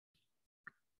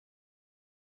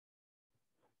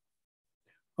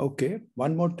Okay,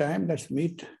 one more time, let's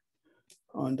meet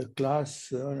on the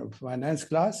class, finance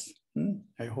class.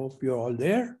 I hope you're all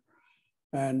there.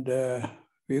 And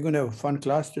we're going to have a fun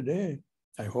class today.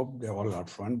 I hope they all are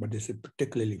fun, but this is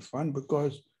particularly fun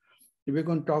because we're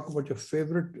going to talk about your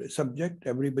favorite subject.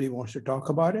 Everybody wants to talk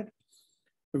about it,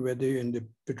 whether you're in the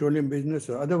petroleum business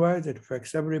or otherwise, it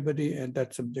affects everybody. And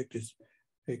that subject is,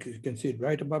 you can see it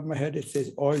right above my head, it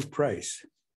says oil price.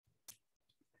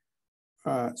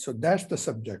 So that's the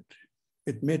subject.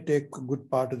 It may take a good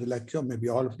part of the lecture, maybe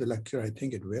all of the lecture, I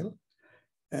think it will.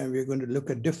 And we're going to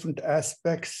look at different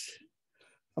aspects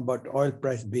about oil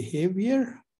price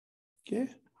behavior, okay?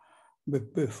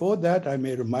 But before that, I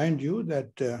may remind you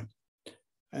that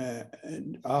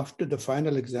after the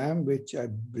final exam, which I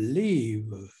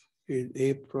believe is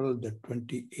April the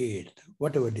 28th,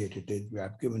 whatever date it is we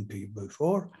have given to you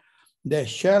before, there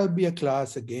shall be a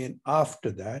class again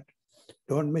after that.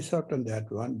 Don't miss out on that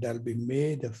one. That'll be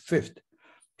May the 5th.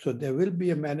 So there will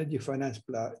be a managing finance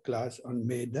class on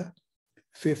May the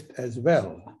 5th as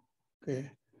well,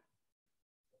 okay?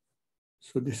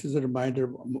 So this is a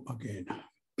reminder again.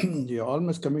 You're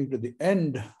almost coming to the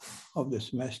end of the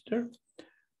semester.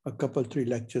 A couple, 3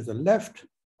 lectures are left.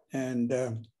 And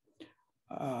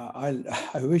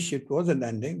I wish it was an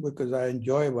ending because I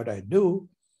enjoy what I do.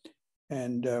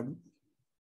 And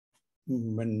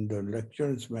when the lecture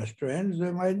and semester ends,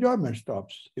 my enjoyment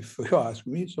stops, if you ask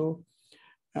me. So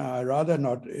I'd rather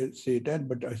not see it end,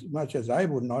 but as much as I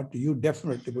would not, you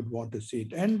definitely would want to see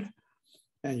it end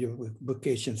and your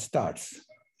vacation starts,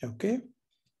 okay?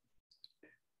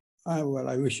 Well,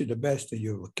 I wish you the best in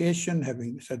your vacation.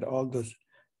 Having said all those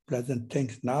pleasant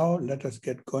things now, let us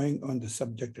get going on the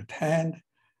subject at hand.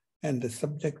 And the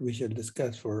subject we shall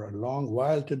discuss for a long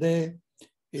while today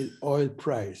is oil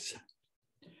price.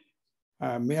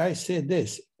 May I say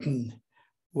this?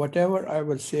 Whatever I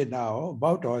will say now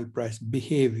about oil price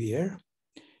behavior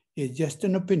is just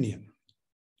an opinion.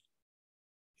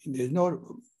 There's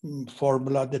no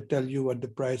formula that tells you what the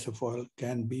price of oil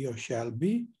can be or shall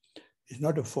be. It's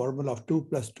not a formula of 2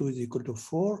 + 2 =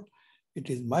 4. It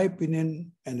is my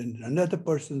opinion and another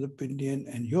person's opinion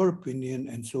and your opinion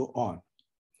and so on.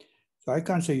 So I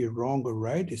can't say you're wrong or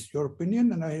right. It's your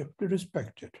opinion and I have to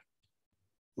respect it.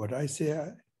 What I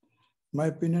say, my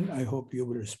opinion, I hope you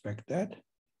will respect that.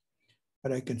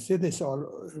 But I can say this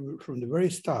all from the very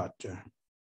start.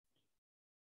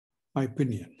 My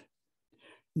opinion.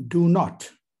 Do not,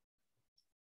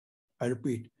 I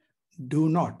repeat, do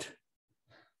not,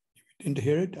 if you didn't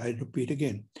hear it, I repeat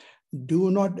again.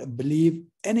 Do not believe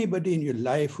anybody in your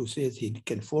life who says he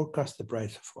can forecast the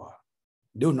price of oil.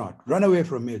 Do not. Run away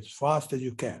from it as fast as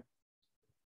you can.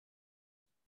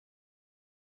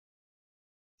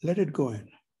 Let it go in.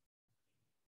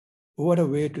 What a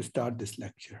way to start this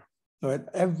lecture.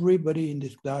 Everybody in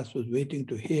this class was waiting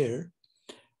to hear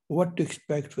what to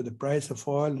expect for the price of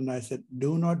oil. And I said,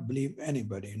 do not believe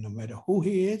anybody, no matter who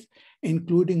he is,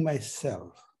 including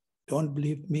myself. Don't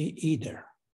believe me either.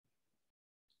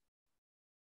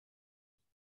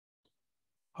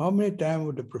 How many times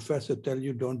would the professor tell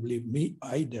you, don't believe me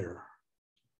either?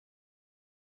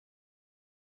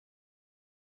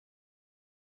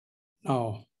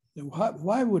 Now,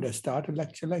 why would I start a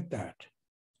lecture like that?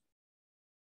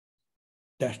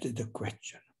 That is the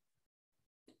question.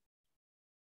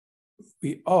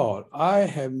 I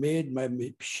have made my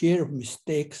share of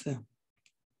mistakes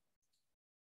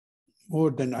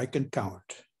more than I can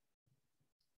count.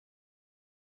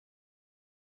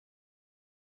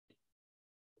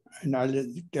 And I'll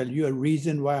tell you a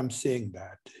reason why I'm saying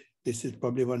that. This is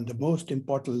probably one of the most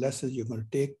important lessons you're going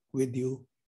to take with you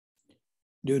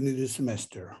during this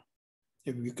semester.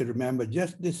 If you can remember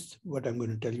just this, what I'm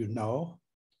going to tell you now,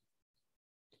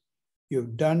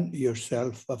 you've done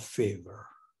yourself a favor.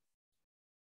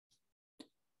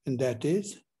 And that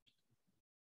is,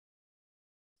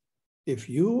 if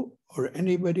you or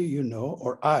anybody you know,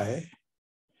 or I,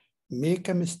 make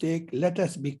a mistake, let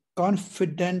us be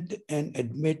confident and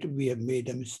admit we have made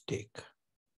a mistake.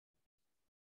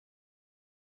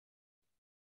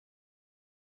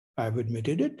 I've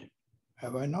admitted it,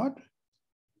 have I not?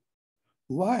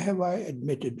 Why have I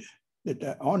admitted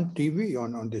that on TV,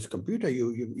 on this computer,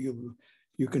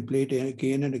 you can play it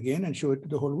again and again and show it to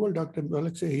the whole world? Dr.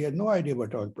 Malik said he had no idea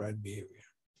about oil price behavior.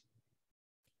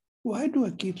 Why do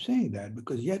I keep saying that?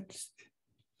 Because yet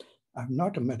I'm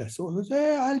not a meta soul who says,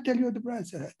 hey, I'll tell you the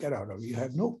price. Get out of it. You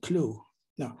have no clue.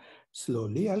 Now,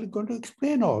 slowly, I'm going to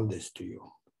explain all this to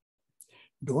you.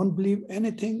 Don't believe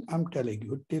anything I'm telling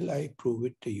you till I prove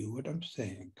it to you what I'm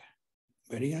saying.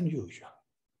 Very unusual.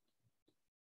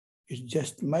 It's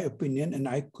just my opinion and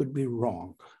I could be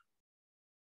wrong.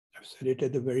 I've said it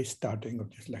at the very starting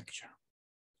of this lecture.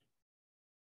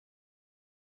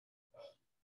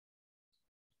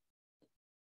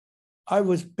 I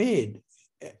was paid,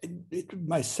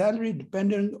 my salary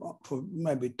depended for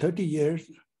maybe 30 years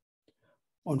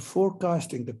on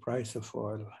forecasting the price of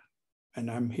oil.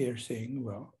 And I'm here saying,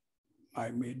 well,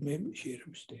 I made sheer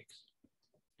mistakes.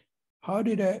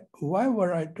 Why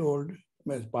were I told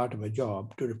as part of a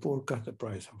job to forecast the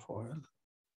price of oil?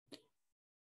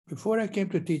 Before I came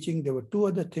to teaching, there were two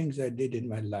other things I did in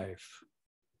my life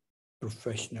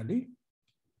professionally.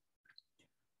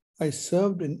 I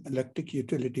served in electric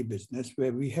utility business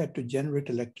where we had to generate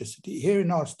electricity here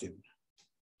in Austin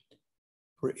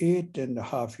for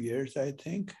 8.5 years, I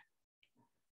think.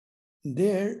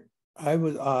 There, I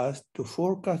was asked to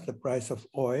forecast the price of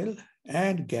oil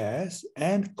and gas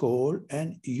and coal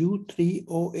and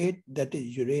U3O8, that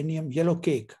is uranium yellow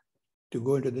cake, to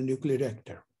go into the nuclear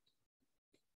reactor.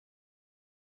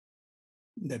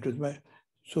 That was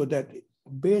so that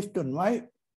based on my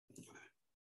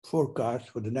forecast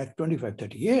for the next 25,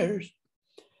 30 years,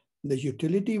 the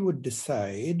utility would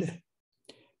decide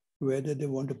whether they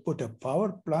want to put a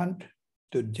power plant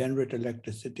to generate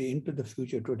electricity into the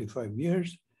future 25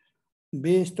 years,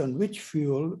 based on which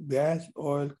fuel, gas,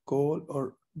 oil, coal,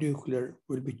 or nuclear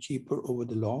will be cheaper over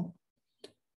the long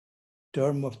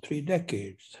term of 3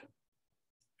 decades.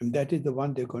 And that is the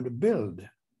one they're going to build.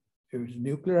 If it's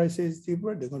nuclear, I say it's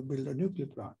cheaper, they're going to build a nuclear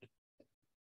plant.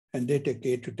 And they take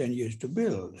 8 to 10 years to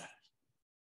build.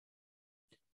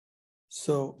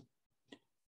 So,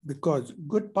 because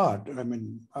good part, I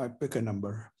mean, I pick a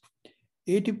number,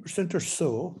 80% or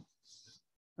so,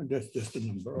 and that's just a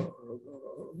number,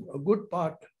 a good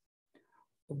part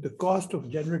of the cost of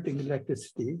generating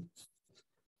electricity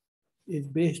is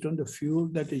based on the fuel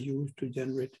that is used to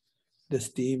generate the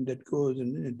steam that goes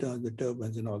into the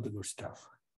turbines and all the good stuff.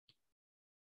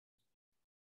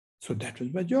 So that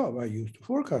was my job. I used to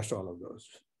forecast all of those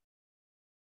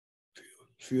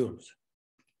fuels.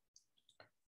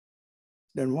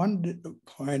 Then one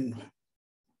fine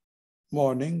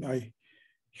morning, I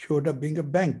showed up being a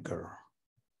banker.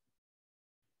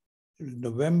 It was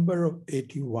November of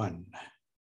 81.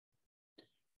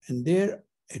 And there,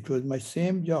 it was my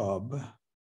same job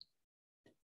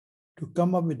to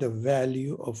come up with the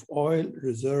value of oil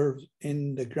reserves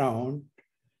in the ground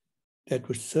that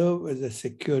would serve as a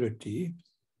security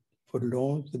for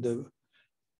loans that the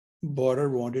borrower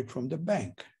wanted from the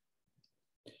bank.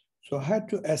 So I had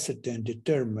to ascertain,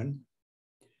 determine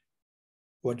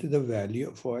what is the value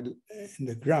of oil in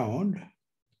the ground,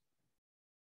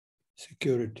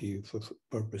 security for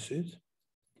purposes,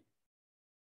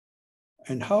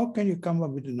 and how can you come up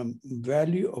with a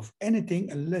value of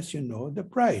anything unless you know the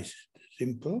price?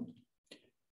 Simple.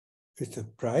 It's the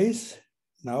price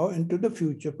now into the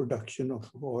future production of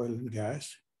oil and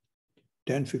gas,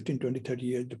 10, 15, 20, 30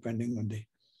 years, depending on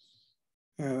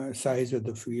the size of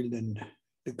the field and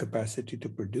the capacity to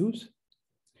produce,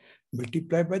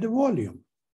 multiplied by the volume.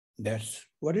 That's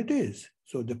what it is.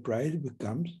 So the price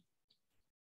becomes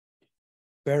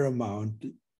paramount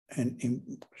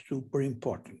and super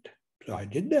important. So I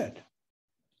did that.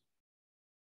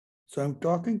 So I'm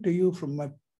talking to you from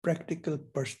my practical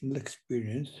personal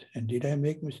experience. And did I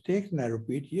make mistakes? And I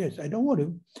repeat, yes. I don't want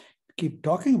to keep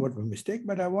talking about my mistake,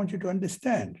 but I want you to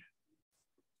understand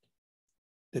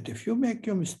that if you make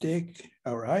your mistake,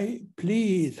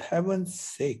 please, heaven's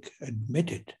sake,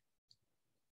 admit it.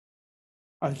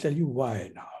 I'll tell you why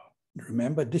now.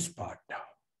 Remember this part now.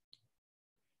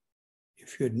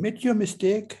 If you admit your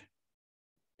mistake,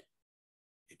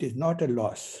 it is not a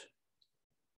loss.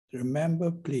 Remember,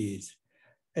 please,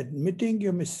 admitting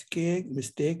your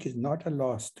mistake is not a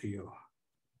loss to you.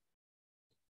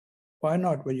 Why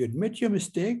not? When you admit your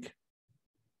mistake,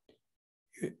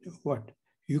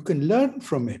 you can learn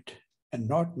from it and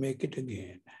not make it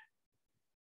again.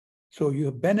 So you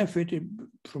have benefited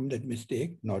from that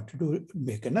mistake, not to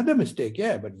make another mistake,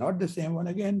 yeah, but not the same one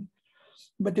again.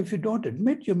 But if you don't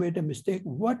admit you made a mistake,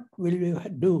 what will you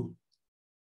do?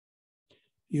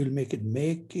 You'll make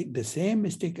it the same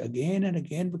mistake again and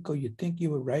again because you think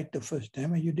you were right the first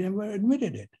time and you never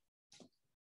admitted it.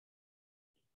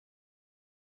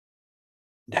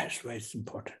 That's why it's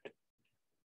important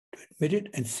to admit it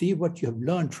and see what you have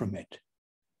learned from it.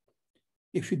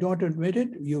 If you don't admit it,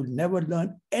 you'll never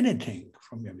learn anything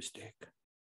from your mistake.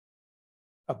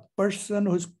 A person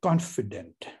who's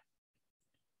confident,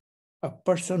 a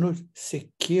person who's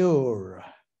secure,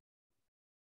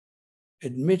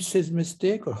 admits his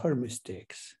mistake or her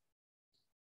mistakes.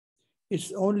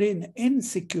 It's only an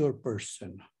insecure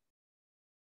person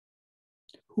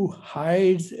who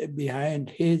hides behind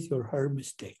his or her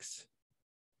mistakes.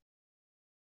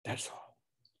 That's all.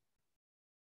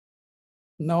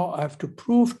 Now I have to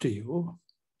prove to you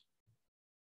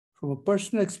from a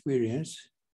personal experience,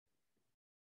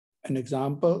 an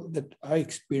example that I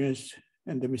experienced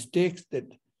and the mistakes that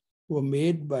were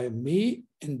made by me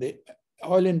in the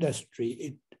oil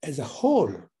industry as a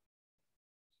whole.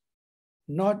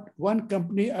 Not one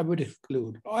company I would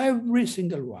exclude. Every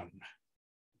single one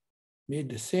made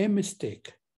the same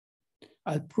mistake.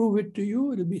 I'll prove it to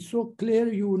you. It'll be so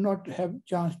clear you will not have a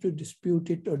chance to dispute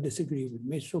it or disagree with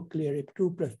me. It's so clear. If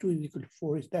 2 + 2 is equal to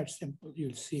 4, it's that simple.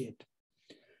 You'll see it.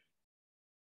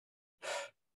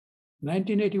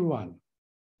 1981.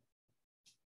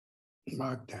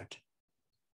 Mark that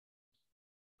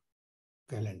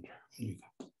calendar.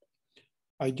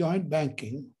 I joined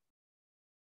banking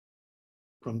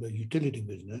from the utility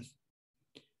business.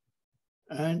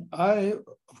 And I,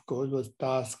 of course, was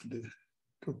tasked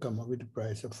to come up with the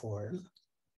price of oil.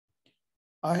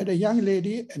 I had a young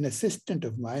lady, an assistant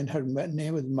of mine, her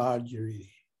name was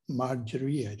Marjorie.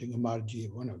 Marjorie, I think, Margie,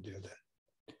 one of the other.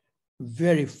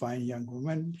 Very fine young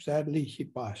woman. Sadly, she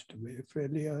passed away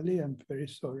fairly early. I'm very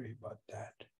sorry about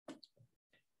that.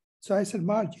 So I said,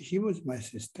 Margie, she was my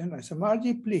assistant. I said,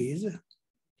 Margie, please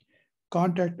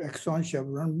contact Exxon,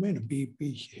 Chevron,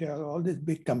 BP, Shell, all these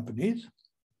big companies,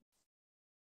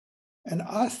 and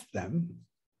ask them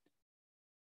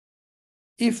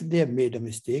if they made a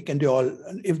mistake, and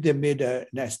if they made an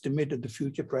estimate of the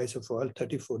future price of oil,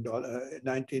 $34,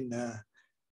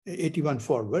 1981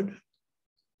 forward,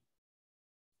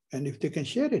 and if they can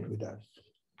share it with us.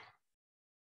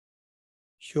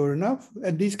 Sure enough,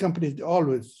 and these companies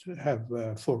always have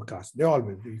forecasts. They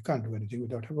always, you can't do anything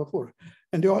without having a forecast.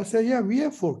 And they all say, yeah, we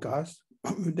have forecasts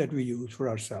that we use for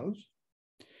ourselves.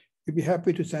 We'd be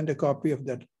happy to send a copy of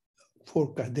that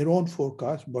forecast, their own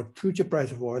forecast, but future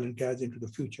price of oil and gas into the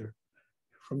future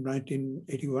from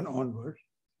 1981 onward.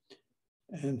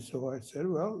 And so I said,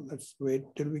 well, let's wait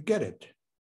till we get it.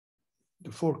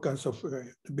 The forecast of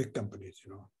the big companies,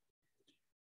 you know.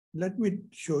 Let me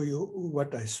show you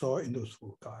what I saw in those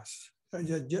forecasts.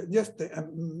 Just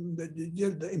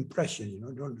the impression, you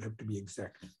know, don't have to be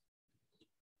exact.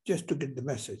 Just to get the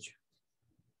message.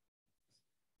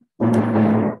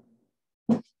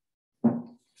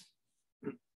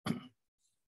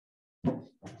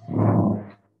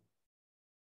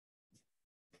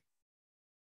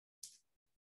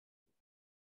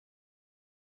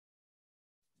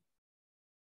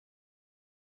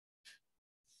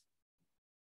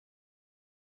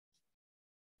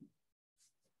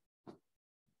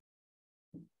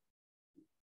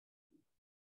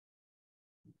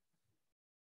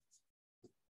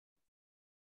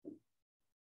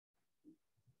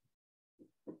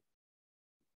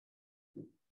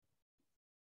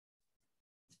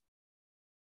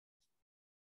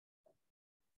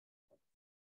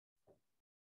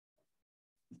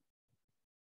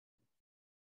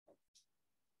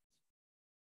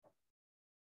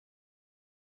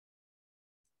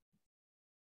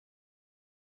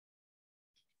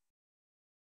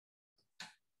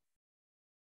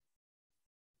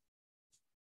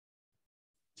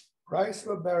 Price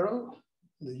per barrel,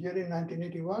 the year in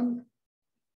 1981,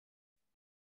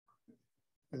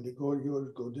 and you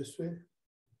will go this way.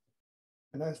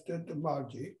 And I said to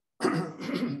Margie,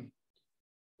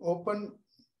 open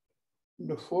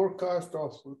the forecast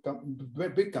of the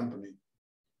big company,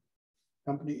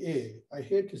 company A. I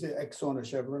hate to say Exxon or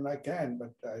Chevron, I can,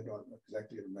 but I don't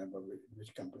exactly remember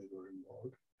which companies were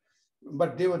involved.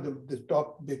 But they were the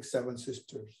top big 7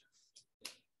 sisters.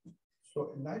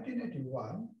 So in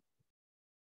 1981,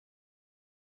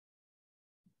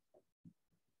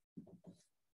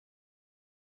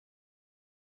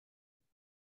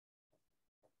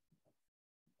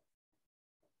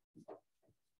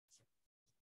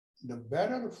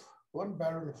 one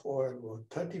barrel of oil was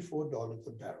 $34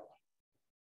 a barrel.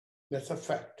 That's a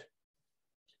fact.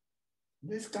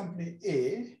 This company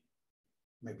A,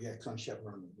 maybe Exxon,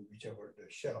 Chevron, whichever the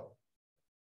Shell,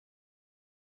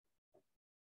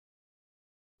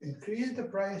 increased the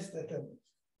price at a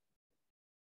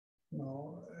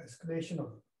escalation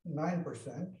of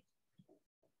 9%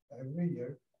 every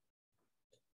year,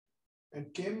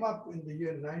 and came up in the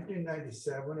year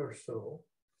 1997 or so.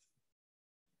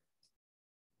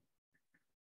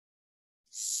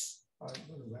 I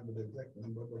don't remember the exact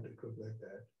number, but it was like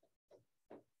that.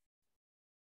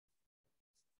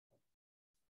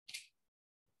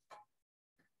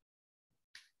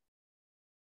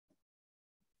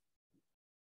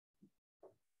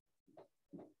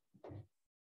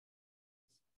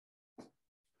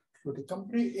 So the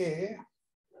company A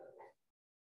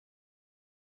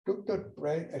took the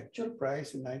actual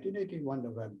price in 1981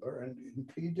 November and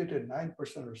increased it at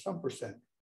 9% or some percent,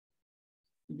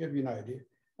 to give you an idea,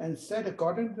 and said,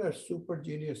 according to the super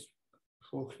genius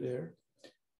folks there,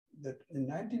 that in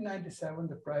 1997,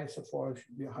 the price of oil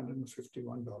should be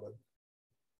 $151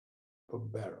 per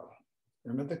barrel.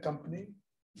 Remember the company?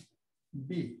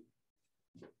 B.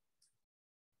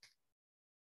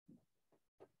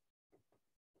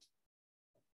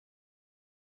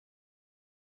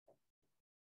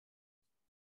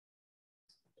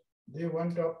 They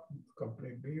went up,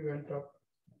 company B went up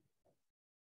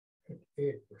at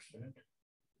 8%.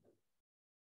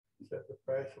 That the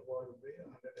price of oil will be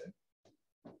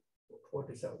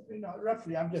 147. You know,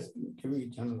 roughly, I'm just giving you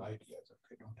general ideas.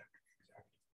 Okay, don't have to be exact.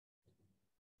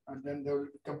 And then there will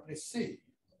be company C.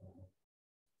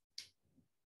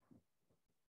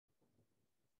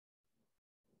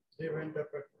 They went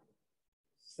up at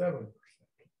 7%.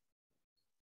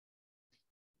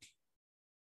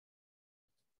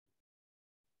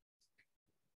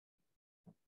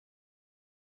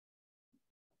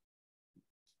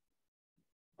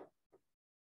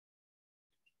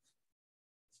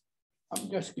 I'm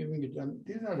just giving you,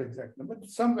 these are not exact numbers, but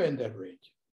somewhere in that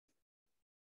range.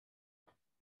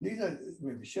 These are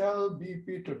maybe Shell,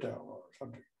 BP, Total, or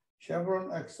something. Chevron,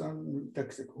 Exxon,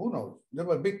 Texaco, who knows? There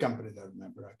were big companies, I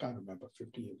remember. I can't remember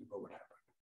 50 years ago what happened.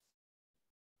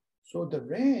 So the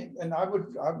range, and I'm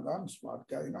a smart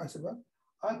guy, you know, I said, well,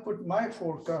 I'll put my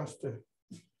forecast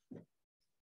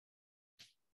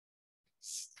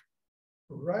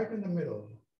right in the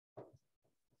middle.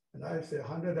 And I say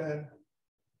 $149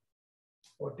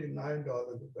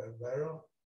 per barrel,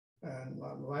 and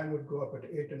mine would go up at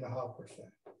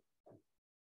 8.5%.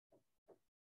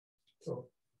 So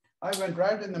I went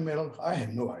right in the middle. I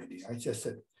had no idea. I just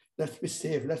said, let's be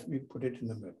safe. Let me put it in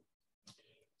the middle.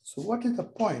 So what is the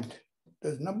point?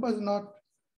 There's numbers not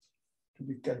to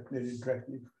be calculated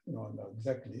directly, no,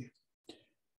 exactly.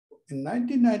 In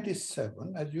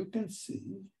 1997, as you can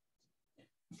see,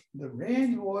 the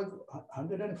range was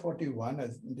 141,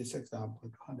 as in this example,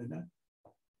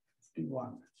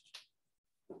 151.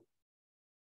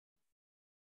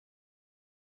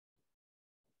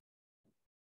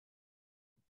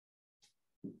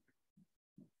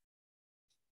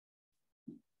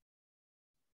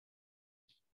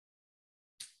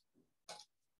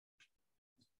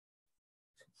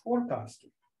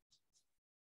 Forecasting.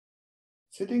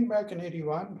 Sitting back in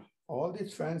 81, all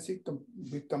these fancy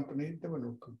big companies, there were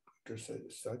no computers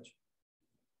as such.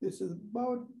 This is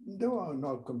about, there were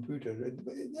no computers.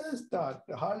 Just start,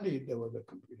 hardly there was a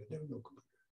computer, there was no computer.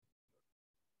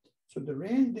 So the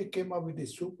range they came up with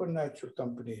these supernatural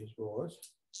companies was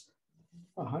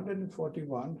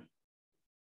 141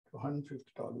 to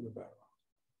 $150 a barrel.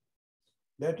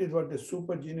 That is what the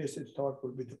super geniuses thought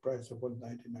would be the price of oil in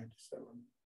 1997.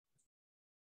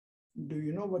 Do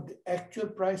you know what the actual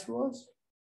price was?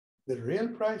 The real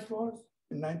price was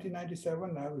in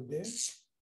 1997, I was there.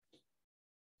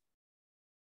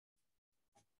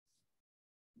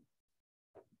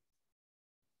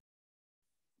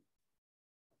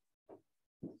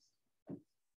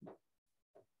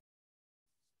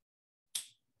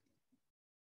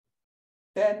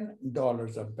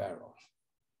 $10 a barrel.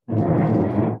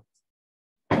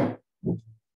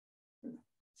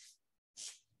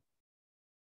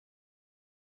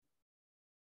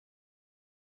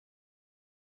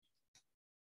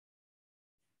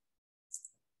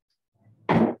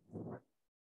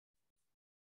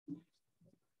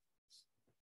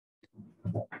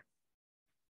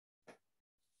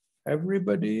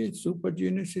 Everybody, super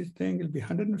geniuses thing will be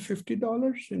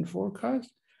 $150 in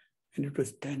forecast, and it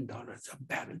was $10 a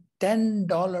barrel.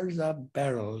 $10 a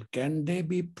barrel. Can they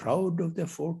be proud of their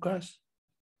forecast?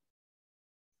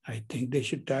 I think they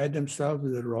should tie themselves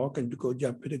with a rock and go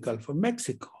jump in the Gulf of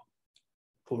Mexico,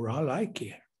 for all I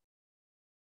care.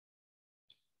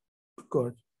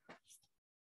 Because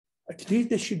at least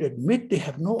they should admit they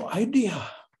have no idea.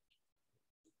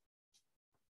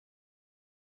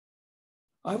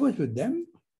 I was with them.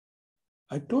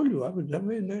 I told you I was there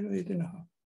in 8.5.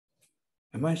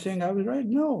 Am I saying I was right?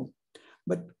 No.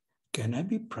 But can I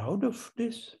be proud of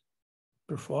this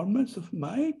performance of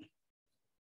mine?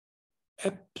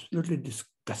 Absolutely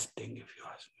disgusting, if you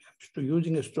ask me. I'm still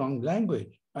using a strong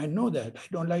language. I know that. I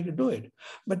don't like to do it.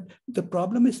 But the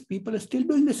problem is people are still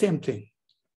doing the same thing.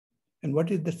 And what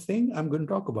is the thing? I'm going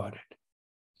to talk about it.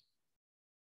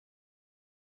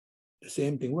 The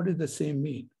same thing. What does the same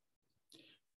mean?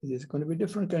 It's going to be a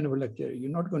different kind of a lecture. You're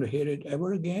not going to hear it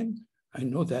ever again. I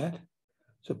know that.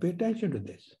 So pay attention to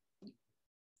this.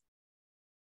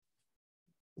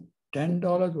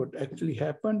 $10, what actually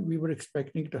happened, we were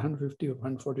expecting it $150 or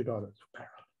 $140 a barrel.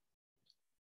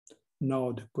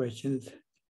 Now the question is,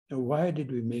 why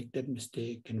did we make that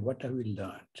mistake and what have we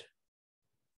learned?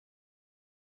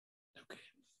 Okay.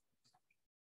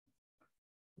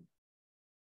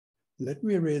 Let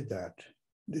me erase that.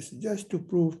 This is just to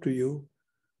prove to you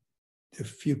the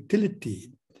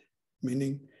futility,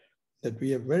 meaning that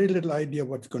we have very little idea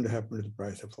what's going to happen to the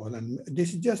price of oil. And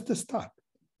this is just the start.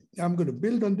 I'm going to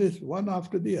build on this one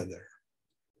after the other.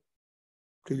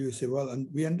 Till you say, well, and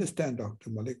we understand, Dr.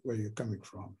 Malik, where you're coming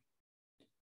from.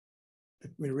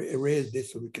 Let me erase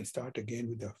this so we can start again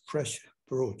with a fresh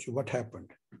approach. What happened?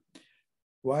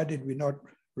 Why did we not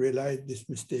realize this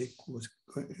mistake was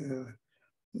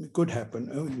could happen?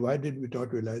 Why did we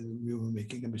not realize we were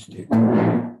making a mistake?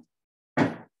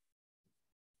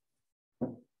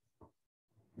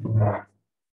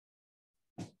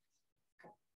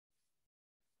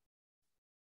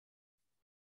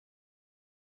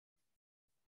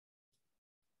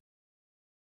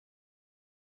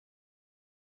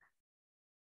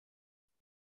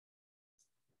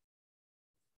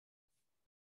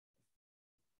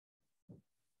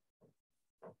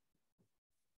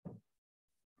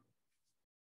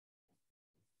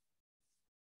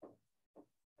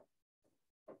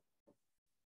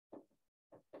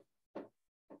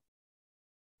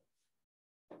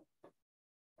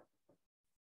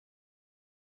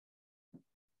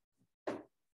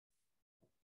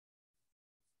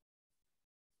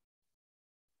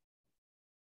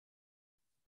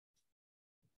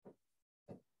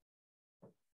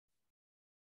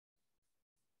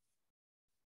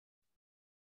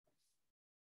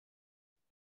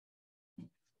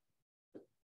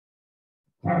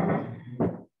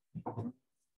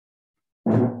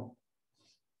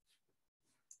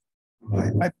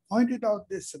 I pointed out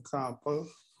this example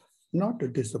not to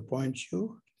disappoint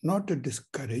you, not to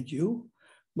discourage you,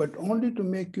 but only to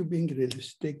make you being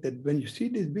realistic that when you see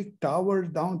these big towers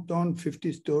downtown,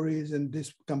 50 stories, and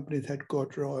this company's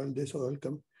headquarters oil, this oil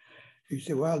company, you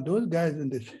say, well, those guys in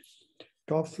this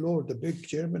top floor, the big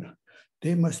chairman,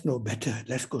 they must know better.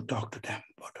 Let's go talk to them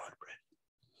about oil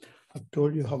price. I've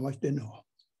told you how much they know.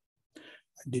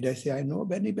 Did I say I know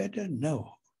any better?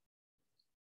 No.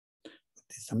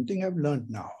 There's something I've learned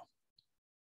now.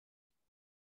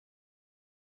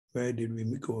 Where did we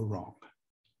go wrong?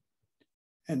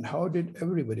 And how did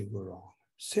everybody go wrong?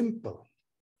 Simple.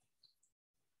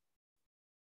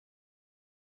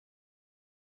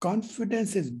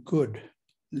 Confidence is good.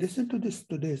 Listen to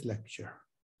today's lecture.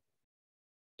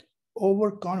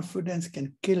 Overconfidence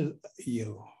can kill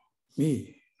you,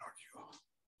 me, not you.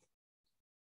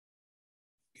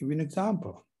 Give you an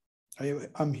example.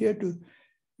 I'm here to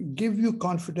give you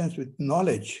confidence with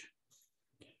knowledge,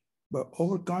 but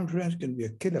overconfidence can be a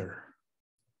killer.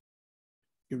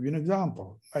 Give you an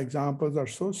example. My examples are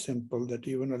so simple that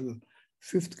even a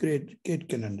fifth grade kid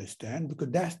can understand,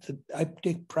 because I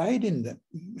take pride in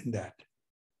that.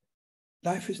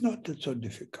 Life is not so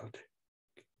difficult.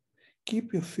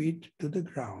 Keep your feet to the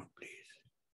ground, please.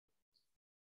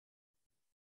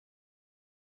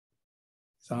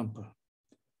 Example.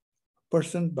 A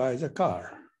person buys a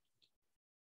car.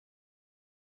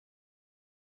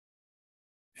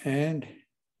 And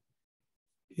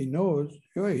he knows,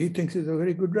 he thinks he's a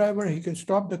very good driver. He can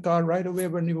stop the car right away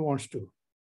when he wants to.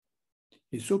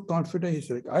 He's so confident.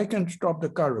 He's like, I can stop the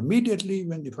car immediately.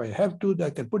 If I have to, I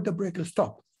can put the brake and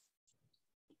stop.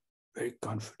 Very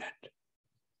confident.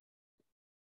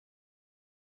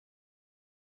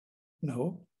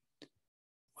 No,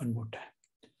 one more time.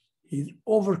 He's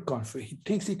overconfident. He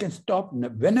thinks he can stop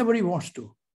whenever he wants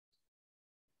to.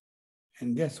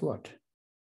 And guess what?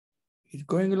 He's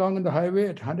going along on the highway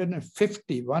at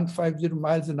 150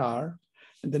 miles an hour,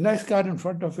 and the next car in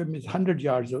front of him is 100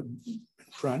 yards in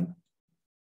front.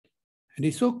 And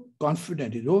he's so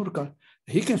confident, he's overconfident,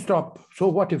 he can stop. So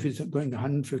what if he's going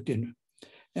 150?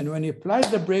 And when he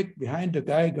applies the brake behind the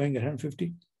guy going at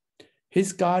 150,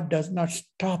 his car does not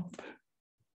stop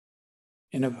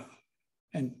at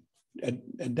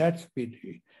that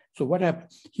speed. So what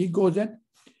happens? He goes in,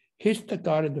 hits the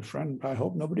car in the front. I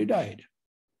hope nobody died.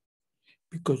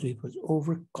 Because he was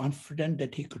overconfident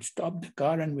that he could stop the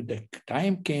car, and when the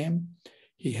time came,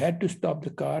 he had to stop the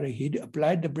car, he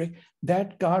applied the brake.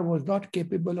 That car was not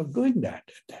capable of doing that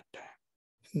at that time,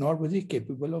 nor was he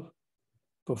capable of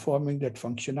performing that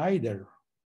function either.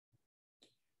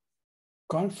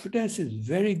 Confidence is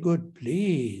very good,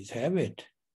 please have it.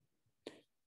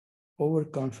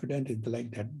 Overconfident is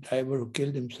like that driver who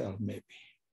killed himself, maybe.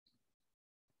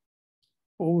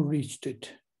 Overreached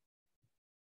it.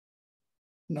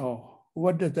 No,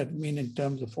 what does that mean in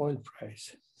terms of oil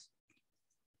price?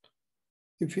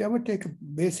 If you ever take a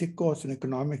basic course in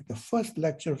economics, the first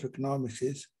lecture of economics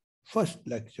is,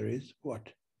 what?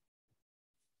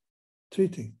 3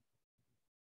 things.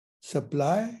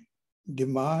 Supply,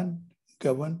 demand,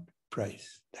 govern,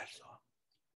 price. That's all.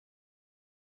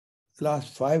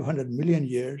 Last 500 million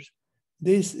years,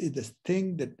 this is the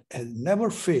thing that has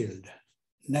never failed,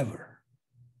 never.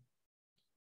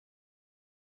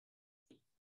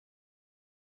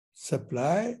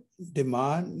 Supply,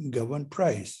 demand, govern,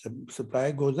 price.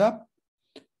 Supply goes up,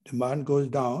 demand goes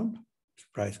down,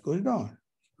 price goes down.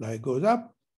 Supply goes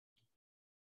up,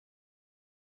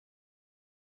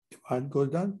 demand goes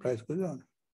down, price goes down.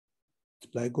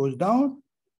 Supply goes down,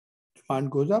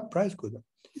 demand goes up, price goes up.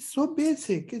 It's so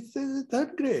basic. It's the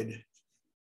 3rd grade.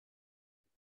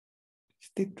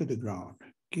 Stick to the ground.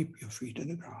 Keep your feet on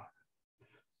the ground.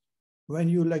 When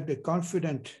you like the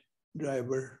confident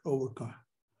driver overcome,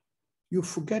 you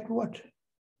forget what?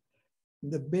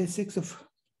 The basics of,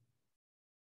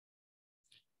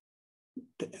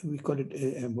 we call it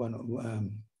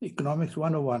economics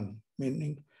 101,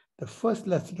 meaning the first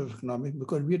lesson of economics,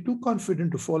 because we are too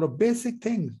confident to follow basic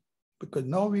things, because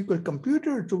now we've got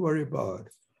computers to worry about.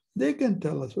 They can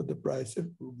tell us what the price is.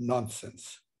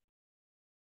 Nonsense.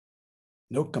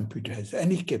 No computer has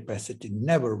any capacity,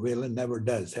 never will and never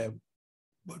does have,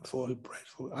 but for all price.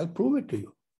 I'll prove it to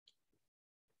you.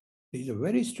 These are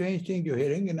very strange things you're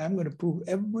hearing, and I'm going to prove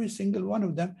every single one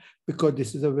of them, because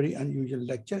this is a very unusual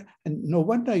lecture. And no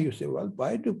wonder you say, well,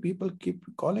 why do people keep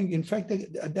calling? In fact,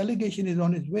 a delegation is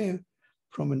on its way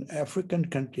from an African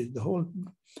country, to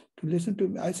listen to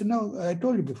me. I said, no, I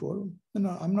told you before,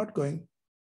 no, I'm not going.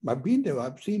 I've been there,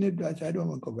 I've seen it. I said, I don't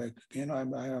want to go back. You know,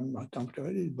 I'm not comfortable.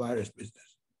 It's virus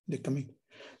business. They're coming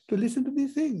to listen to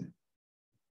these things.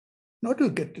 Not to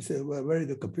get to say, well, where is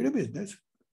the computer business?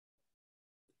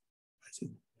 I said,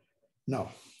 no.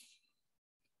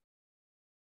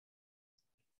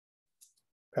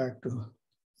 Back to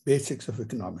basics of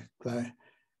economics.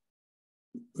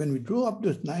 When we drew up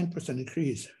this 9%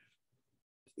 increase,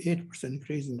 8%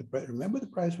 increase in the price, remember the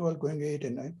price was going 8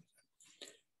 and 9%?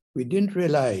 We didn't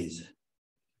realize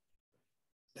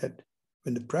that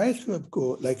when the price will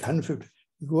go like 150,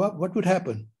 go up, what would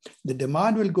happen? The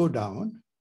demand will go down.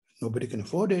 Nobody can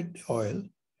afford it, oil.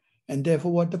 And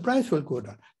therefore, what the price will go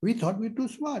down. We thought we were too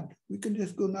smart. We can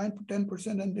just go 9 to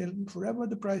 10% and then forever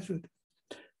the price will.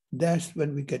 That's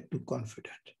when we get too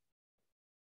confident.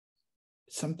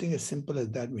 Something as simple as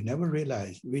that, we never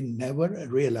realized. We never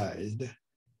realized that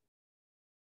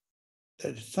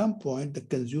at some point, the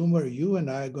consumer, you and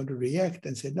I, are going to react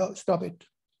and say, no, stop it.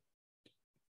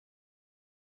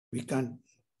 We can't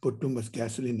put too much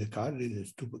gasoline in the car. It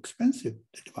is too expensive.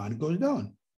 The demand goes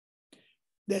down.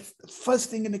 That's the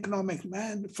first thing in economics,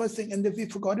 man. The first thing, and if we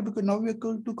forgot it because now we're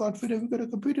too confident, we've got a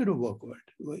computer to work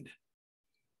with.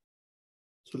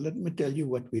 So let me tell you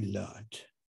what we learned.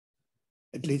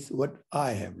 At least what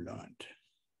I have learned.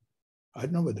 I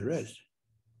don't know about the rest.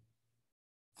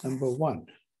 Number one,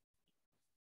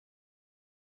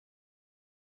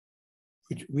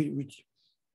 which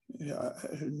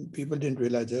people didn't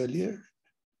realize earlier,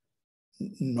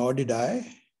 nor did I,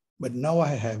 but now I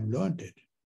have learned it.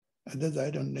 Others I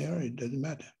don't know, it doesn't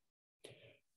matter.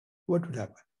 What would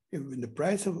happen? If when the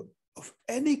price of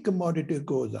any commodity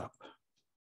goes up,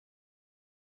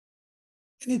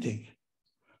 anything,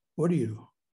 what do?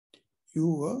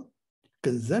 You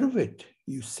conserve it,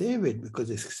 you save it because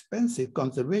it's expensive,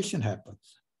 conservation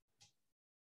happens.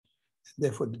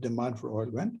 Therefore, the demand for oil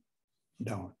went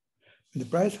down. When the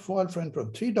price of oil went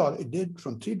from $3, it did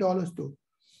from $3 to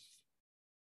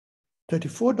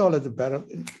 $34 a barrel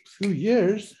in a few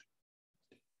years.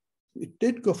 It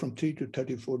did go from $3 to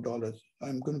 $34.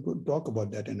 I'm going to talk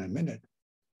about that in a minute.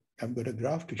 I've got a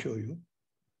graph to show you.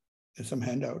 There's some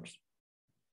handouts.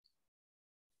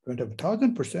 Went up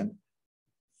 1,000%.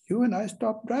 You and I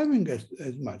stopped driving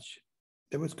as much.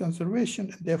 There was conservation,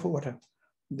 and therefore what happened?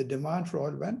 The demand for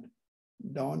oil went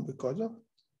down because of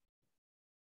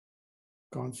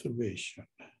conservation.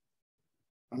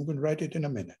 I'm going to write it in a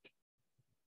minute.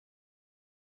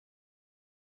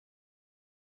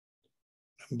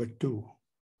 Number two,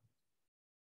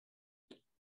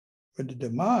 when the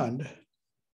demand,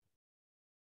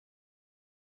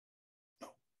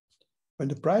 when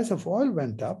the price of oil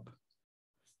went up,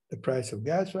 the price of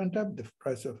gas went up, the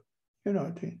price of,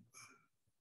 oil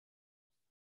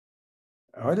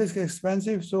is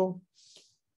expensive, so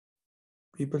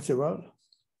people say, well,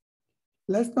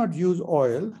 let's not use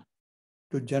oil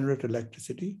to generate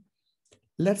electricity.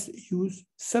 Let's use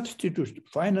substitutes,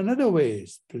 find another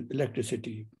ways to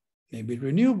electricity, maybe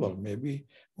renewable, maybe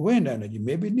wind energy,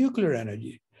 maybe nuclear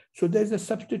energy. So there's a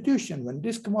substitution. When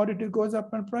this commodity goes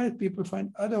up in price, people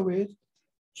find other ways,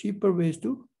 cheaper ways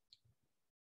to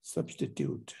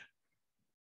substitute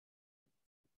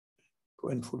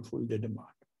and fulfill the demand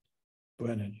for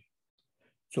energy.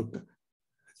 So as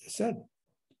I said,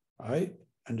 I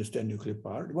understand nuclear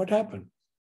power. What happened?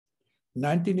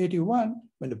 1981,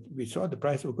 when we saw the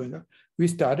price was going up, we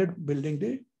started building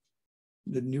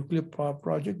the nuclear power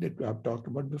project that I've talked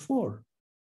about before.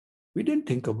 We didn't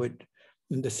think of it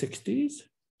in the 60s.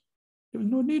 There was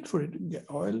no need for it.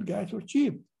 Oil, gas were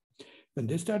cheap. When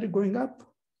they started going up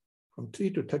from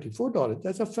 $3 to $34,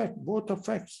 that's a fact, both are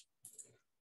facts.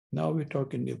 Now we're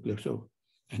talking nuclear. So,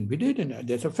 and we did, and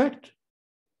that's a fact,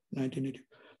 1980.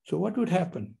 So what would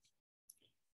happen?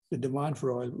 The demand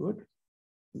for oil would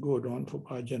go down for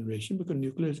power generation because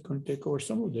nuclear is going to take over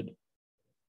some of the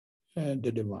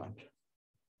demand,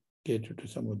 cater to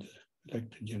some of the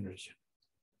electric generation.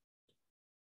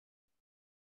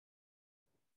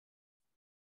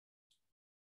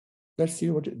 Let's see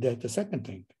that's the second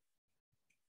thing.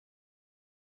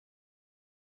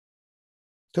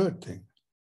 Third thing.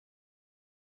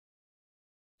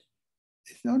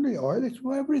 It's not only oil, it's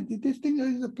for everything. This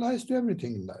thing applies to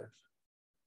everything in life.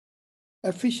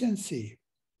 Efficiency.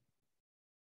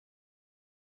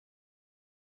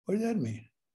 What does that mean?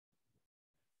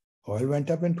 Oil went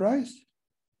up in price.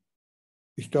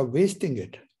 We stopped wasting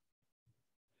it.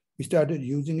 We started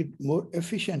using it more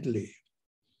efficiently.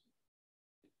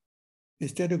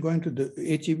 Instead of going to the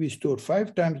HEB store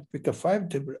 5 times, pick up 5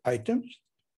 different items,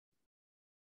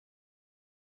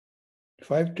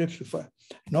 5 trips to 5.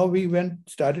 Now we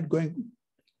started going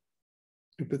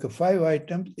to pick up 5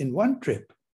 items in one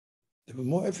trip. There was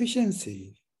more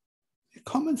efficiency,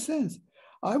 common sense.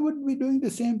 I would be doing the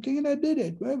same thing and I did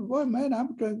it. Well, man,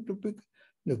 I'm trying to pick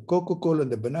the Coca-Cola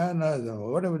and the bananas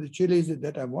or whatever the chilies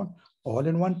that I want all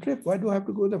in one trip. Why do I have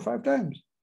to go there 5 times?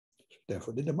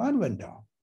 Therefore, the demand went down.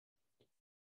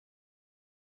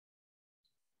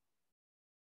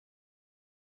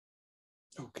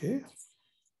 Okay.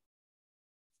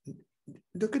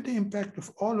 Look at the impact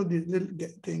of all of these little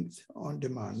things on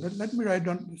demand. Let me write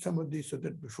down some of these so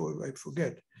that before I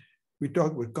forget. We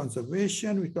talk about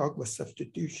conservation, we talk about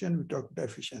substitution, we talk about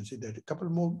efficiency. There's a couple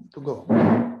more to go.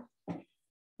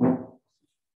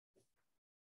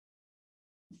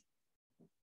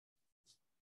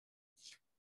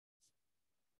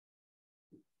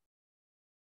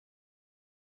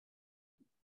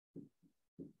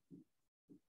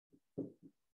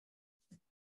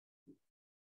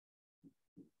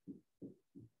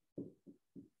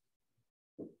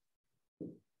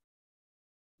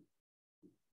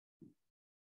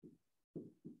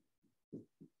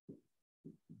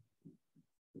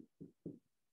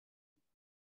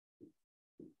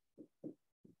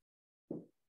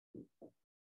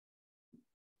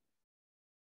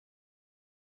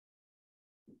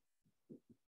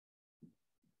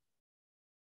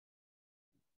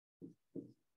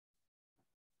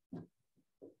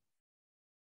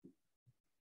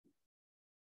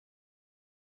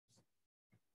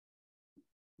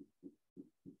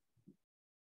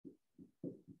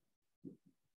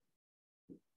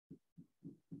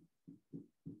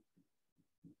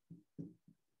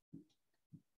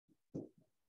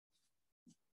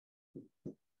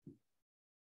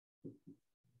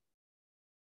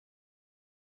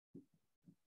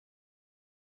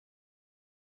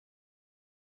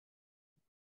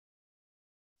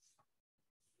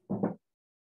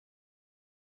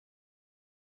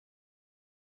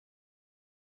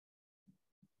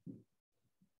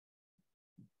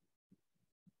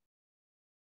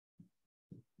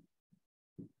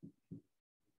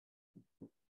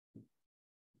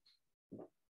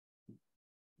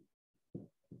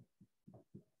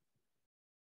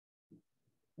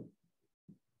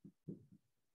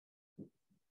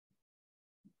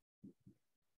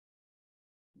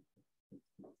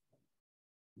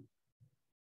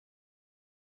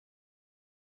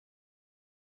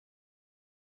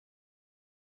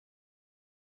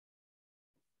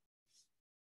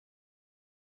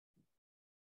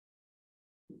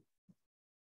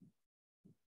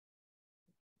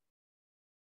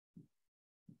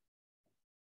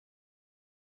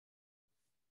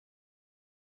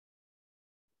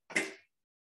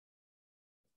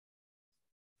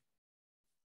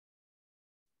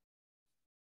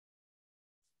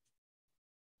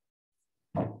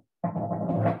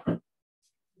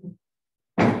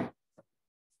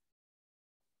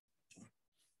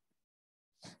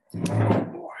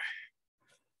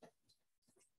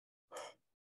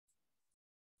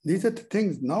 These are the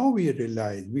things now we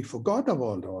realize. We forgot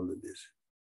about all of this.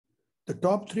 The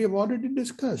top 3 I've already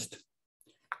discussed.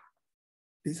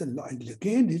 These are,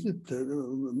 again, this is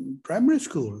primary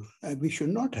school, and we should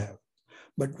not have.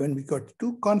 But when we got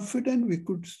too confident, we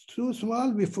could so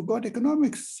small, we forgot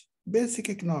economics, basic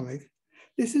economics.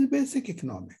 This is basic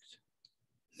economics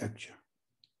lecture.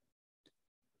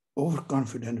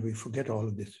 Overconfident, we forget all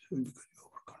of this. We become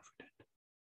overconfident.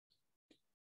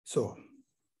 So,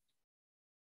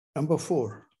 number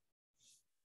 4.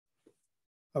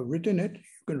 I've written it,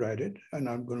 you can write it, and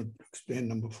I'm going to explain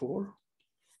number 4.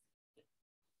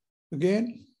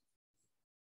 Again,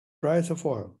 price of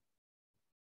oil.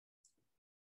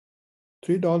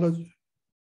 $3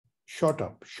 shot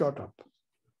up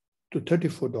to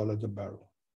 $34 a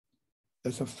barrel.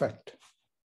 That's a fact.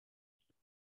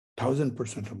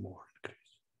 1,000% or more increase.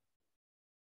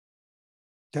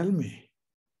 Tell me,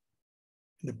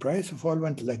 the price of oil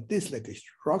went like this, like a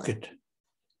rocket.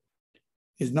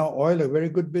 Is now oil a very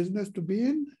good business to be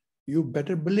in? You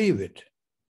better believe it.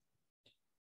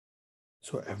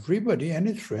 So everybody and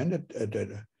his friend at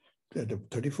a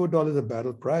 $34 a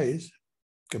barrel price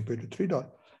compared to $3,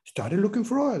 started looking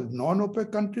for oil.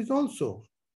 Non-OPEC countries also.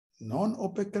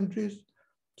 Non-OPEC countries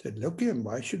said, look here,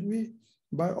 why should we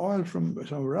buy oil from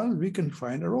somewhere else? We can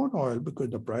find our own oil because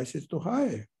the price is too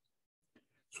high.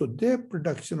 So their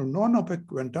production of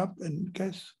non-OPEC went up, and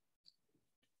guess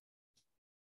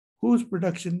whose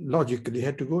production logically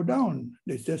had to go down?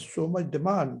 There's just so much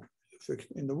demand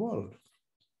in the world.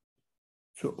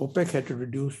 So OPEC had to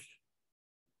reduce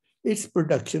its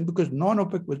production because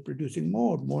non-OPEC was producing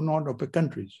more non-OPEC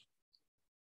countries.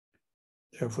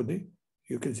 Therefore,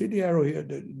 you can see the arrow here,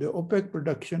 the OPEC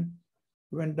production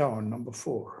went down, number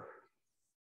 4.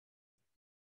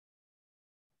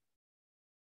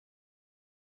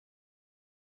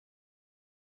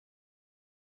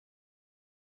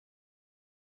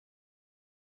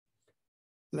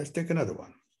 Let's take another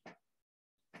one.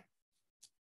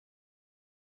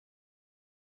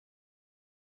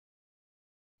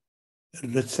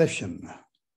 Recession.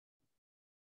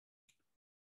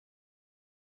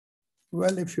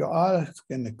 Well, if you ask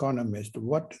an economist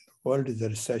what in the world is a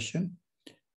recession,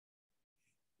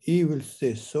 he will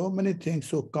say so many things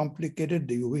so complicated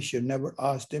that you wish you never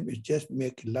asked him. It just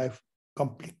makes life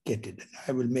complicated. And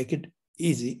I will make it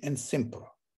easy and simple.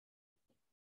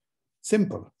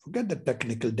 Simple. Forget the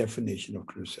technical definition of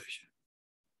recession.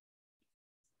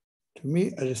 To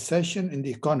me, a recession in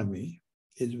the economy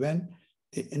is when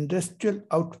the industrial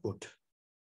output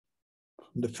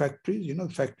from the factories,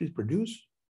 factories produce,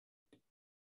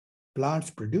 plants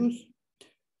produce.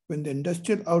 When the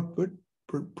industrial output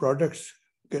products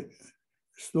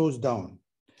slows down,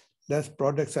 less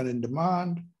products are in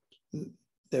demand.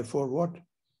 Therefore, what?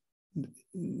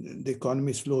 The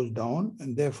economy slows down,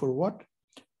 and therefore what?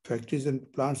 Factories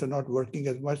and plants are not working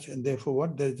as much, and therefore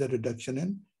what? There is a reduction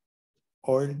in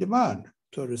oil demand.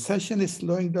 So recession is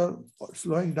slowing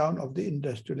down of the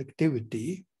industrial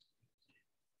activity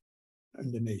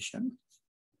in the nation.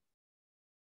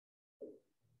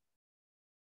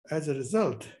 As a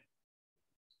result,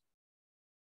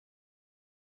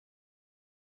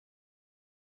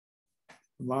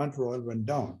 demand for oil went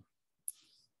down.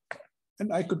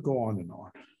 And I could go on and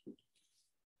on.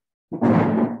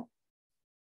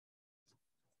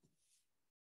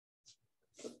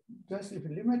 Just if you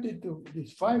limit it to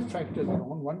these 5 factors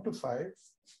alone, 1 to 5,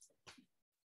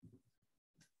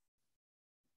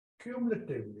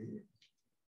 cumulatively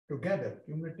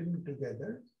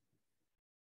together,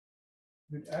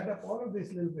 we add up all of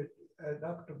this little bit, add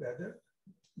up together,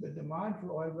 the demand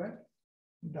for oil went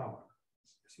down.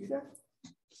 See that?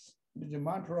 The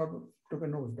demand for oil took a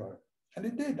nosedive. And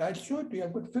it did. I showed you.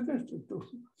 I've got figures to.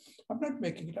 I'm not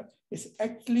making it up. It's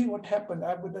actually what happened.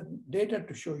 I've got the data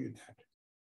to show you that.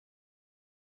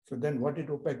 So then what did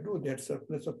OPEC do? They had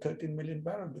surplus of 13 million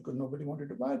barrels because nobody wanted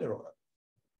to buy their oil.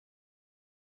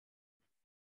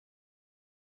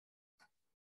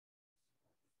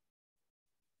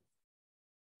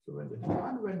 So when the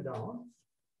demand went down,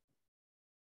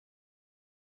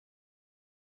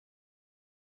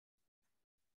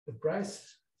 the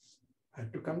price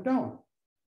had to come down.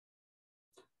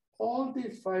 All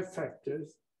these 5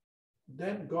 factors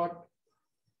then got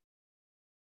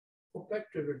OPEC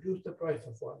to reduce the price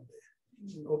of oil.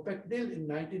 OPEC deal in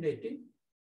 1980.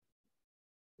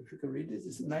 If you can read this,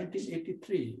 it's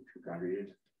 1983. If you can't read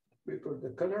it, because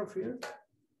the color of here,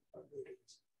 I'll do it.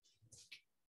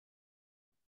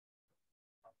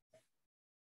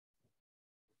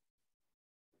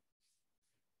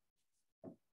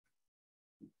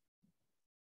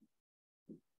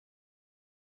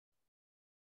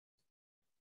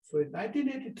 So in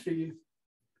 1983,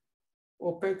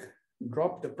 OPEC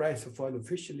drop the price of oil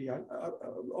officially.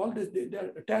 All this, there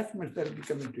are attachments that will be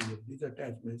coming to you. These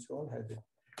attachments all have it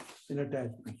in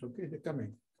attachments. Okay, they're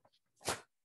coming.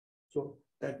 So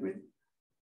that means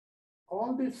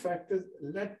all these factors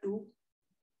led to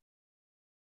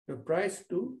the price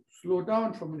to slow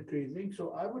down from increasing.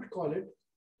 So I would call it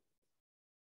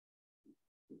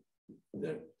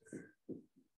the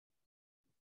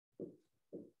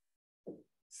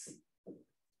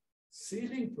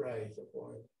ceiling price of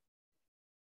oil,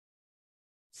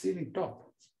 ceiling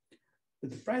top.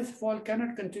 But the price of oil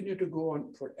cannot continue to go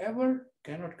on forever,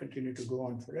 cannot continue to go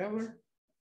on forever.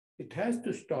 It has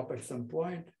to stop at some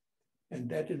point, and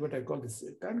that is what I call this.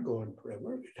 It can't go on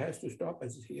forever. It has to stop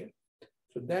as is here.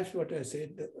 So that's what I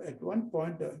said. At one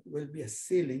point, there will be a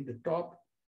ceiling, the top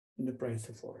in the price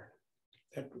of oil.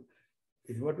 That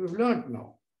is what we've learned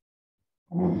now.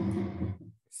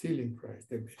 Ceiling price,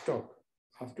 they stop.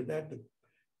 After that, the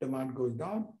demand goes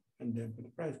down, and then the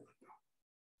price goes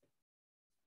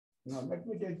down. Now, let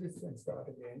me take this and start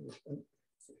again with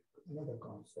another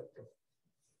concept of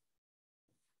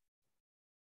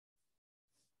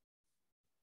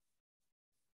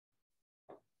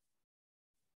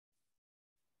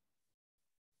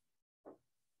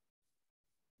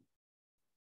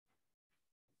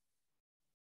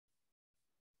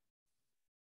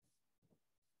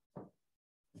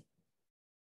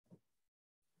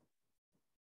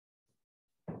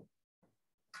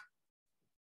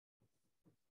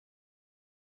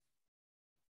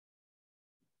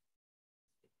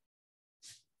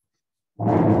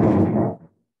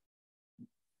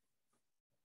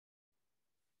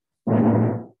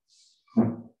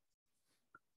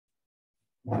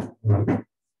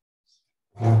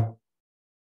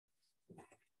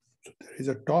so there is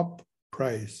a top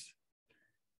price.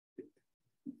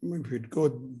 If it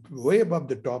goes way above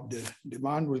the top, the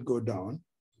demand will go down,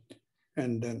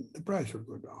 and then the price will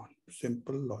go down.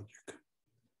 Simple logic.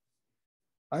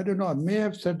 I don't know, I may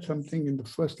have said something in the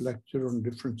first lecture on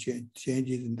different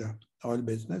changes in the oil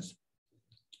business,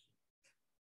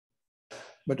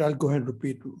 but I'll go ahead and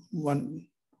repeat one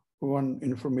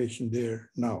information there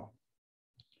now.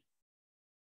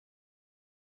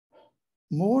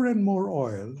 More and more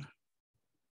oil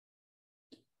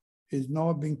is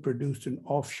now being produced in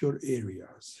offshore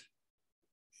areas.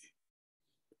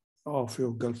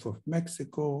 Offshore Gulf of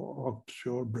Mexico,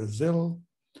 offshore Brazil,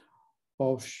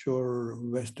 offshore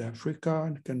West Africa,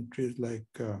 and countries like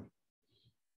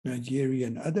Nigeria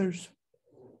and others.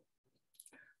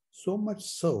 So much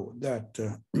so that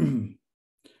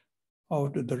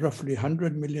out of the roughly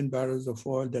 100 million barrels of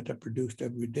oil that are produced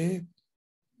every day,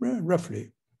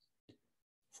 roughly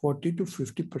 40 to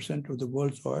 50% of the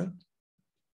world's oil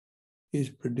is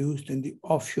produced in the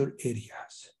offshore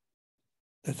areas.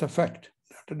 That's a fact,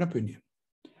 not an opinion.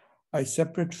 I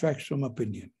separate facts from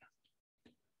opinion.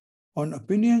 On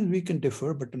opinions, we can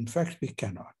differ, but on facts, we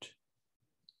cannot.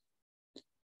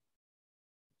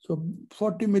 So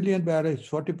 40 million barrels,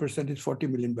 40% is 40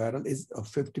 million barrels, is of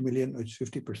 50 million, it's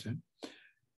 50%.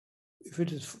 If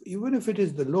it is, even if it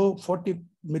is the low 40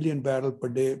 million barrel per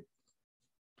day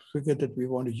figure that we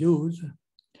want to use,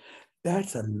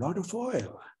 that's a lot of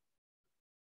oil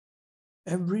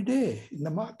every day in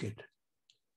the market.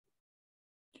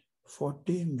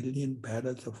 40 million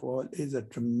barrels of oil is a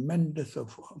tremendous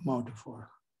amount of oil.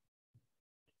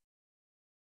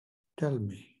 Tell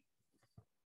me,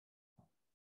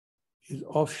 is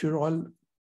offshore oil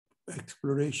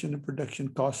exploration and production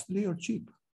costly or cheap?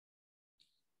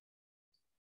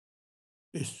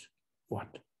 It's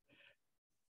what?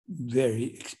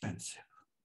 Very expensive.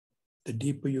 The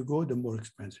deeper you go, the more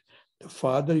expensive. The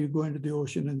farther you go into the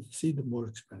ocean and sea, the more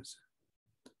expensive.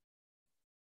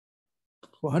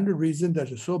 For 100 reasons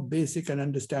that are so basic and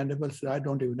understandable, so I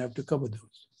don't even have to cover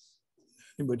those.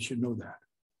 Anybody should know that.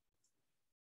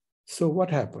 So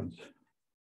what happens?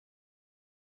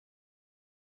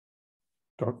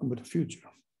 Talking about the future.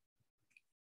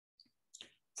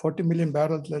 40 million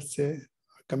barrels, let's say,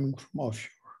 are coming from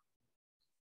offshore.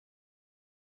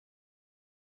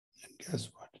 And guess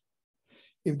what?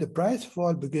 If the price of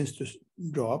oil begins to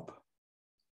drop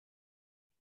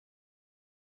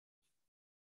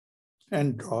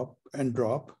and drop and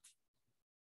drop,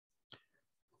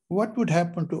 what would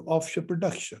happen to offshore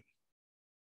production?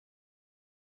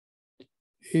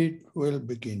 It will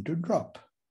begin to drop.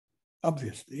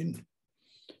 Obviously,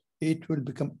 it will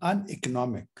become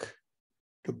uneconomic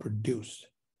to produce.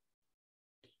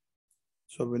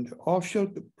 So when the offshore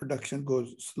production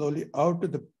goes slowly out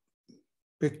of the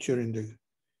picture in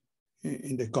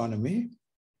the economy,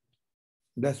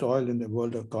 less oil in the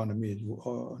world economy is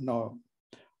now,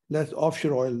 less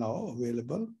offshore oil now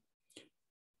available,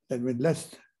 that with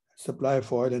less supply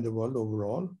of oil in the world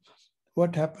overall,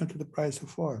 what happens to the price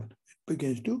of oil? It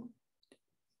begins to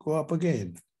go up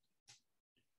again.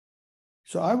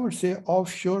 So I would say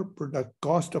offshore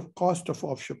cost of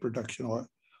offshore production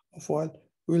of oil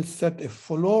will set a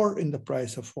floor in the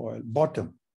price of oil,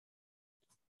 bottom,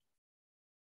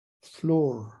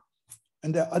 floor.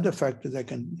 And there are other factors I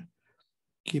can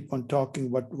keep on talking,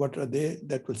 what are they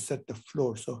that will set the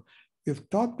floor. So we've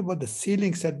talked about the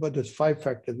ceiling set by those 5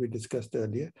 factors we discussed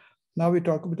earlier. Now we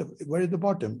talk about where is the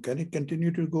bottom? Can it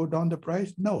continue to go down the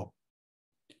price? No.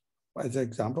 As an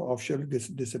example, offshore will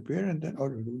disappear and then,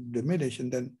 or diminish, and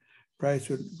then price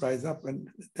will rise up, and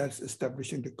that's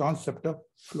establishing the concept of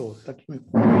floor. Let me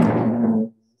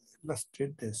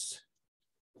illustrate this.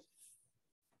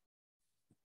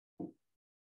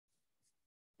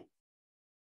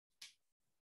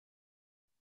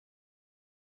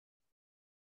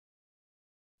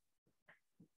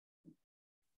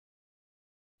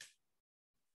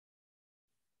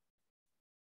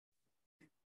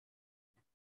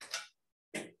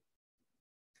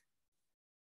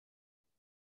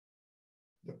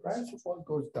 The price of oil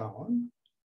goes down,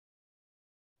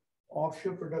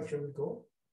 offshore production will go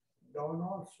down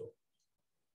also.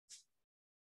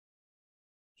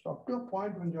 So up to a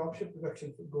point when the offshore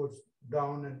production goes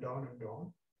down and down and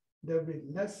down, there will be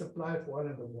less supply of oil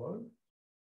in the world,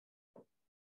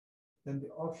 then the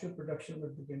offshore production will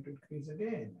begin to increase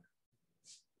again.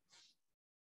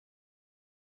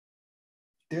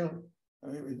 Till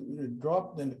it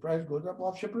drops, then the price goes up,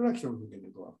 offshore production will begin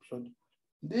to go up. So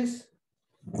this is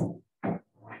what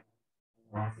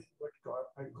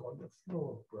I call the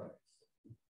floor price.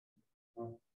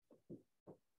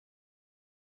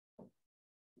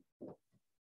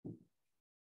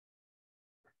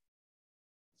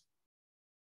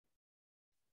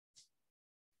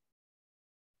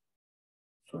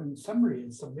 So in summary,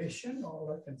 in summation,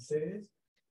 all I can say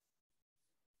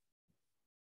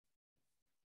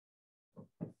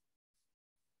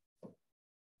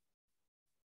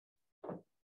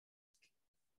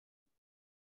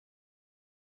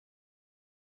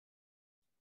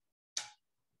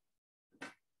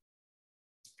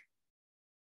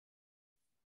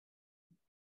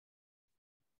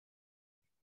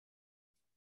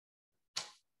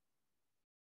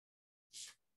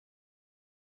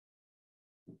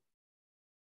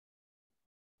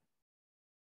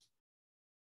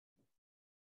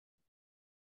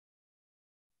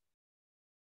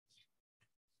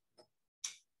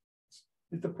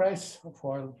is the price of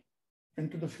oil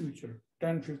into the future,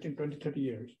 10, 15, 20, 30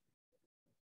 years.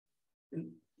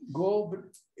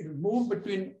 It'll move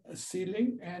between a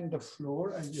ceiling and the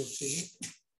floor, as you're seeing,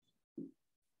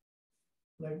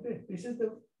 like this. This is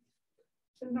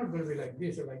it's not going to be like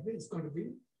this or like this. It's going to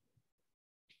be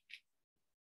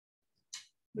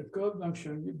the curve I'm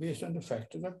showing you based on the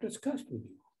factors I've discussed with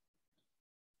you.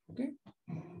 Okay?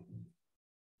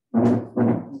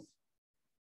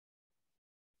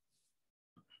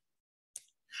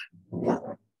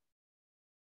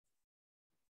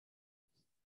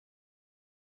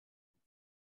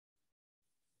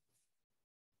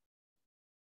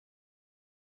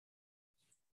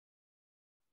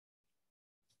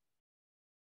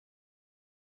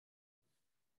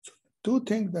 Two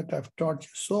things that I've taught you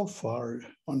so far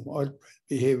on oil price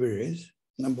behavior is,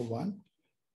 number one,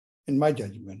 in my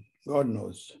judgment, God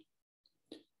knows,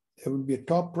 there will be a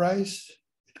top price,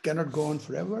 it cannot go on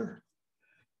forever.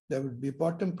 There will be a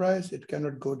bottom price, it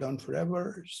cannot go down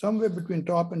forever. Somewhere between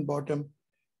top and bottom,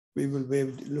 we will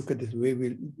look at this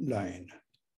wavy line.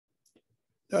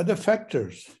 The other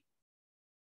factors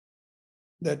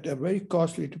that are very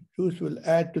costly to produce will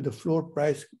add to the floor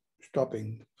price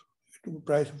stopping. The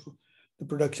price of the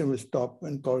production will stop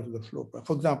and cause the floor price.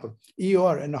 For example,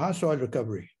 EOR, enhanced oil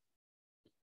recovery.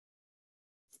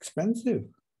 Expensive.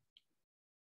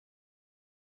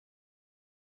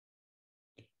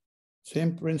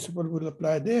 Same principle will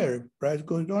apply there. If price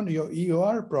goes down, your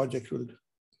EOR project will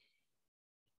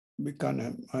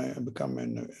become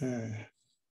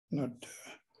not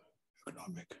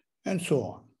economic, and so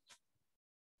on.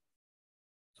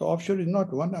 So offshore is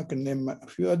not one. I can name a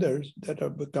few others that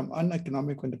have become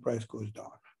uneconomic when the price goes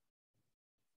down.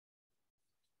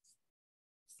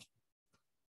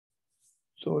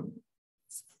 So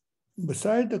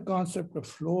beside the concept of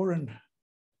floor and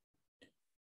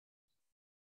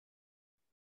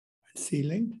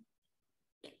ceiling,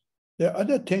 there are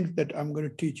other things that I'm going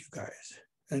to teach you guys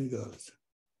and girls.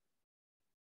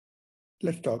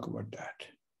 Let's talk about that.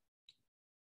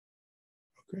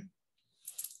 Okay.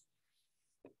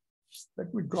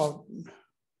 Let me draw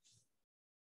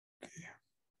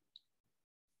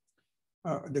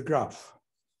the graph.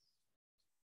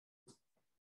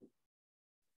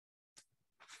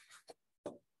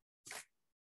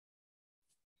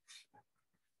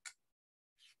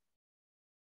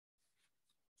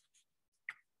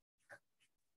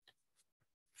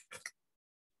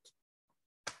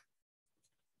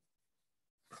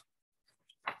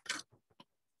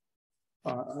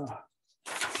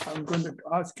 I'm going to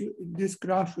ask you, this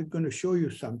graph is going to show you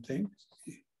something.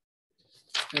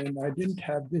 And I didn't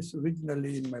have this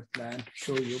originally in my plan to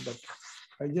show you, but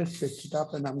I just picked it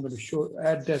up and I'm going to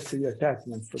add that to your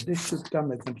attachment. So this should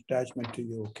come as an attachment to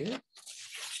you, okay?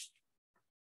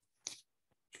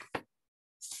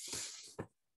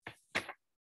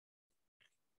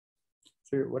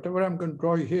 So whatever I'm going to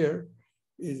draw you here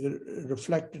is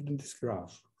reflected in this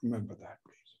graph. Remember that,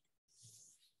 please.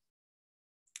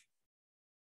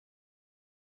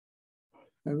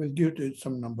 I will give it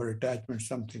some number attachment,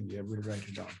 something there. We'll write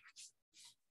it down.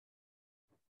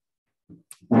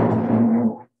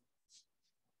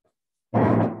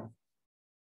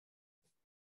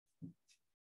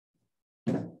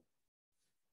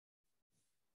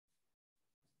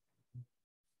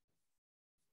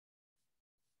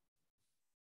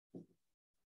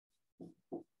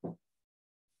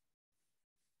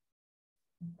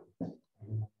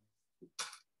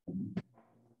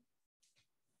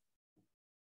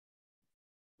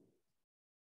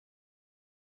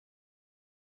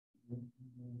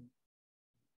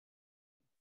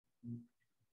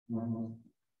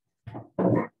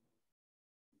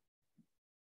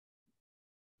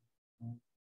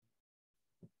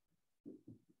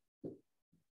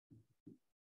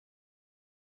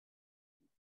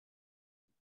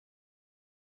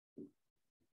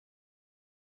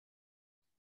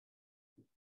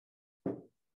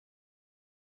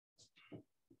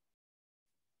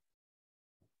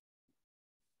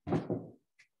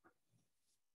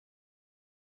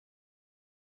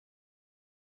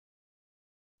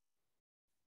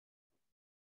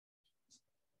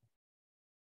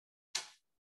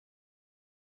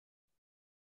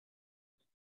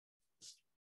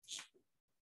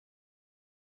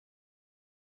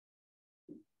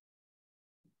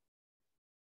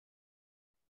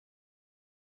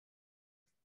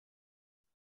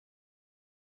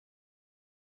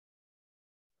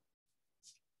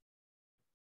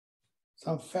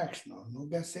 Some facts now, no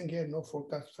guessing here, no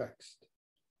forecast facts.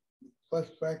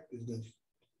 First fact is going to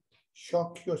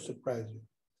shock you or surprise you.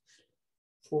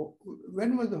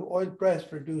 When was the oil price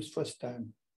reduced first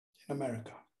time in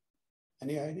America?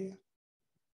 Any idea?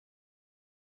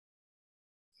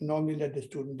 Normally let the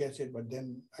student guess it, but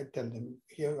then I tell them,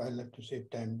 here I like to save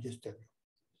time, just tell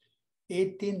you.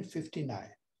 1859,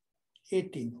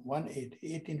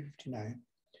 1859,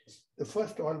 the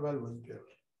first oil well was built.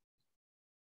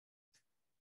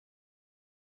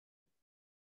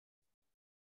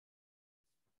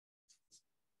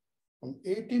 From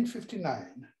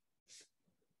 1859,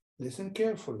 listen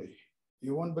carefully.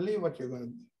 You won't believe what you're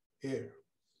going to hear.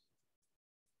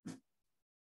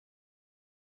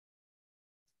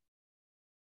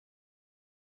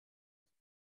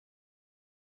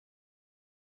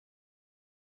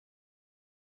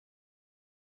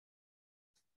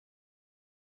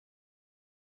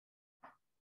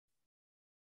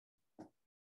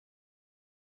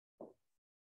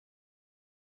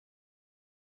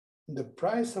 The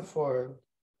price of oil,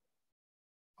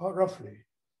 or roughly,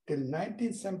 till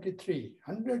 1973,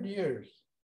 100 years,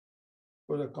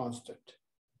 was a constant.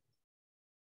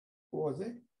 What was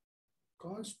it?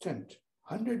 Constant,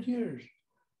 100 years.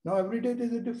 Now every day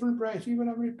there's a different price, even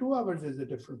every 2 hours there's a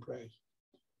different price.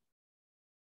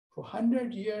 For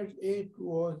 100 years, it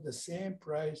was the same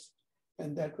price,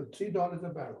 and that was $3 a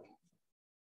barrel.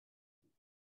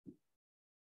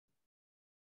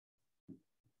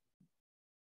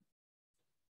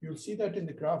 You'll see that in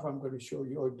the graph I'm going to show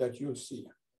you, or that you'll see.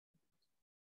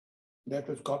 That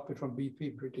was copied from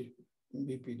BP, British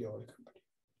BP, the oil company.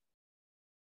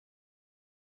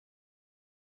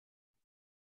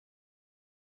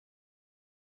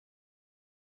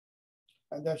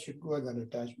 And that should go as an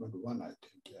attachment 1, I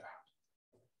think, yeah.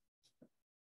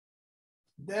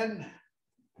 Then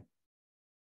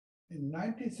in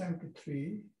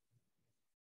 1973,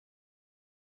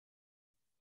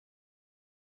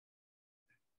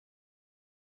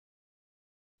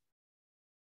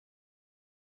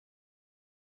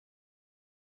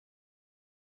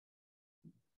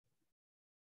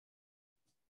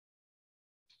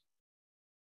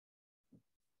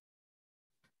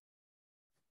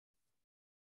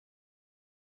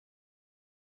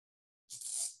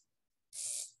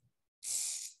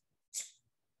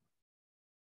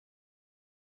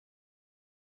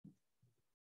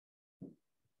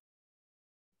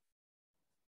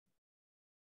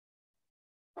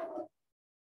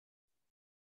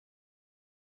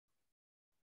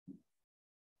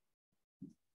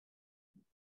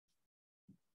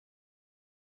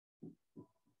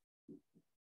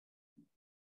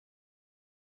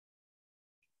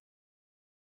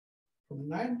 From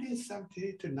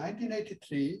 1970 to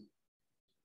 1983,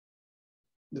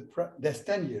 that's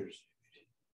 10 years.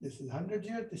 This is 100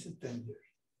 years, this is 10 years.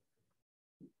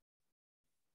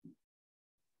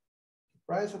 The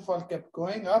price of oil kept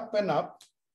going up and up,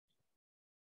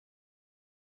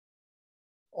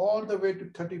 all the way to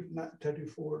 $34 a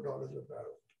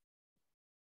barrel.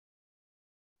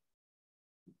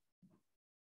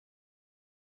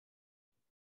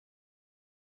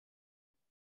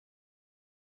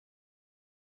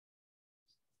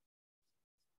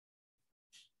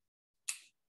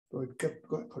 So it kept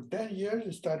going for 10 years.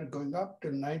 It started going up to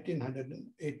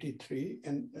 1983.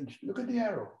 And look at the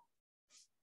arrow.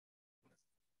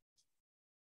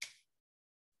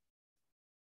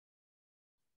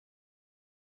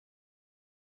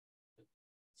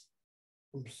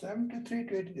 From 73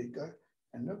 to 83.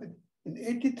 And look at, in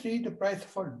 83, the price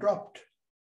of oil dropped.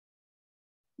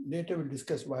 Later we'll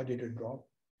discuss why did it drop.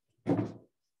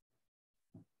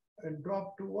 It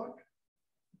dropped to what?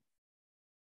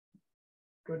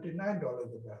 $29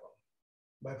 a barrel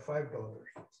by $5.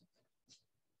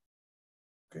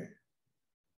 Okay.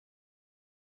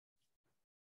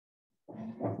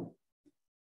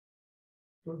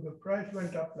 So the price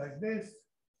went up like this.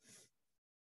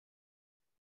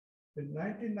 In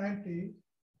 1990,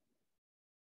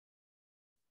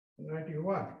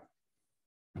 91,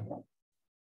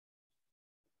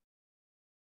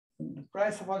 the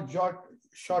price of oil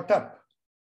shot up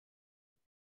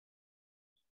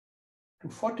to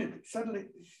 40. Suddenly,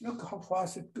 look how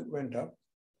fast it went up.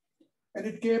 And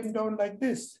it came down like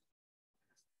this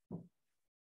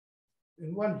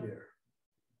in 1 year.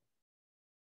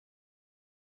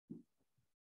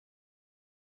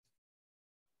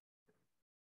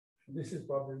 This is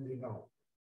probably now.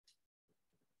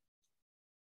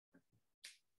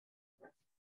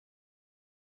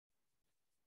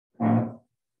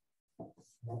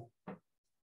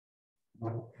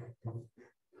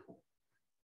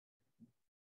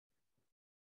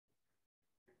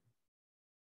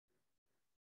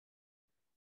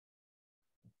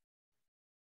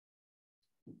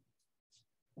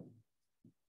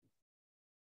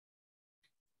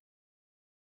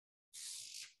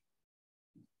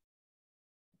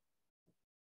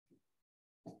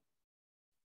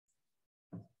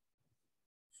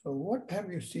 So what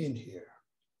have you seen here?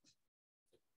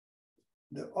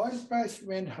 The oil price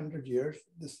went 100 years,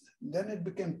 then it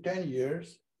became 10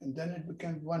 years, and then it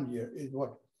became 1 year. Is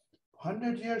what?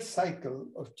 100-year cycle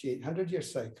of change, 100-year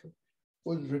cycle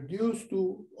was reduced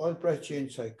to oil price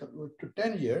change cycle to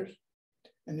 10 years.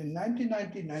 And in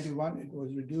 1990-91, it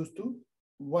was reduced to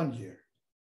 1 year.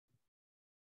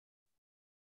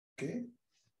 Okay,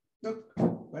 look,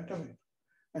 wait a minute.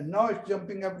 And now it's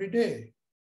jumping every day,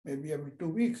 maybe every 2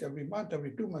 weeks, every month,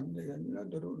 every 2 months, you know,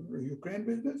 the Ukraine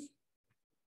business.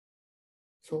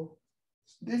 So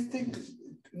this thing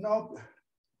now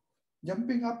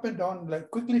jumping up and down, like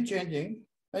quickly changing,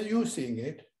 are you seeing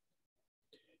it?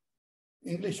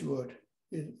 English word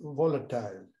is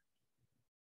volatile.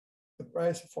 The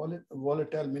price of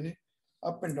volatile meaning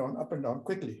up and down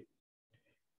quickly.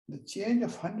 The change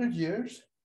of 100 years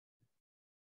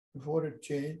before it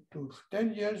changed to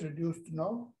 10 years reduced to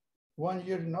now, 1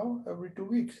 year now, every 2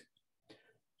 weeks.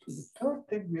 So the third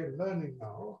thing we are learning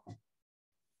now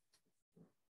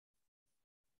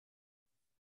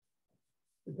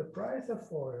is the price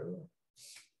of oil,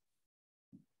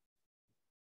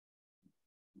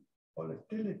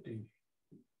 volatility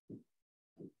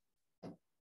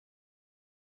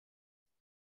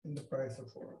in the price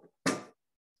of oil.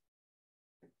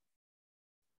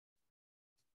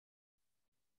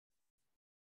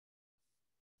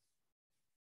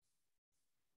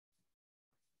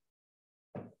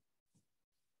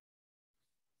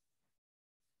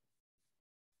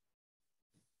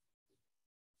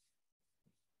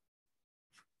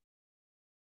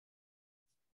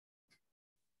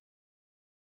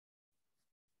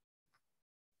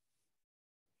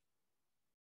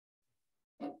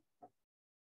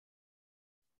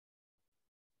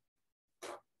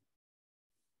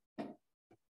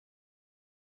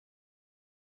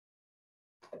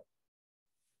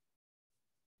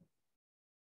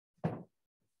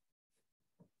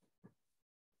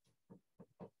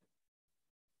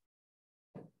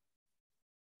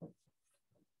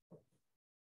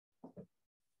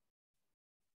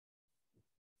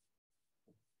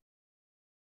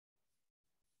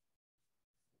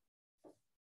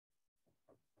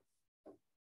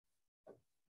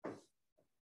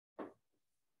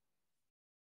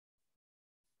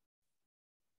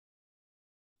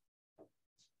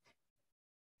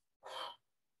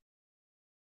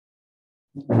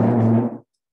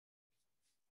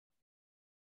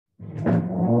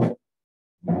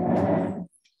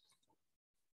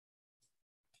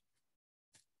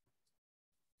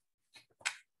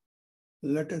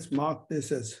 Let us mark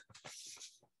this as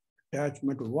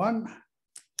attachment 1.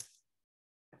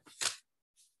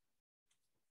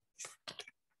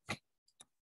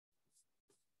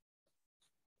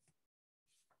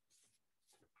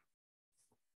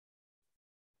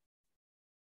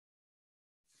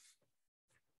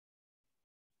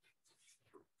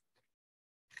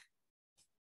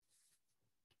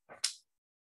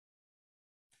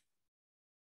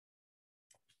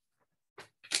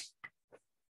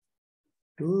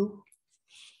 Two.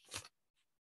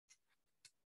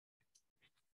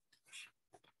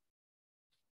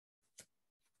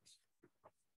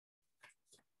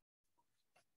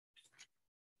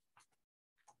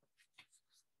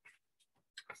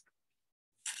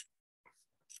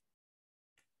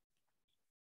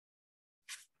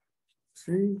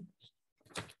 Three.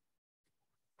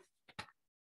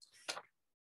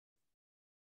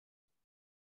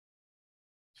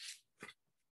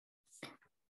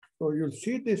 So you'll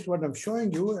see this, what I'm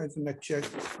showing you as an check,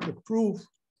 the proof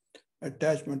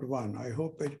attachment 1. I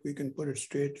hope that we can put it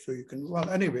straight so you can, well,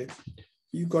 anyway,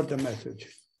 you got the message.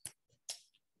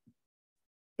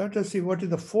 Let us see what is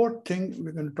the fourth thing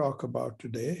we're going to talk about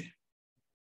today.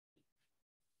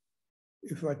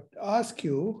 If I ask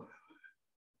you,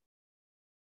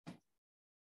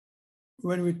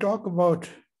 when we talk about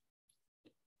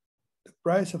the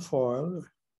price of oil,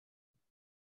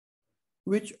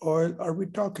 which oil are we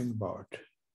talking about?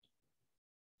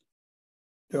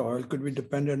 The oil could be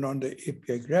dependent on the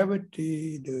API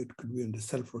gravity, it could be on the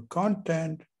sulfur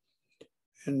content,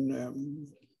 and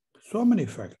so many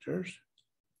factors.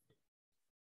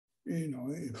 You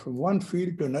know, from one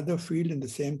field to another field in the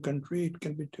same country, it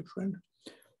can be different.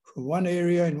 From one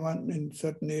area in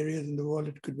certain areas in the world,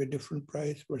 it could be a different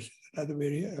price versus another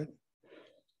area.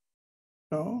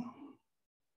 No.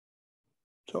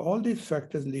 So all these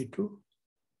factors lead to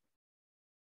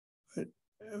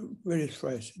various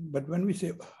prices. But when we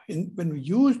say, when we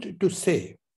used to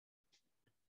say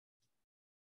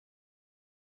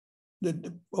that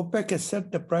the OPEC has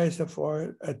set the price of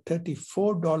oil at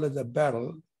 $34 a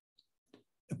barrel,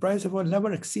 the price of oil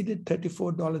never exceeded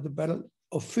 $34 a barrel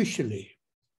officially.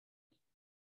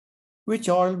 Which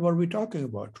oil were we talking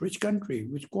about? Which country?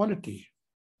 Which quality?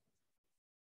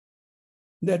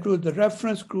 That was the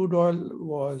reference crude oil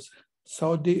was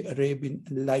Saudi Arabian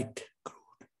light crude.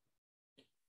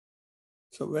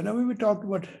 So whenever we talk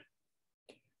about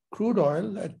crude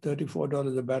oil at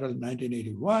 $34 a barrel in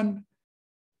 1981,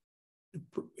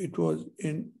 it was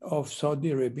of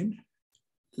Saudi Arabian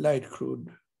light crude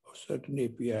of certain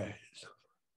API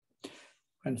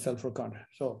and sulfur content.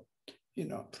 So, you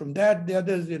know, from that, the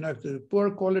others, you know, if the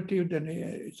poor quality,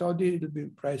 then Saudi will be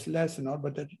priced less and all,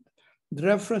 but the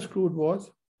reference crude was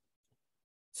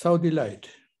Saudi light.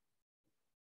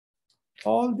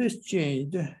 All this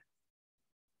changed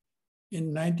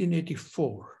in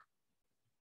 1984.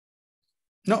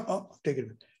 No, take it.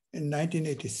 In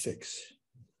 1986.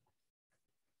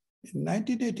 In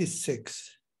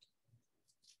 1986,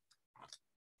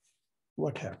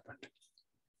 what happened?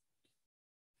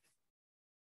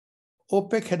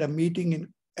 OPEC had a meeting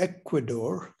in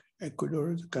Ecuador.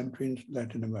 Ecuador is a country in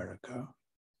Latin America.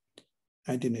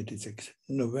 1986,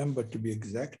 November to be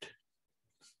exact.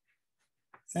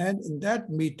 And in that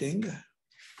meeting,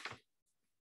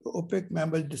 OPEC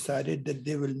members decided that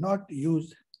they will not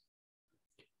use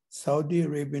Saudi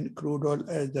Arabian crude oil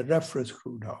as the reference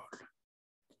crude oil.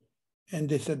 And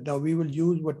they said, now we will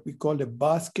use what we call a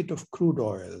basket of crude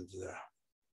oils, a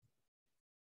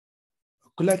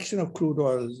collection of crude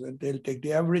oils, and they'll take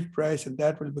the average price and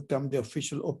that will become the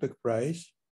official OPEC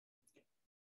price.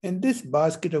 In this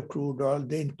basket of crude oil,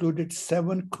 they included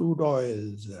 7 crude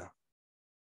oils.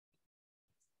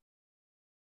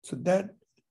 So that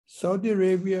Saudi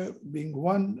Arabia being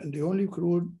one and the only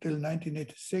crude till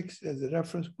 1986 as a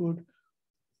reference crude,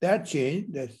 that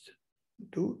changed, that's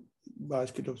to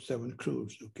basket of 7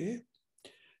 crudes, okay?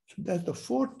 So that's the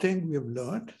fourth thing we have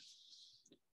learned,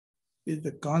 is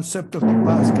the concept of the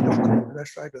basket of crude.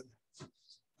 Let's try to.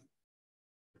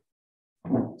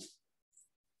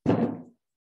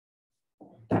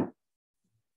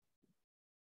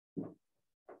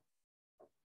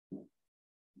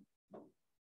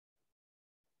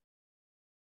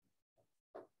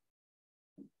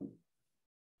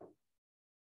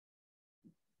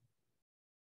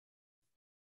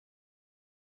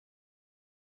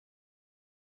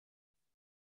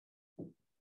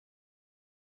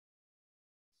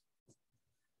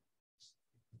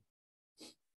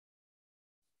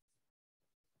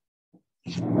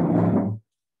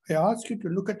 I ask you to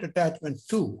look at attachment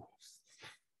 2.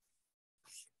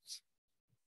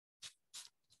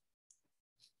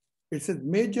 It says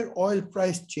major oil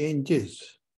price changes.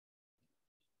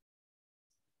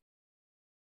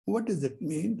 What does it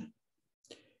mean?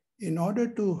 In order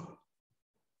to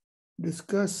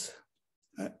discuss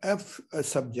a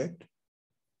subject,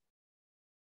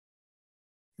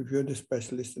 if you're the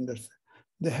specialist in that,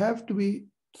 there have to be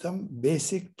some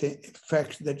basic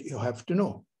facts that you have to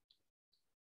know.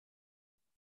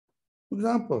 For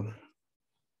example,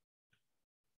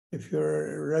 if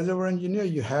you're a reservoir engineer,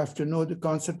 you have to know the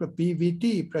concept of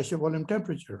PVT, pressure, volume,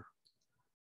 temperature.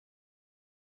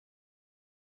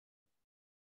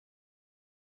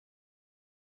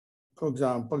 For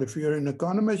example, if you're an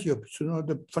economist, you have to know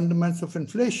the fundamentals of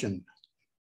inflation.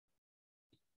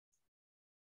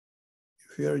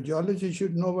 If you're a geologist, you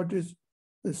should know what is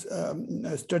a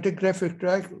stratigraphic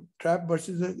trap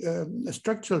versus a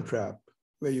structural trap,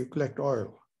 where you collect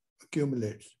oil,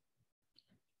 accumulates.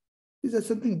 These are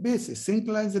something basic,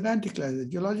 synclines and anticlines,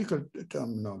 geological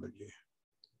terminology.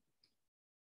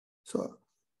 So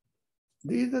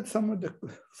these are some of the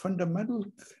fundamental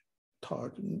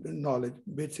thought, knowledge,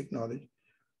 basic knowledge,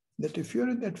 that if you're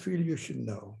in that field, you should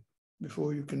know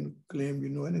before you can claim you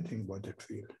know anything about that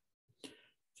field.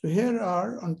 So here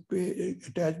are on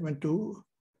attachment 2,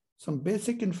 some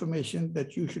basic information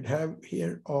that you should have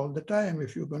here all the time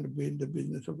if you're going to be in the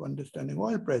business of understanding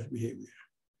oil price behavior.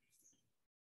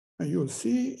 And you'll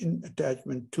see in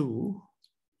attachment 2,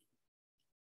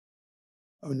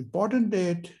 an important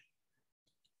date,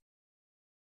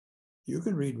 you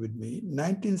can read with me,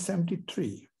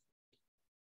 1973.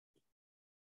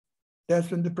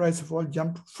 That's when the price of oil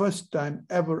jumped first time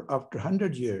ever after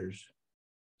 100 years,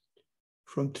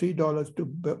 from $3 to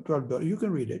 $12. You can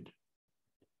read it.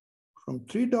 From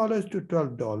 $3 to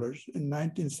 $12 in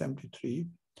 1973,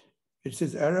 it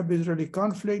says Arab-Israeli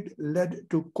conflict led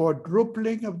to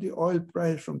quadrupling of the oil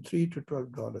price from $3 to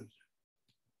 $12.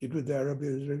 It was the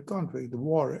Arab-Israeli conflict, the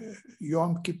war,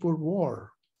 Yom Kippur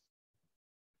War.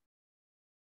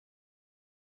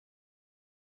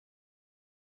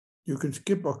 You can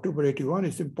skip October 81,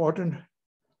 it's important,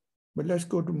 but let's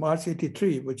go to March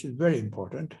 83, which is very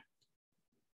important.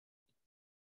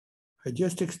 I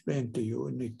just explained to you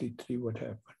in 83 what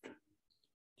happened.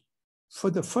 For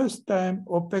the first time,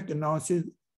 OPEC announces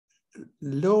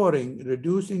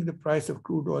reducing the price of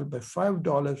crude oil by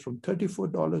 $5 from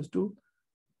 $34 to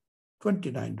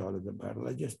 $29 a barrel.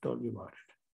 I just told you about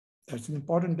it. That's an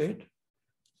important date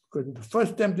because the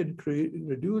first time they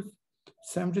reduced,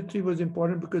 73 was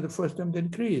important because the first time they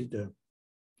increased.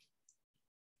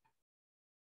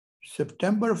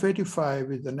 September of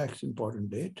 85 is the next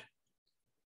important date.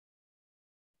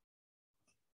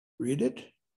 Read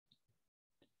it.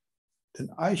 Then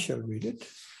I shall read it.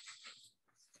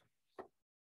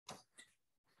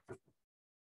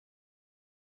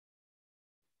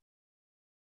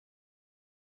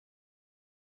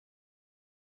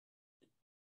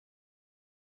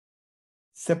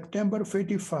 September of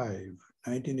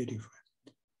 1985.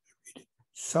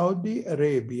 Saudi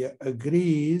Arabia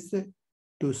agrees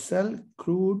to sell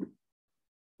crude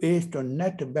based on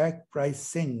net back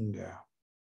pricing.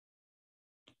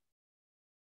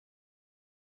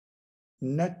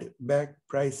 Net back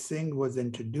pricing was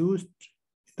introduced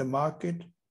in the market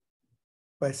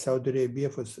by Saudi Arabia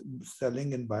for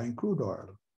selling and buying crude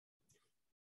oil.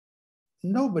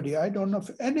 Nobody, I don't know if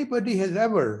anybody has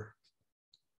ever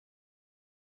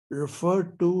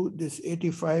referred to this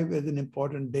 85 as an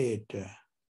important date.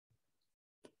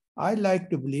 I like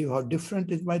to believe how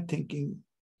different is my thinking.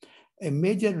 A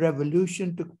major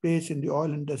revolution took place in the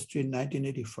oil industry in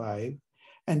 1985,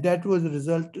 and that was a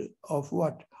result of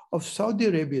what? Of Saudi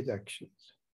Arabia's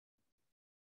actions.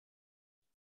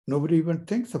 Nobody even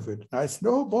thinks of it. I said,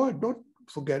 oh boy, don't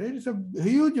forget it. It's a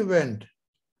huge event.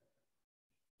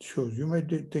 Shows you my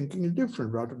thinking is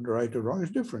different, right or wrong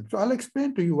is different. So I'll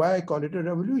explain to you why I call it a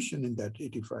revolution in that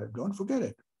 85. Don't forget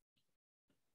it.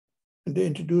 And they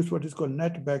introduced what is called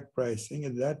net back pricing.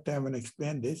 At that time, when I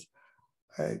explained this,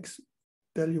 I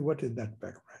tell you what is net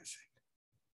back pricing.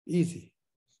 Easy.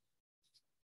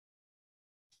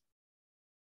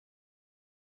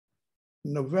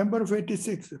 November of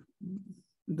 86,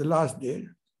 the last day.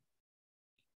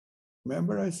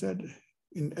 Remember I said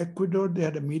in Ecuador, they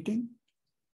had a meeting.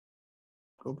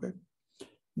 OPEC.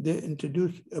 They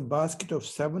introduced a basket of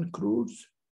 7 crudes,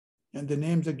 and the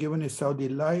names are given as Saudi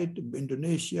Light,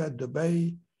 Indonesia,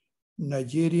 Dubai,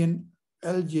 Nigerian,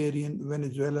 Algerian,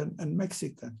 Venezuelan, and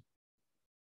Mexican.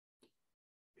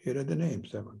 Here are the names,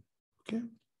 7. Okay.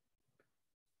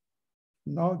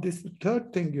 Now, this is the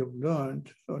third thing you've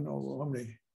learned. So, now, how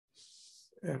many?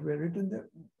 Have we written the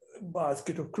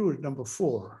basket of crude, number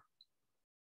 4.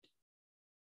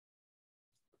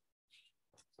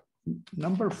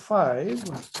 number 5,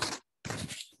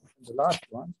 the last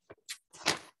one,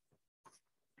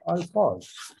 I'll pause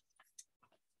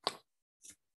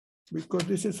because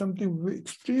this is something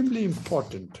extremely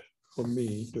important for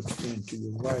me to explain to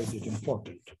you. Why is it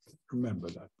important? Remember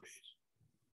that, please.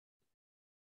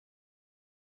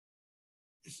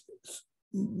 It's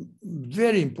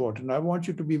very important. I want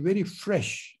you to be very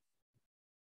fresh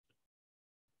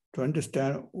to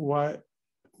understand what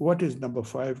is number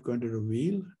 5 going to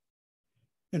reveal,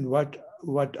 and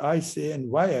what I say and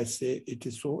why I say it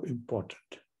is so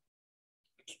important,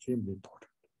 extremely important.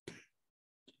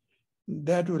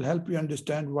 That will help you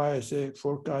understand why I say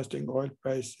forecasting oil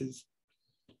prices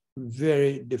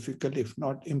very difficult, if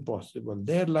not impossible.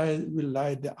 There will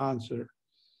lie the answer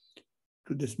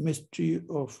to this mystery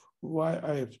of why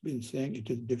I have been saying it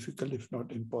is difficult, if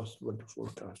not impossible, to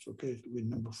forecast. Okay, so with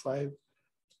number 5,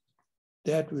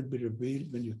 that will be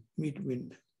revealed when you meet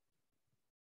with,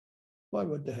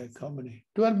 what the heck, how many?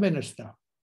 12 minutes now.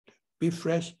 Be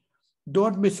fresh.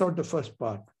 Don't miss out the first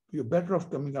part. You're better off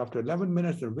coming after 11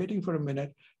 minutes or waiting for a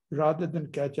minute rather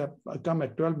than catch up. Come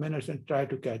at 12 minutes and try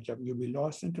to catch up. You'll be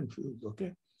lost and confused,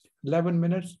 okay? 11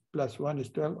 minutes plus 1 is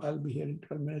 12. I'll be here in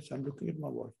 12 minutes. I'm looking at my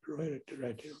watch right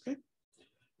here, okay?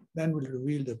 Then we'll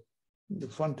reveal the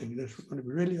fun thing. That's going to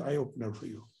be really eye-opener for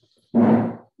you.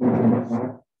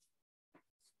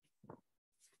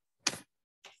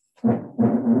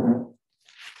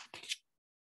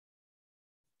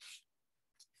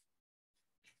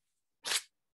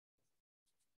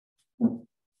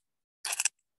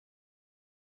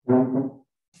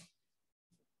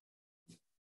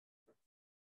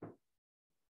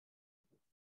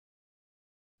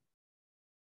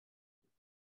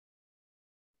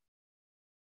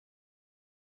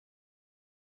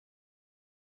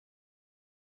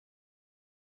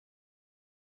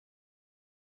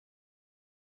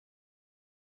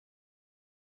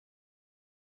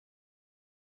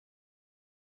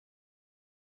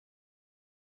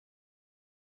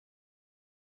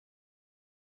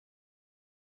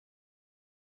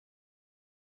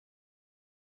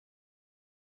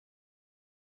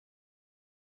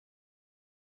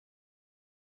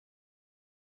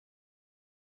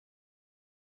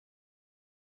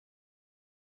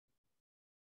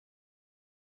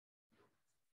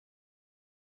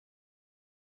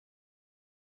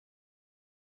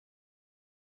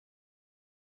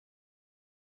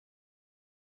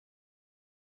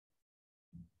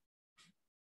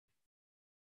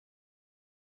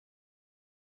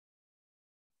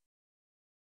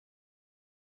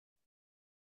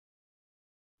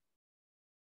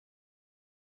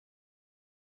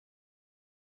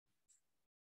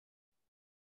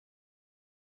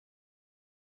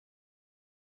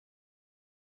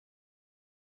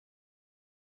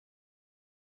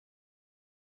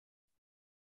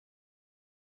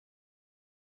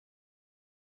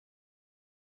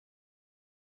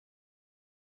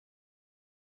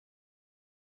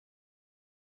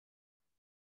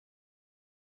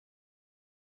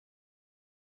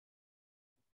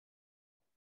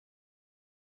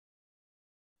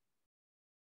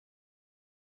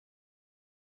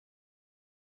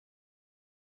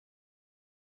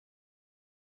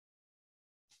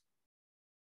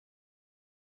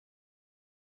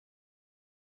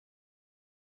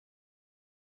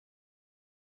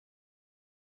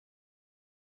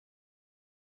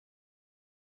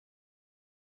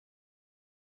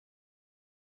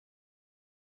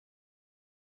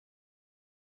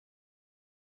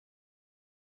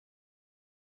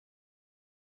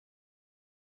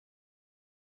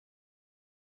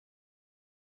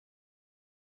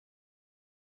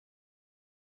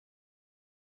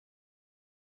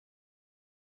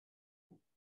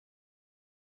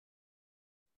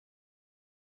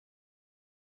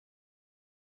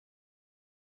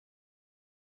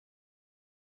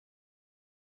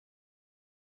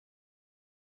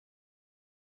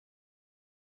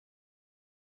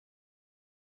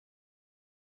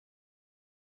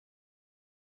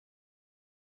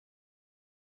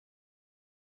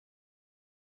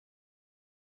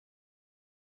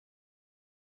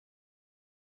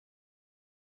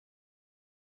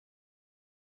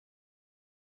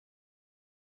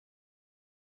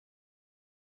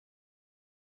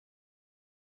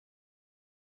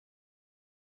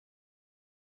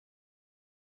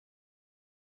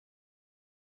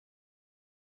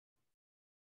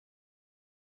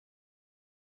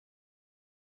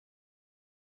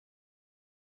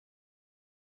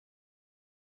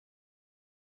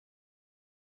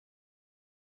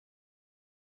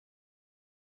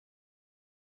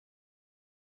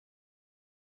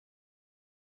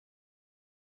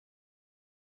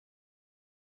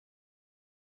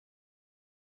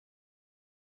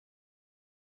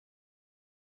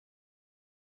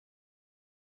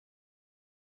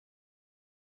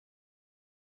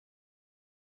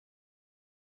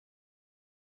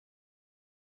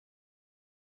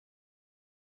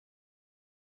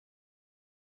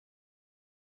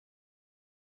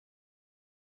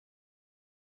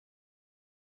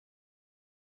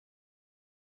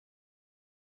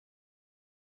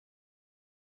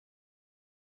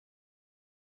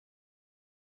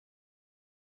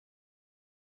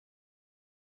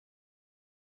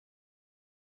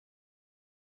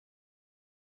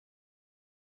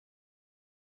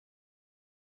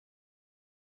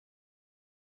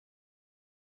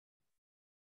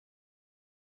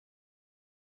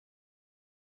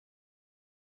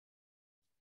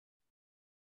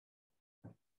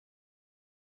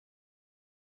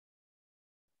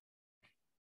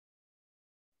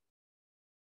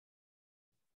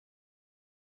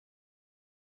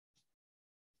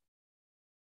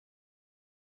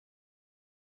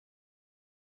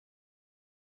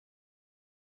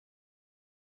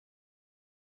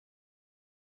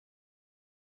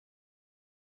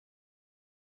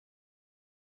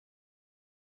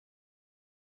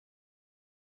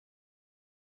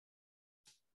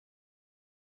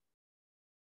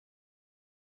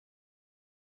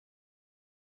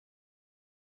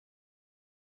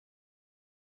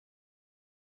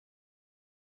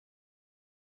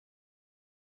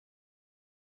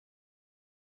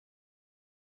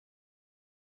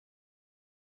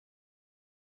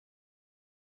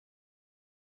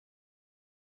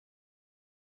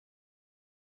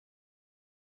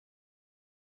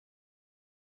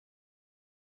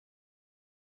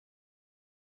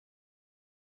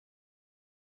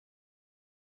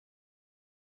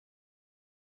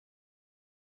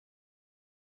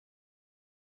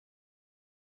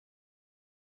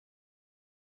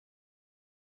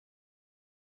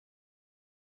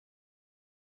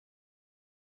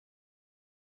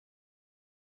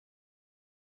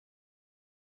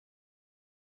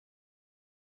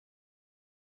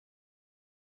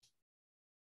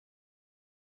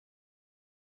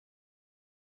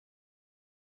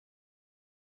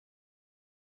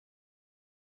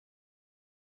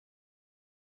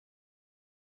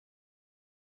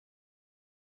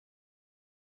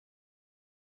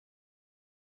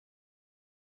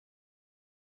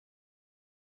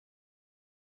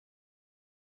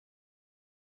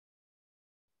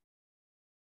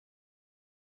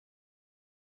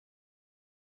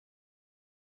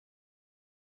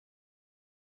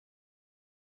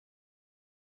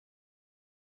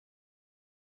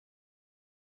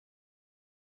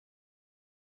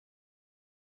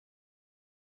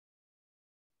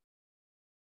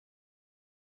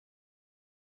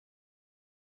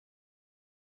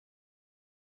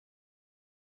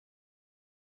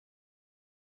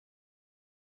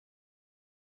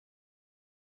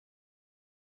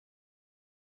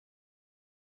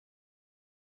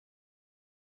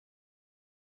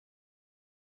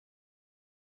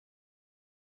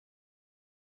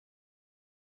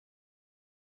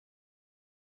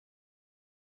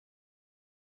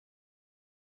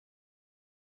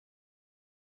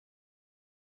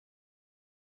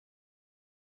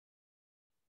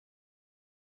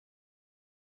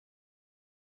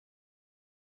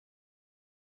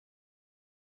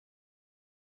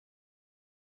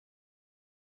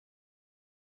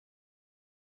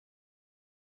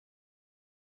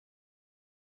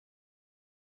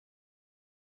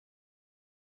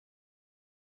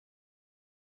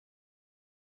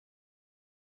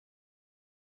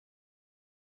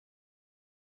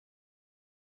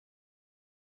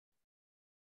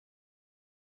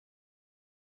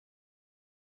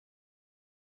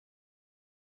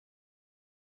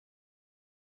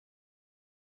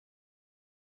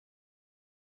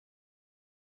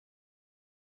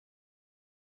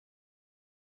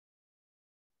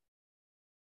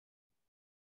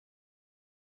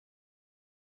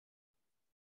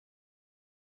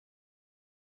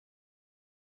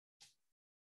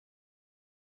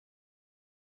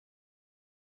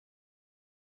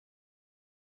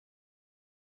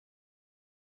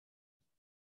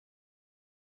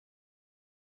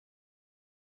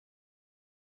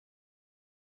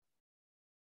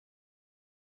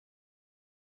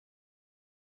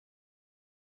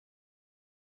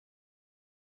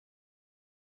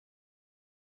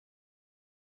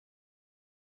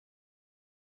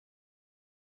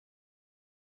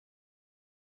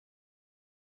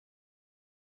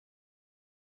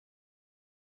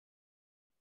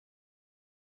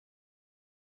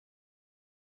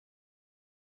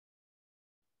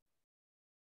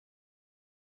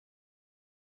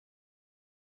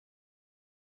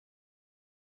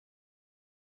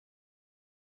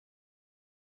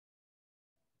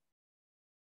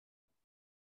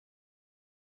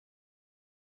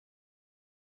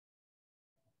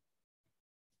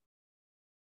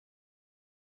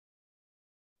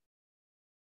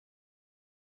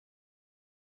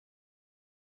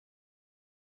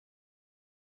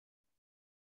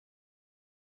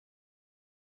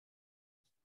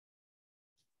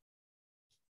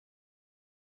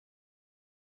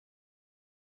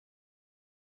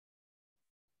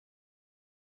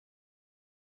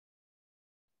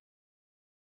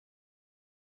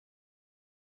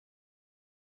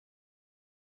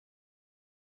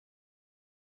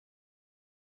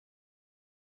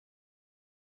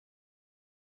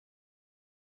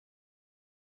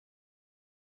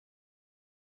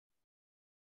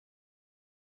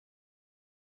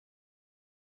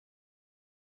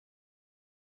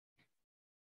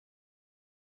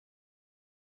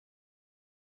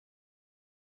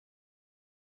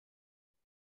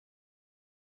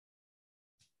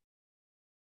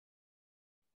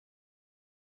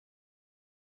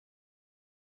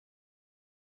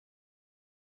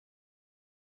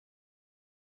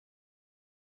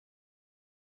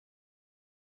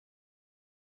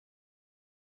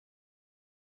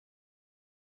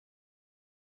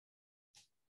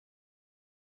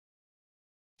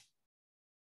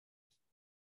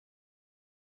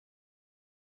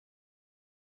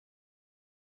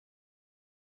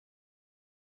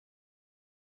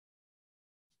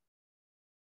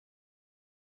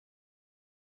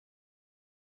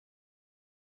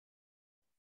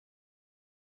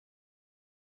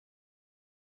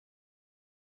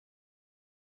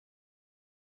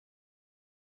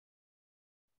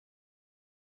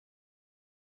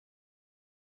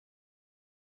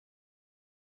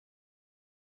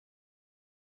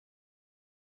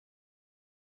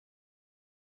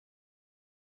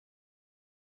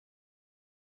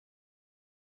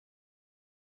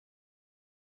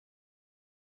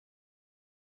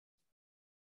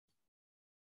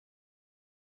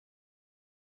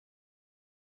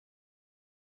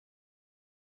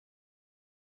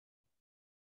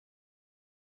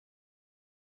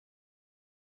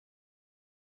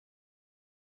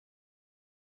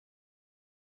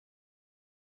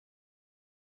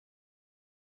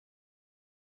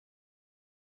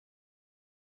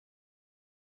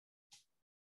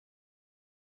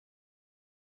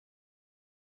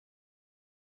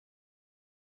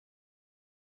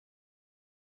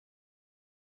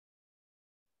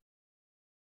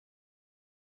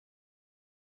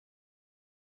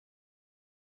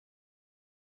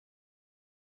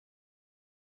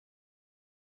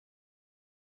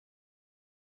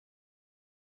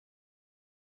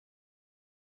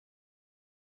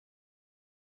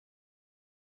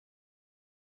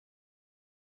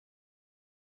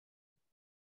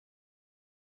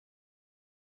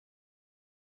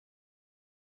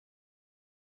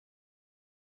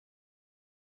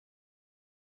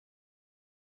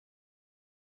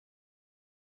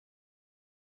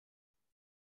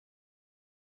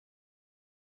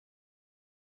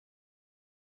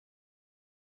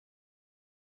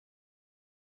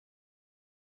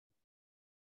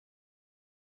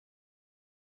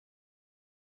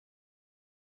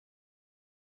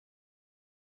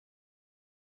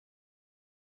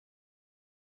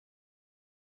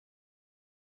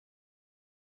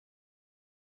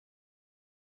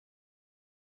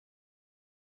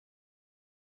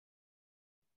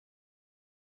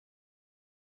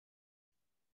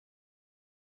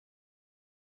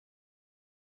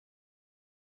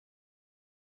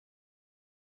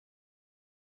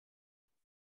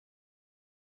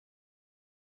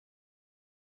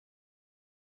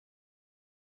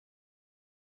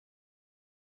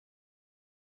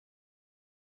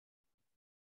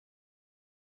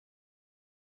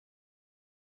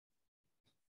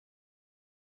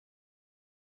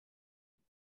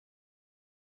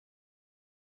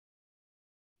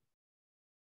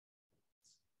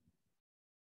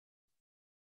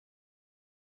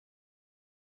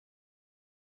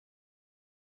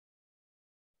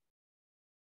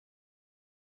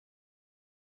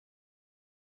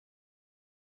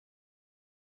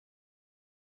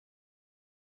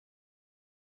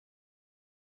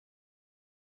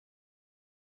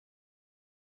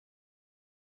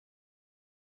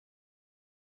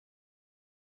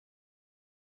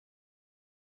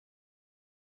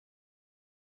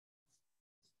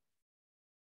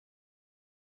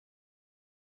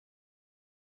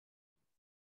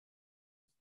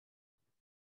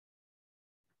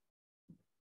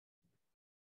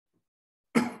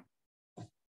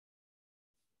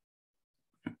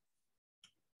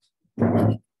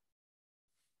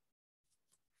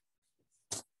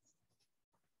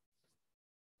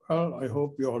 Well, I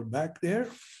hope you're all back there.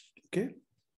 Okay.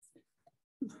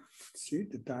 See,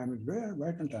 the time is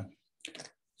right on time.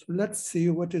 So let's see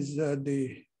what is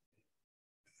the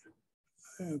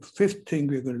fifth thing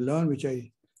we're going to learn, which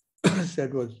I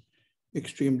said was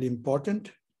extremely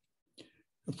important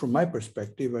from my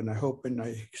perspective, and I hope when I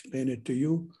explain it to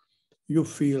you, you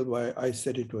feel why I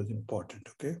said it was important,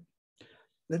 okay?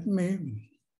 Let me,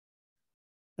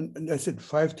 and I said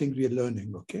 5 things we are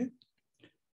learning, okay?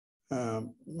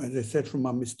 As I said, from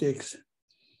our mistakes,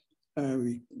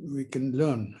 we can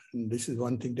learn. And this is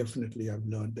one thing definitely I've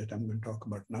learned that I'm going to talk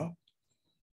about now.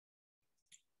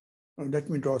 Let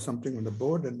me draw something on the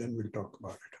board and then we'll talk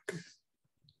about it, okay?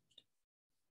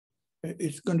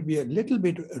 It's going to be a little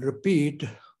bit a repeat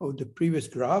of the previous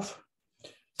graph,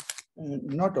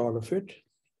 not all of it,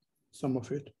 some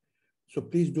of it. So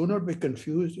please do not be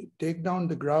confused. Take down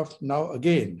the graph now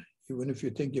again, even if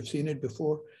you think you've seen it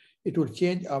before. It will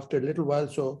change after a little while,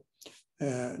 so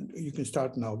you can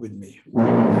start now with me.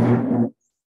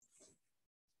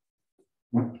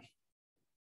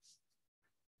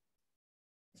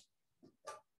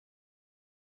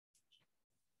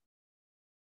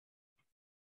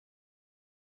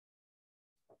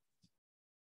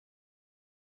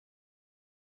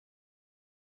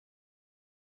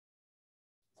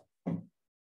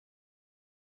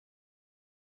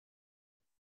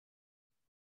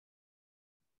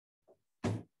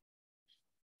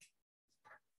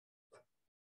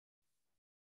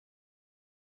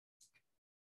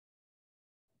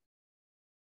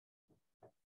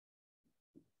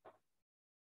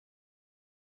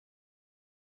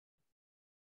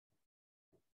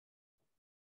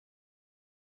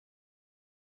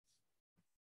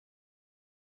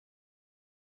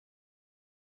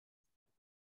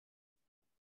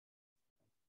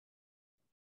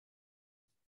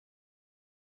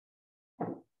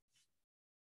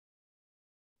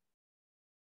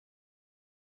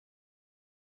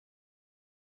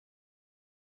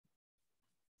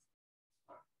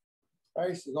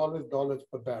 Price is always dollars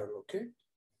per barrel, okay?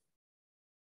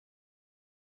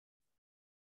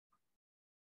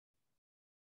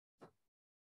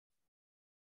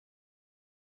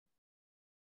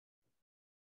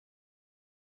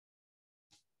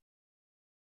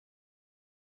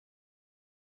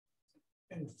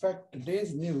 In fact,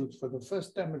 today's news, for the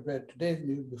first time I read today's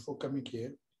news before coming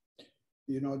here,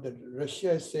 you know that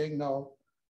Russia is saying now,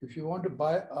 if you want to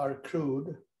buy our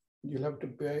crude, you'll have to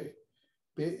buy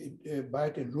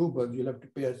it in rubles. You'll have to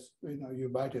pay us, you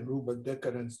buy it in rubles, their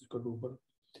currency is called ruble.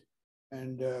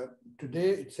 And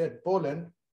today it said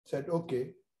Poland said,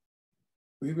 okay,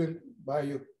 we will buy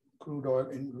your crude oil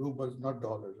in rubles, not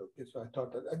dollars. Okay, so I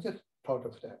just thought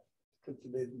of that to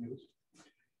today's news.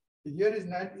 The year is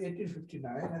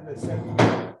 1859, and I said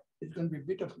it's going to be a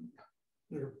bit of a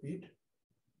repeat.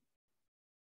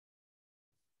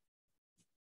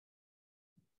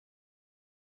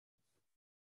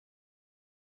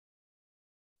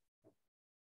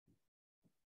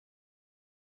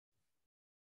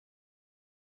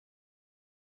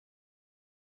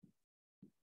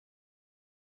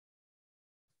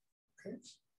 Okay.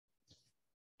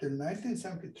 Till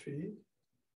 1973,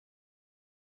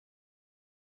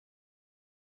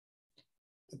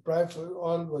 the price of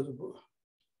oil was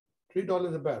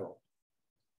 $3 a barrel.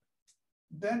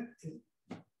 Then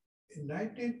in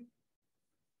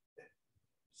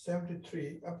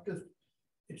 1973, after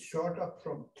it shot up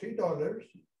from $3,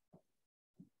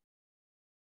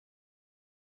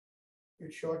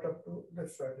 it shot up to,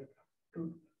 let's write it,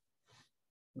 to,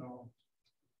 no,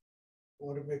 I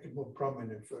want to make it more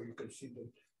prominent so you can see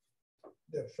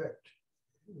the effect.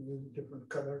 Use a different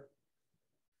color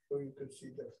so you can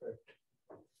see the effect.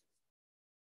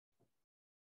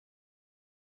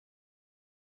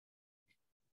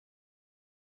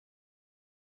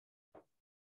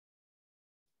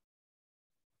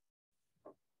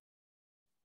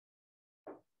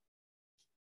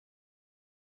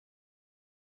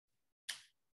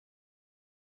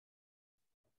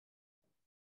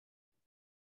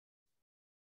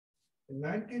 In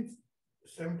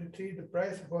 1973, the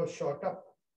price was shot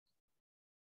up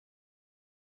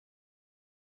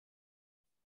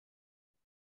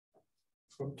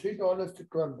from $3 to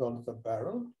 $12 a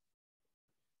barrel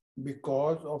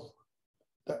because of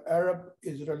the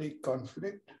Arab-Israeli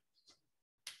conflict.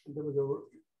 There was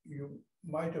you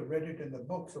might have read it in the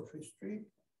books of history.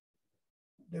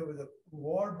 There was a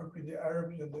war between the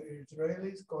Arabs and the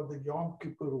Israelis called the Yom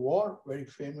Kippur War, very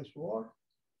famous war.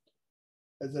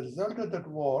 As a result of that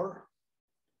war,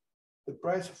 the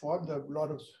price of oil, there are a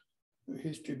lot of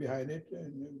history behind it,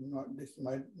 and this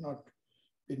might not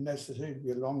be necessary to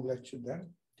be a long lecture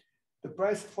then. The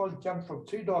price of oil jumped from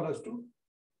 $3 to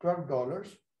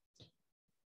 $12,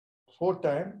 4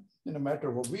 times in a matter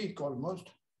of a week almost.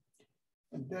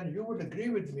 And then you would agree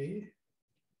with me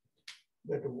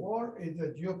that war is a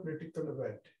geopolitical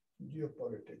event,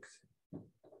 geopolitics.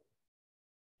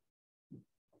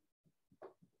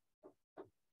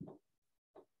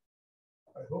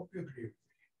 I hope you agree with me.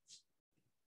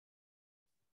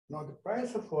 Now the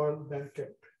price of oil then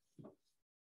kept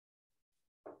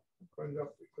going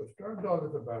up. It was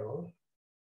 $12 a barrel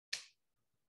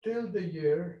till the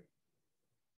year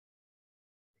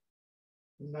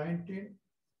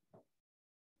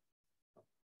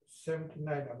 1979.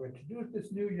 I've introduced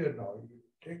this new year now. You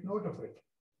take note of it.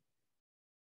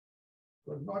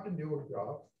 It was not in the old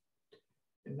graph.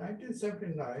 In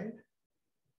 1979,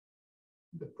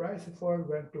 the price of oil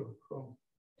went to from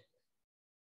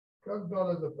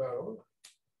 $12 a barrel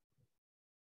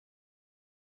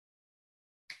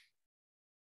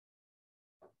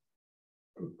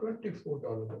to $24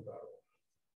 a barrel.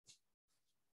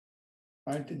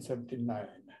 1979.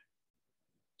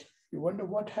 You wonder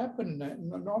what happened.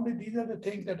 Normally, these are the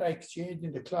things that I exchange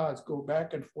in the class, go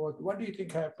back and forth. What do you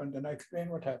think happened? And I explain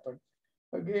what happened.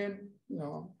 Again,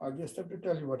 I'll just have to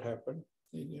tell you what happened.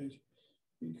 You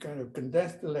kind of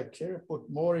condense the lecture, put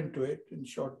more into it in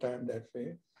short time that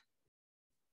way.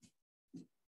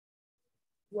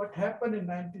 What happened in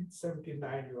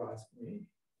 1979, you ask me?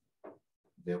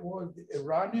 There was the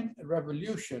Iranian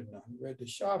Revolution, where the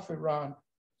Shah of Iran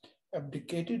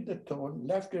abdicated the throne,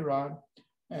 left Iran,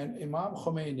 and Imam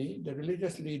Khomeini, the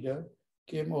religious leader,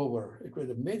 came over. It was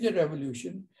a major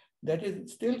revolution that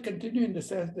is still continuing in the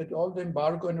sense that all the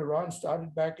embargo in Iran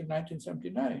started back in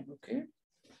 1979, okay?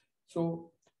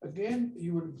 So again,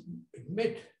 you will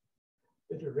admit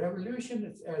that a revolution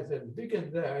is as big as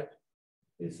that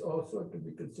is also to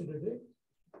be considered a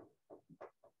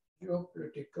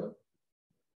geopolitical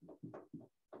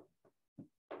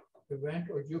event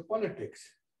or geopolitics.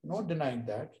 No denying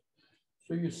that.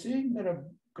 So you're seeing there are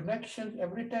connections.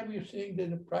 Every time you're seeing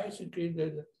there's a price increase,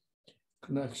 there's a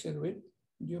connection with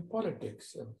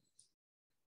geopolitics.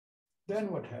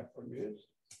 Then what happened is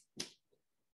the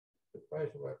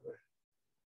price of oil.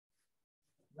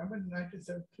 Remember in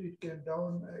 1973 it came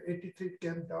down, 83 it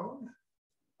came down,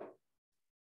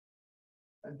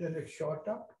 and then it shot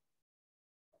up.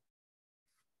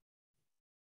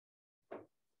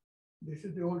 This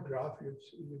is the old graph,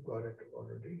 you've got it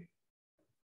already.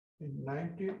 In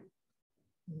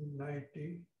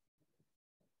 1990,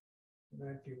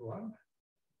 91.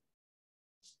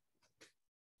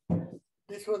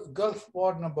 This was Gulf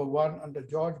War #1 under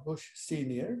George Bush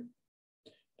Sr.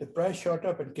 The price shot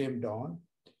up and came down.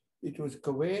 It was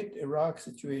Kuwait-Iraq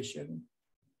situation,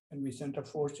 and we sent our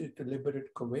forces to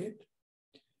liberate Kuwait.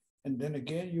 And then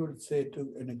again, you would say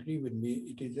to and agree with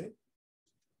me, it is a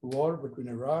war between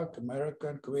Iraq, America,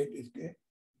 and Kuwait is a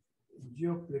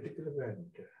geopolitical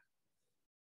event.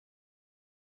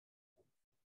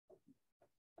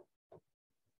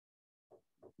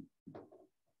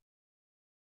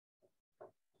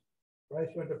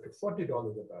 Price went up to $40 a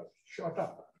barrel, shot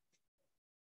up.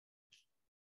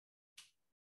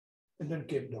 And then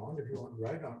came down, if you want to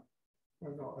write on.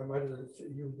 No, I might as well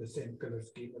use the same color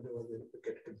scheme, otherwise it will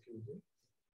get confusing.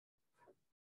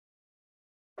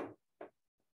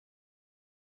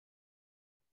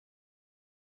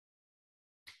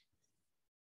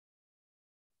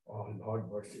 Oh, Lord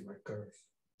mercy, my colors.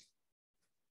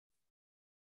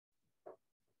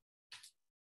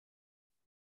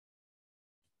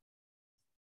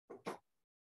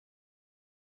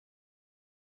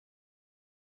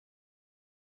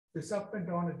 This up and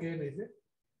down again, is it?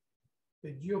 A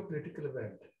geopolitical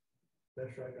event.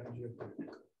 That's right, on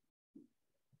geopolitical.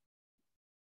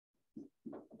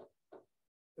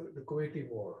 The Kuwaiti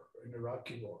war, and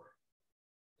Iraqi war.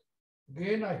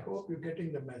 Again, I hope you're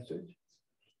getting the message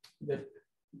that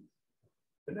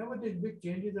whenever these big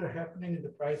changes are happening in the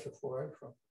price of oil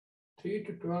from 3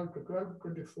 to 12 to 12 to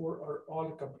 24 are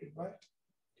all accompanied by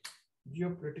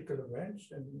geopolitical events.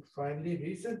 And finally,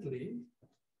 recently,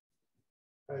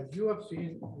 as you have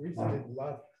seen recently in the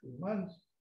last few months,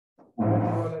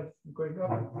 oil is going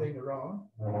up and playing around.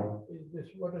 Is this,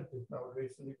 what is this now?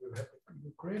 Recently, we have the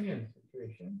Ukrainian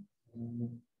situation,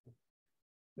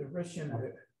 the Russian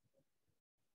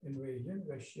invasion.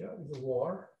 Russia is a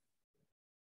war.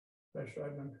 That's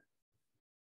right. And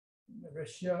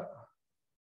Russia.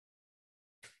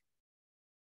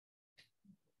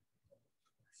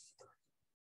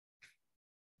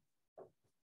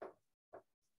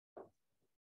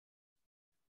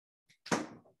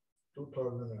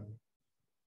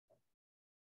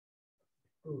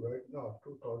 right now,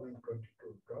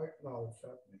 2022. Right now it's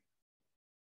happening.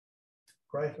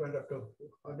 Price went up to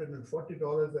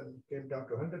 $140 and came down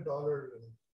to $100 and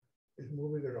is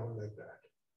moving around like that.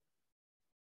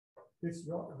 This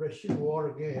Russian war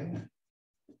again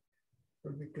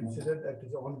will be considered that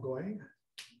is ongoing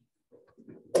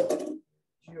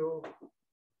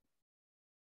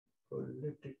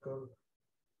geopolitical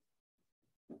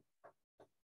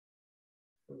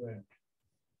event.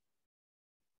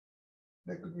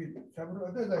 There could be several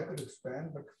others I could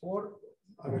expand, but 4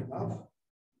 are enough.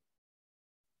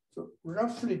 So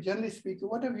roughly, generally speaking,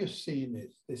 what have you seen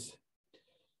is this,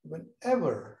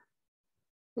 whenever,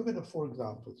 look at the 4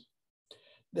 examples.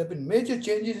 There have been major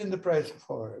changes in the price of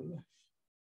oil.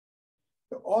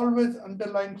 The always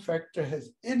underlying factor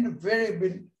has invariably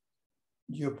been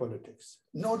geopolitics.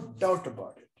 No doubt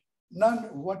about it. None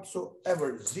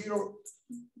whatsoever. Zero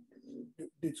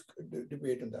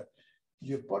debate on that.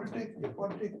 Geopolitics.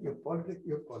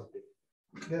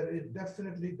 There is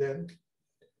definitely then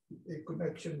a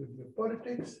connection with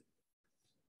geopolitics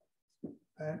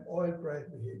and oil price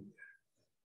behavior.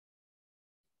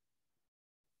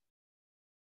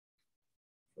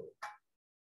 So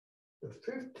the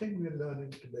 5th thing we're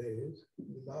learning today is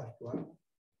the last one,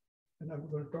 and I'm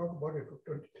going to talk about it for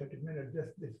 20-30 minutes,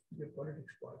 just this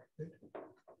geopolitics part of it.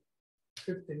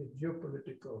 5th thing is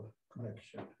geopolitical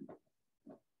connection.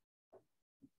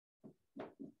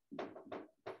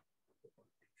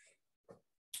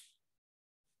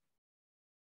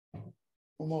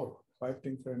 More. 5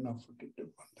 things are enough for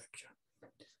one lecture.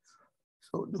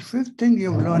 So the 5th thing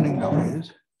you're learning now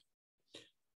is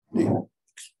the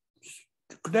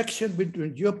connection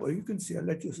between geopolitics. You can see, I'll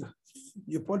let you say,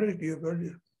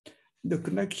 geopolitics, the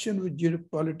connection with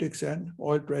geopolitics and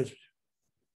oil price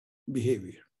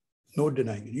behavior. No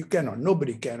denying it. You cannot,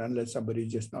 nobody can unless somebody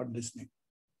is just not listening.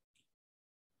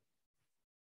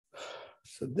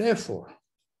 So therefore,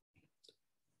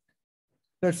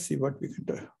 let's see what we can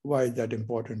do. Why is that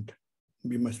important?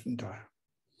 We must entire.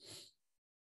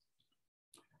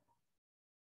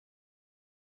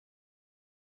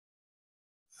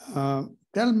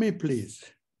 Tell me, please,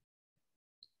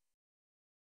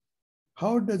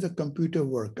 how does a computer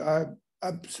work? I'm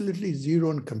absolutely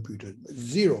zero on computers.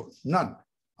 Zero, none.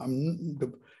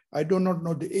 I do not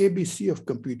know the ABC of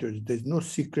computers. There's no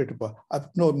secret about. I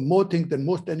know more things than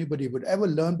most anybody would ever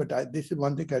learn, but this is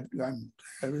one thing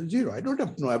I'm zero. I don't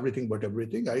have to know everything about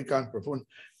everything. I can't perform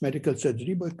medical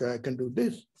surgery, but I can do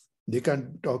this. They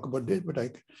can't talk about this, but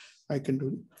I can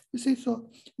do. You see, so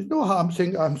there's no harm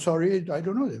saying I'm sorry. I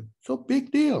don't know them. So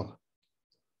big deal.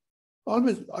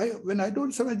 Always, when I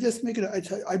don't, so I just make it. I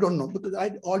say I don't know because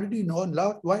I already know.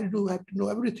 Why do I have to know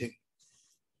everything?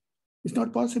 It's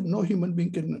not possible. No human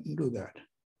being can do that.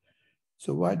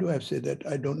 So why do I say that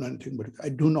I don't know anything but I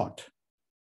do not.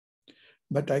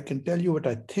 But I can tell you what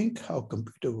I think how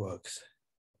computer works.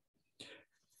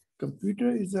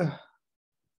 Computer is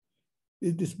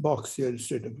this box here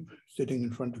sitting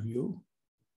in front of you.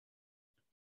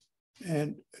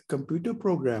 And a computer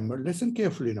programmer, listen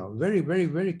carefully now, very, very,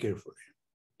 very carefully.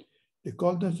 They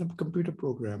call them some computer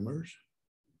programmers.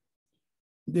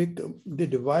 They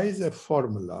devise a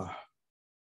formula.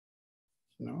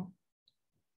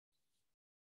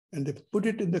 And they put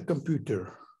it in the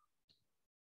computer.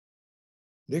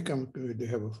 They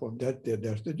have a form, that's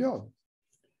the job.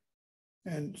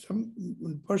 And some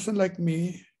person like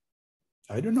me,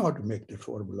 I don't know how to make the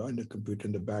formula in the computer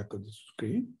in the back of the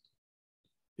screen.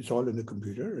 It's all in the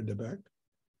computer in the back.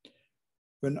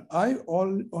 When I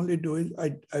only do is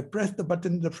I press the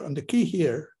button on the key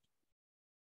here,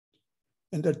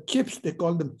 and the chips, they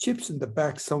call them chips in the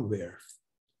back somewhere.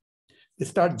 They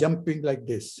start jumping like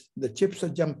this. The chips are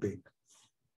jumping.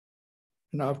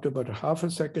 And after about a half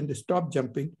a second, they stop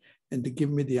jumping and they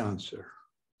give me the answer.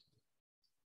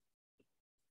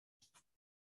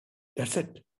 That's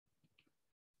it.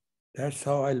 That's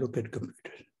how I look at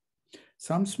computers.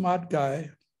 Some smart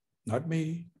guy, not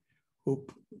me, who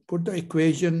put the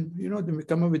equation, they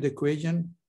come up with the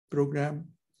equation program,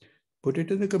 put it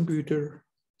in the computer,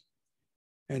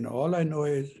 and all I know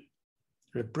is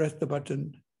I press the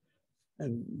button,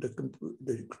 and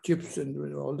the chips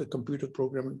and all the computer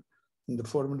programming and the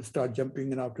formula start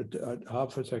jumping, and after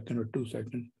half a second or 2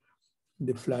 seconds,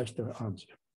 they flash the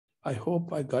answer. I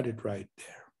hope I got it right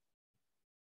there.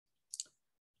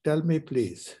 Tell me,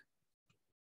 please,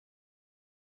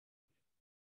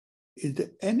 is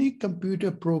there any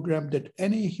computer program that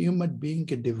any human being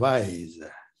can devise?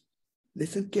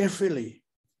 Listen carefully.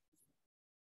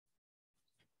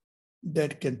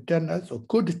 That can tell us or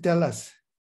could tell us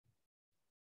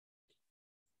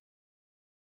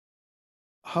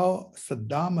how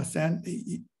Saddam Hussein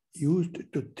used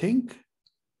to think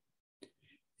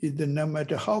is that no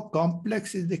matter how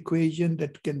complex is the equation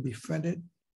that can be fed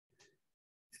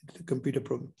into the computer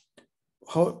program,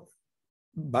 how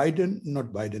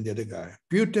the other guy,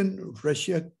 Putin,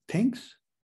 Russia thinks,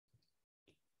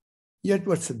 yet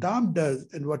what Saddam does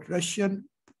and what Russian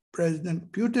President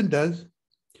Putin does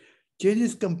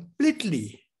changes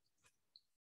completely,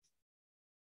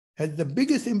 has the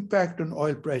biggest impact on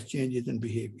oil price changes and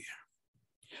behavior.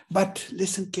 But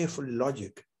listen carefully,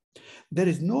 logic. There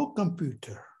is no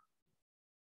computer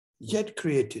yet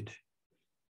created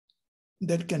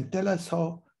that can tell us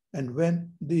how and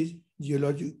when these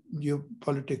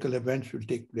geopolitical events will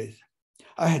take place.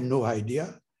 I had no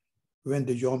idea when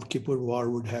the Yom Kippur War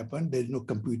would happen. There's no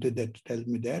computer that tells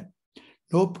me that.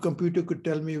 No computer could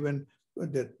tell me when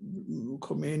that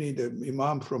Khomeini, the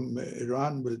Imam from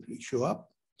Iran, will show up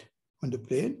on the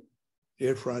plane,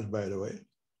 Air France, by the way.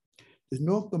 There's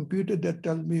no computer that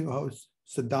tells me how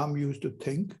Saddam used to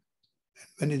think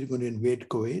and when he's going to invade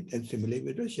Kuwait and simulate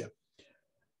with Russia.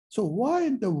 So why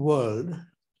in the world,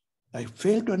 I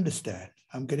fail to understand,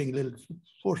 I'm getting a little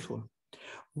forceful,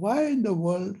 why in the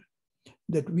world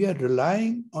that we are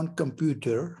relying on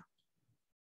computer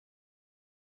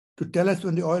to tell us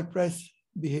when the oil price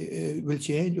will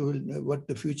change or what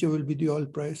the future will be the oil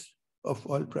price,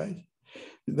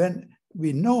 when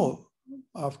we know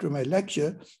after my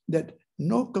lecture that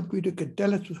no computer can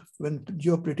tell us when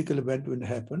geopolitical event will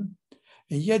happen,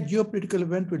 and yet geopolitical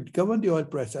event will govern the oil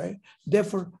price.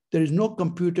 Therefore, there is no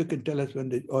computer can tell us when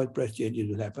the oil price changes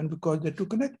will happen because they're too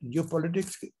connected,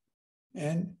 geopolitics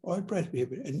and oil price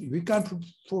behavior. And we can't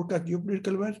forecast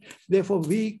geopolitical events. Therefore,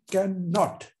 we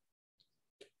cannot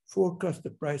forecast the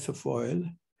price of oil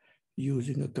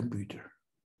using a computer.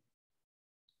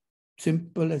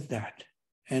 Simple as that.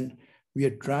 And we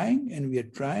are trying and we are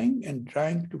trying and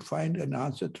trying to find an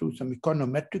answer through some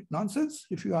econometric nonsense,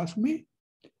 if you ask me,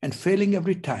 and failing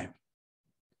every time.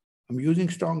 I'm using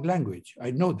strong language.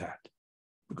 I know that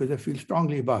because I feel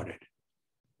strongly about it.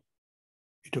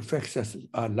 It affects us,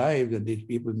 our lives, and these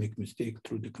people make mistakes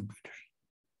through the computers.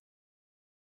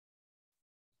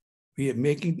 We are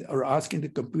making or asking the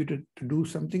computer to do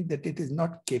something that it is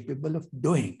not capable of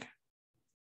doing.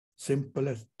 Simple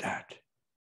as that.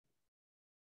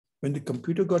 When the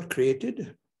computer got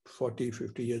created 40,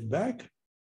 50 years back,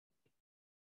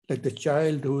 like the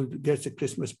child who gets a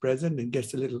Christmas present and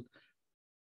gets a little,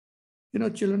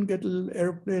 children get a little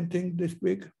airplane thing this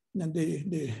big, and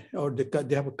they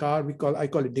have a car, I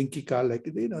call it dinky car, like,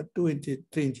 2 inches,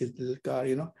 3 inches little car,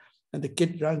 and the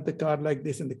kid runs the car like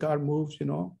this and the car moves,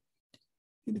 And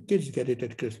the kids get it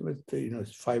at Christmas,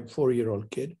 it's 4-year-old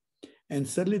kid. And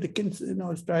suddenly the kid,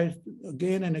 tries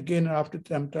again and again, and after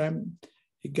some time,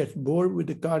 he gets bored with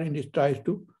the car and he tries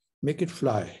to make it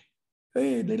fly.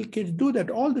 Hey, little kids do that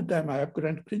all the time. I have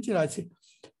grandchildren. I say,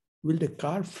 will the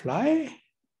car fly?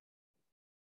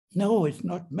 No, it's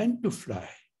not meant to fly.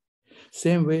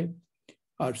 Same way,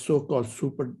 our so-called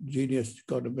super genius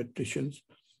econometricians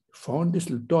found this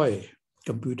little toy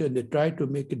computer and they tried to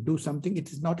make it do something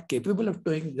it is not capable of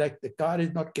doing, like the car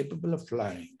is not capable of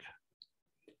flying.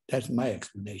 That's my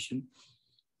explanation.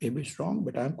 Maybe it's wrong,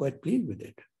 but I'm quite pleased with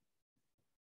it.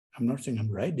 I'm not saying I'm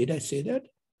right. Did I say that?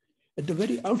 At the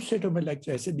very outset of my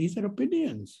lecture, I said, these are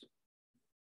opinions.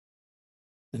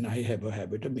 And I have a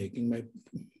habit of making my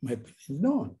opinions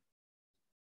known.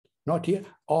 Not here,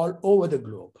 all over the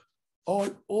globe. All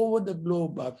over the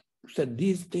globe, I've said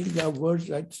these things are words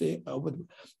I'd say over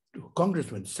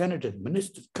congressmen, senators,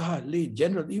 ministers,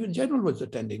 general, even general was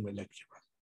attending my lecture.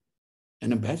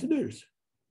 And ambassadors.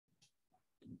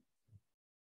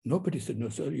 Nobody said, no,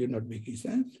 sir, you're not making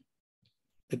sense.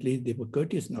 At least they were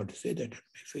courteous not to say that in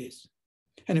my face.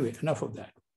 Anyway, enough of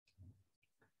that.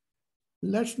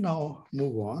 Let's now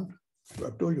move on.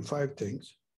 I've told you 5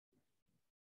 things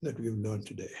that we've learned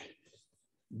today.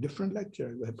 Different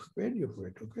lecture. I prepared you for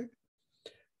it, okay?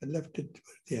 I left it at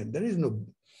the end. There is no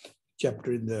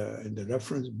chapter in the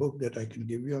reference book that I can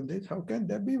give you on this. How can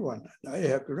there be one? I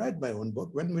have to write my own book.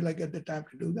 When will I get the time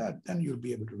to do that? Then you'll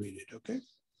be able to read it, okay?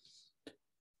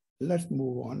 Let's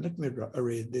move on. Let me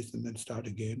erase this and then start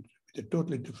again with a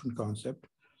totally different concept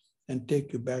and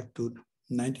take you back to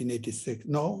 1986.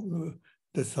 No,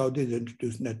 the Saudis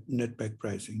introduced netback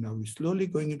pricing. Now we're slowly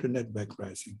going into netback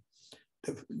pricing.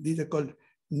 These are called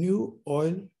new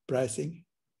oil pricing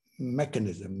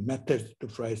methods to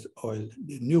price oil,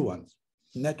 the new ones.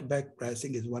 Netback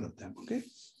pricing is one of them, okay?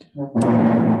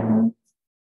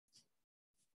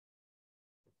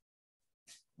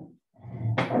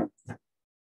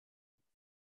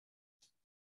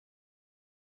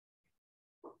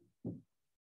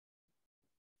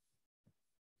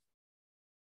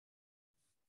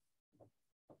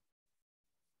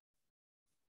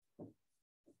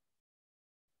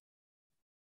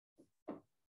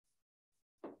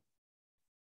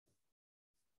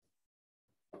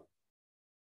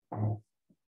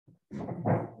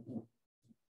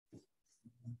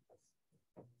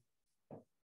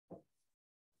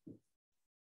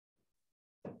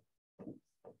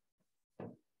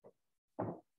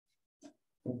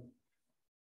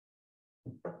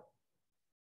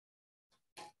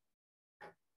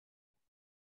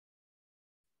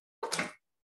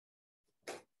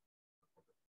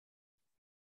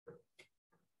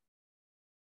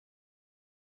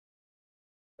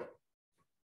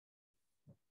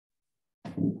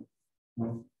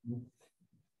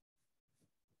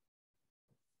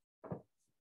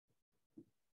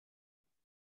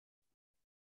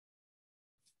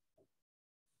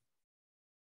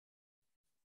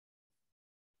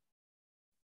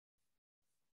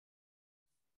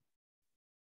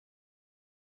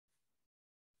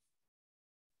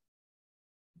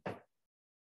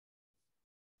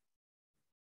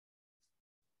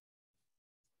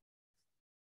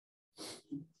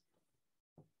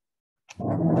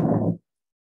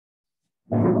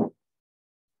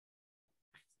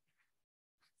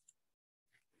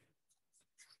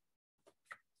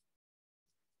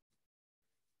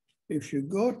 If you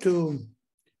go to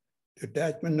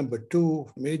attachment number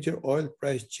 2, major oil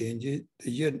price changes, the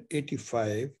year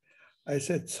 85, I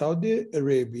said Saudi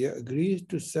Arabia agrees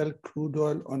to sell crude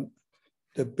oil on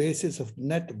the basis of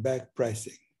net back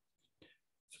pricing.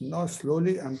 So now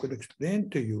slowly I'm going to explain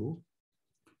to you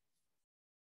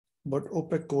about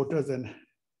OPEC quotas and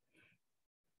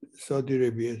Saudi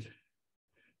Arabia,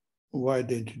 why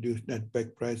they introduced net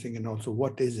back pricing, and also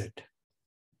what is it.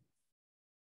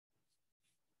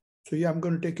 So yeah, I'm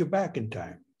going to take you back in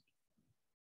time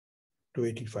to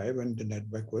 85 when the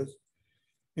net back was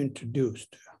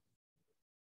introduced.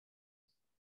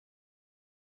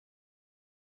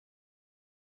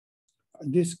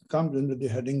 This comes under the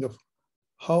heading of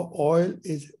how oil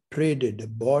is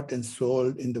traded, bought and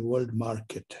sold in the world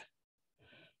market.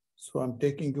 So I'm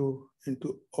taking you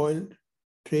into oil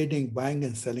trading, buying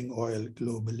and selling oil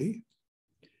globally,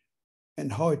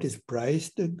 and how it is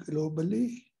priced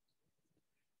globally,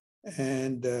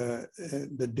 and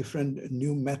the different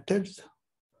new methods,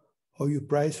 how you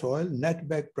price oil, net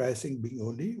back pricing being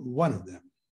only one of them.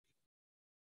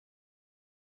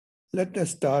 Let us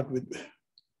start with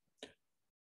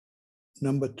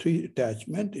number 3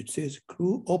 attachment. It says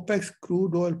OPEC's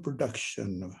crude oil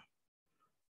production.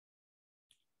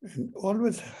 And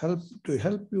always help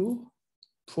you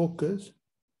focus,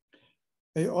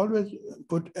 I always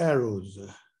put arrows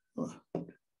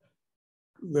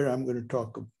where I'm going to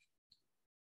talk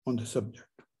on the subject.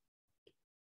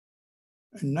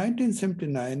 In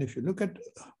 1979, if you look at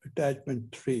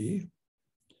attachment 3,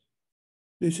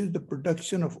 this is the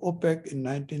production of OPEC in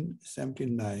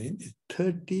 1979 is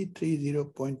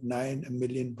 30.9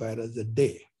 million barrels a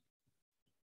day.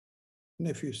 And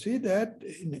if you see that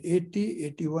in 80,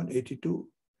 81, 82,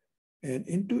 and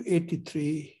into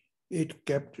 83, it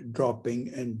kept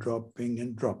dropping and dropping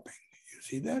and dropping. You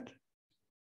see that?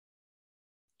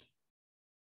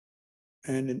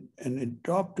 And it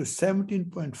dropped to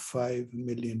 17.5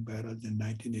 million barrels in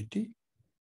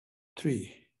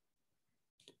 1983.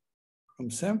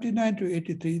 From 79 to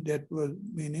 83, that was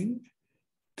meaning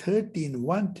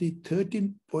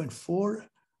 13.4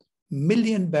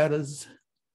 million barrels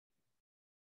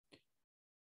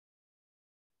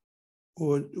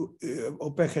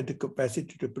OPEC had the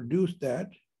capacity to produce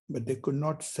that, but they could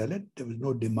not sell it. There was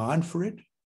no demand for it.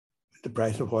 The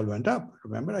price of oil went up.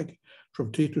 Remember, like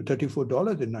from $3 to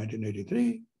 $34 in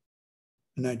 1983,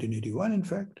 in 1981, in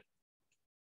fact.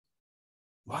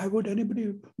 Why would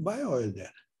anybody buy oil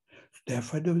then?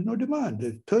 Therefore, there was no demand.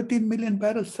 There's 13 million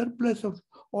barrels surplus of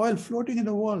oil floating in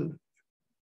the world.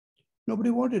 Nobody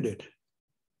wanted it.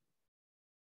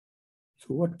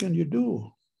 So what can you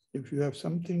do? If you have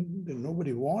something that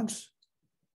nobody wants,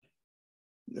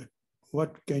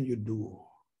 what can you do?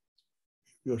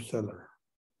 You're a seller.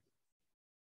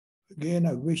 Again,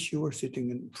 I wish you were sitting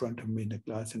in front of me in the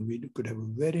class and we could have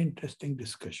a very interesting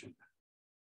discussion.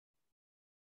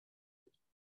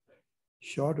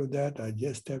 Short of that, I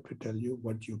just have to tell you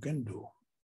what you can do.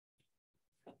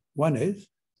 One is,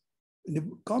 in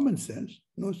the common sense,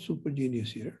 no super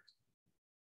genius here.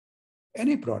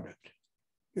 Any product,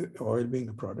 oil being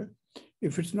a product,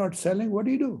 if it's not selling, what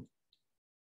do?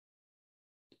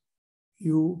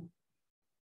 You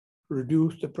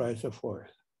reduce the price of oil.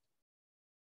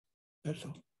 That's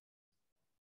all.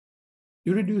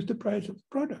 You reduce the price of the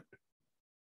product,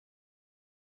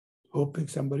 hoping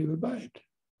somebody will buy it.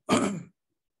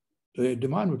 The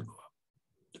demand will go up.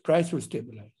 The price will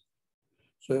stabilize.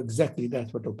 So exactly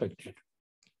that's what OPEC did.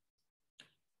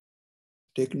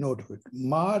 Take note of it.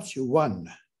 March 1,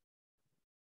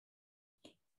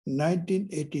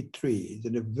 1983 is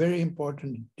a very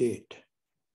important date.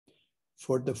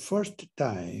 For the first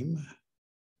time,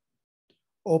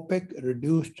 OPEC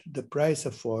reduced the price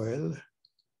of oil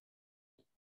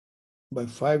by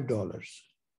 $5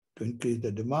 to increase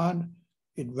the demand.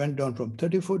 It went down from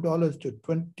 $34 to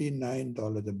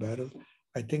 $29 a barrel.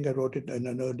 I think I wrote it in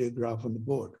an earlier graph on the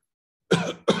board.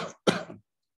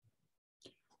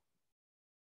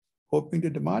 Hoping the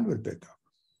demand will pick up.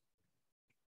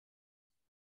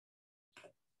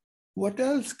 What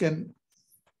else can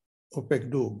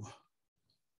OPEC do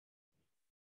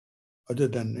other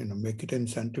than make it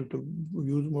incentive to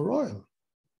use more oil?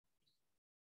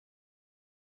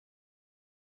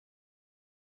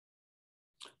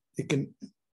 They can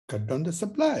cut down the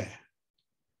supply.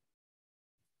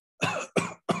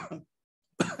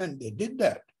 And they did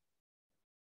that.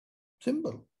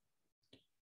 Simple.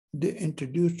 They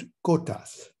introduced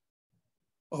quotas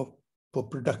for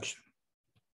production.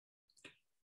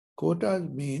 Quotas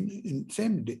mean in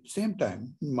same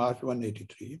time, March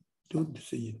 183, two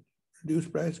decisions. Reduce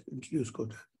price, introduce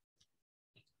quotas.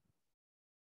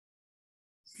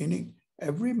 Meaning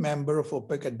every member of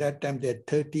OPEC, at that time there had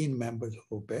 13 members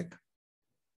of OPEC,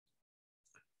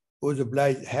 was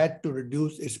obliged, had to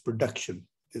reduce its production.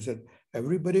 They said,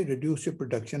 everybody reduce your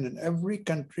production, and every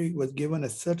country was given a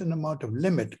certain amount of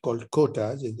limit called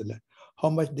quotas, is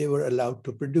how much they were allowed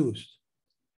to produce.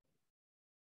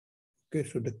 Okay,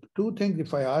 so the two things,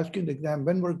 if I ask you in the exam,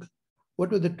 what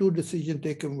were the two decisions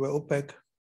taken by OPEC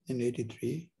in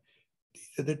 83? These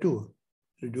are the two: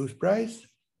 reduce price,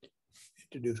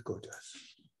 introduce quotas.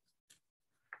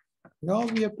 Now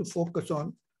we have to focus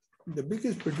on the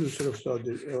biggest producer of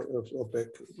OPEC,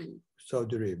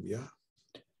 Saudi Arabia,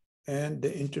 and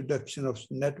the introduction of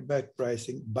netback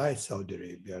pricing by Saudi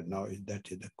Arabia. Now that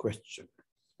is the question.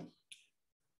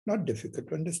 Not difficult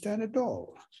to understand at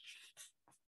all.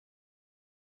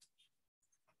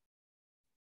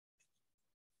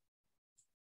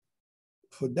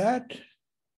 For that,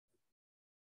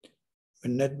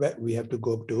 we have to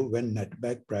go up to when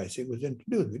netback pricing was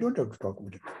introduced. We don't have to talk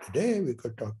about it today. We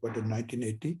could talk about it in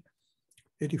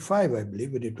 1985, I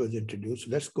believe, when it was introduced.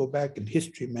 Let's go back in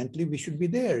history mentally. We should be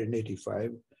there in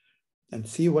 85 and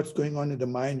see what's going on in the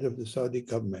minds of the Saudi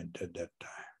government at that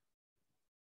time.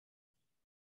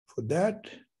 For that,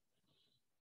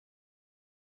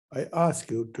 I ask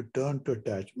you to turn to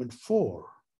attachment 4.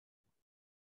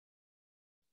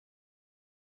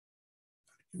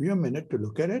 Give you a minute to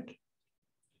look at it.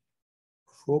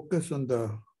 Focus on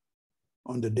the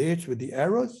dates with the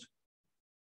arrows.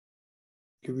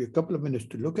 Give you a couple of minutes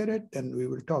to look at it, then we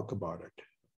will talk about it.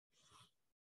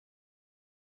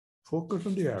 Focus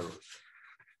on the arrows.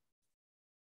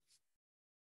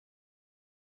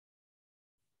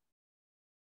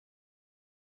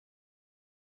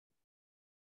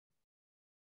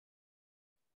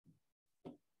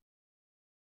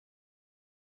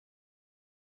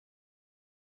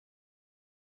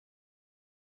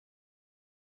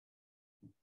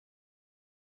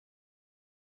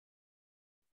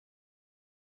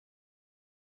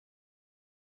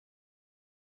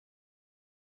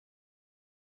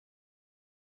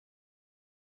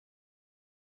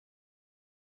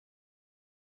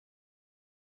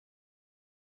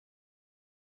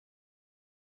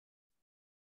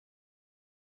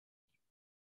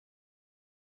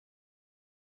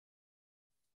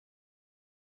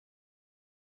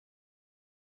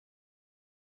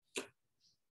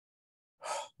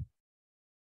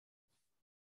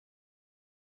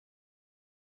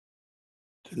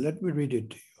 So let me read it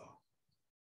to you.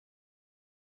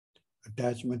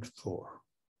 Attachment 4.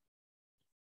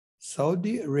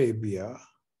 Saudi Arabia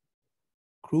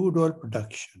crude oil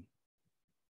production.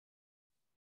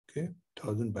 Okay,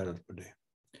 1,000 barrels per day.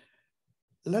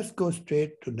 Let's go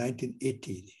straight to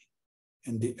 1980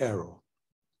 in the arrow.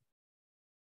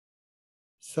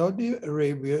 Saudi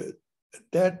Arabia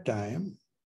at that time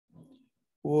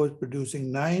was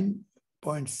producing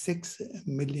 9.6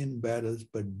 million barrels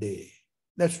per day.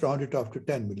 Let's round it off to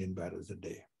 10 million barrels a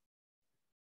day.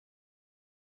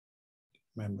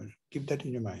 Remember, keep that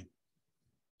in your mind.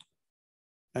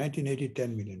 1980,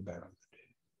 10 million barrels a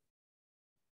day.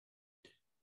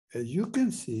 As you can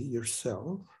see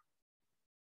yourself,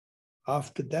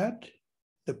 after that,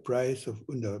 the price of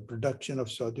the production of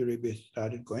Saudi Arabia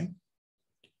started going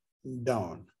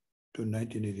down. To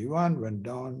 1981, went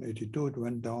down, 82, it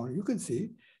went down. You can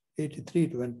see, 83,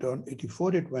 it went down,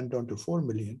 84, it went down to 4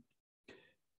 million.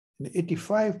 In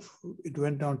 85, it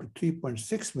went down to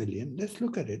 3.6 million. Let's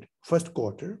look at it. First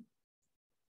quarter.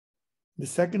 The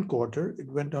second quarter, it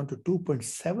went down to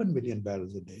 2.7 million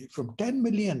barrels a day. From 10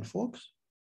 million, folks,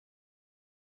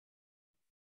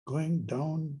 going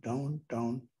down, down,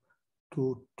 down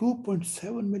to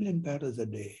 2.7 million barrels a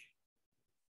day.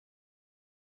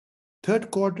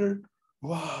 Third quarter,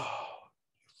 wow,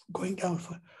 going down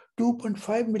for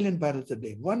 2.5 million barrels a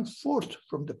day, 1/4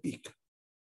 from the peak.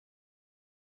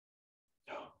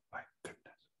 Oh my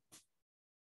goodness.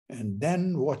 And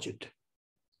then watch it.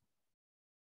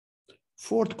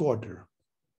 Fourth quarter,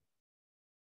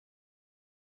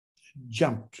 it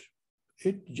jumped.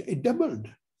 It doubled,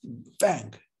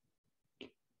 bang.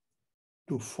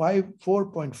 to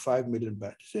 4.5 million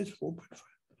barrels. It says 4.5.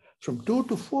 From 2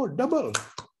 to 4, double.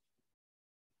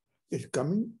 It's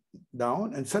coming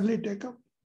down and suddenly take up.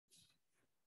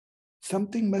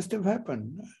 Something must have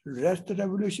happened. The rest of the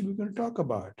revolution we're going to talk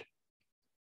about.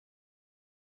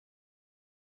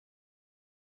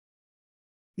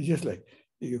 It's just like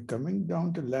you're coming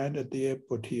down to land at the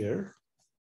airport here.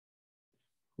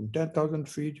 From 10,000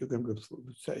 feet, you can go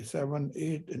 7,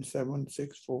 8, and 7,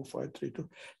 6, 4, 5, 3, 2.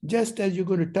 Just as you're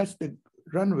going to touch the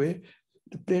runway,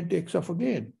 the plane takes off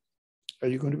again. Are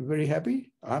you going to be very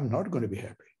happy? I'm not going to be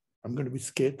happy. I'm going to be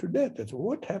scared to death. That's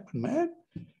what happened, man.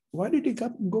 Why did he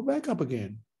go back up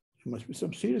again? There must be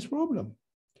some serious problem.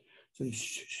 So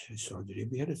Saudi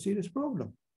Arabia had a serious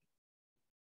problem.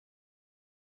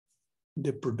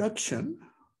 The production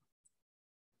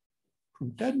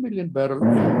from 10 million barrels in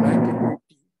 1980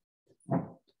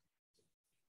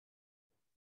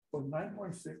 was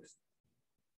 9.6.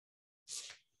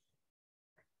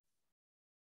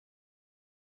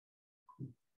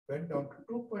 Went down to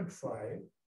 2.5.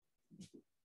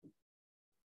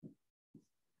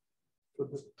 So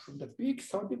from the peak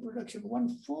Saudi production,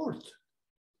 1/4.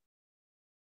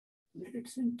 Let it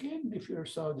sink in if you're a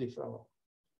Saudi fellow.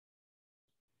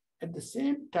 At the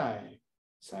same time,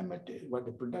 what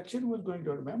the production was going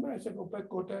to, remember I said OPEC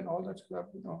quota and all that stuff,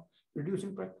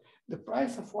 reducing price. The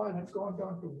price of oil has gone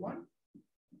down to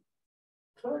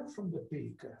 1/3 from the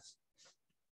peak.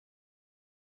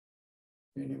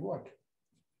 Meaning what?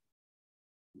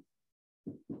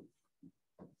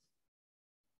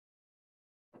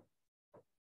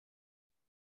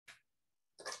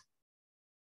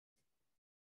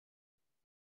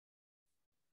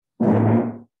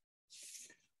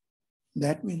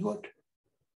 That means what?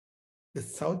 The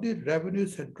Saudi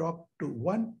revenues had dropped to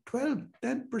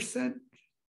 10%,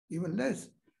 even less,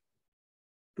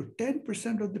 to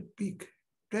 10% of the peak,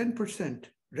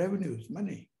 10% revenues,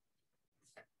 money.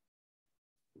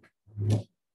 Are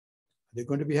they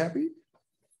going to be happy?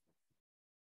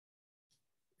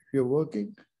 If you're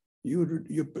working, your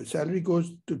salary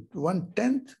goes to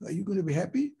 1/10, are you going to be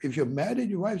happy? If you're married,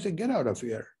 your wife says, get out of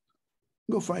here.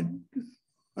 Go find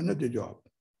another job.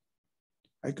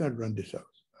 I can't run this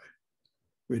house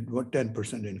with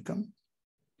 10% income.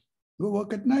 Go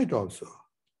work at night also.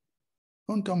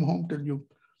 Don't come home till you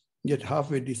get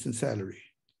halfway decent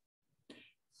salary.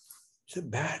 It's a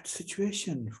bad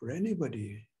situation for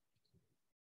anybody.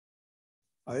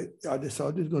 Are the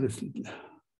Saudis going to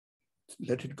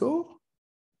let it go?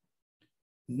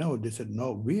 No, they said,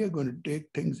 no, we are going to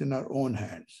take things in our own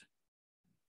hands.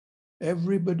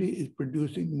 Everybody is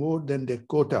producing more than their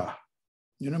quota.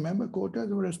 Remember quotas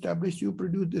were established, you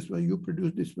produce this way, you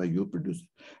produce this way, you produce,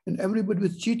 and everybody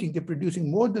was cheating. They're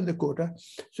producing more than the quota.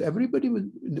 So everybody was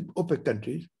in the OPEC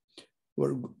countries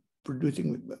were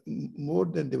producing more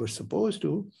than they were supposed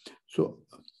to. So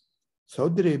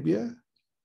Saudi Arabia,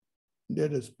 they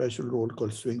had a special role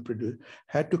called swing producer,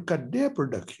 had to cut their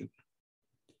production.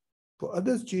 For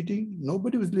others cheating,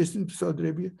 nobody was listening to Saudi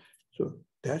Arabia. So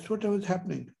that's what was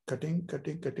happening, cutting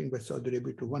by Saudi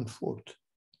Arabia to 1/4.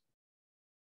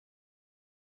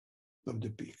 Of the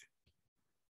peak.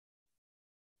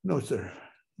 No, sir.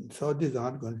 Saudis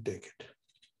aren't going to take it.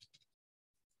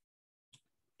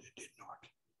 They did not.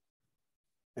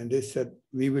 And they said,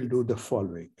 we will do the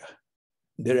following.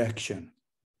 Their action.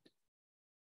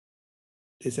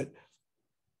 They said,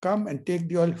 come and take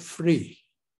the oil free.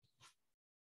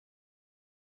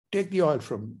 Take the oil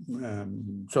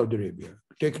from Saudi Arabia.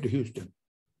 Take it to Houston.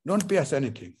 Don't pay us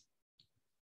anything.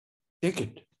 Take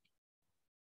it.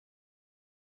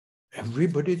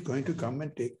 Everybody is going to come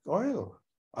and take oil.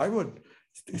 I would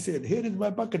say, here is my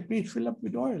bucket, please fill up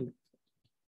with oil.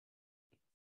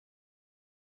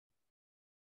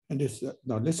 And this,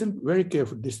 now listen very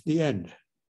carefully, this is the end.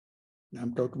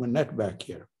 I'm talking about net back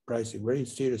here, pricing, very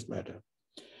serious matter.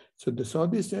 So the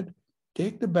Saudis said,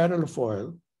 take the barrel of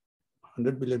oil,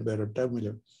 100 million barrel, 10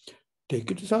 million,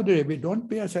 take it to Saudi Arabia, don't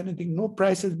pay us anything, no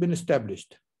price has been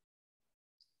established.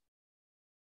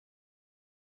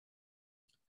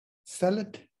 Sell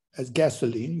it as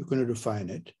gasoline, you're going to refine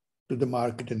it to the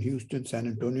market in Houston, San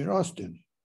Antonio, or Austin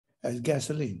as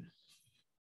gasoline.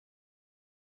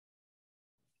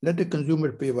 Let the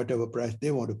consumer pay whatever price they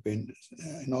want to pay in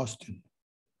Austin.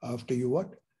 After you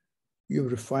what?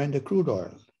 You've refined the crude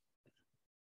oil.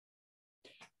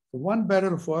 For 1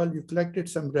 barrel of oil, you collected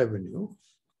some revenue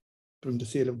from the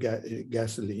sale of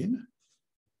gasoline,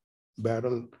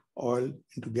 barrel oil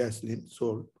into gasoline,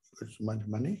 sold for so much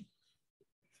money.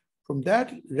 From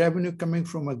that revenue coming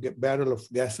from a barrel of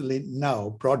gasoline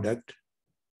now product,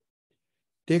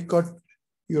 take out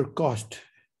your cost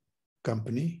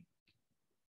company,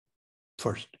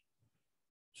 first.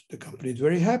 So the company is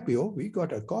very happy. Oh, we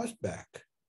got our cost back.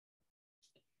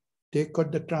 They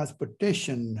got the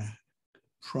transportation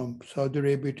from Saudi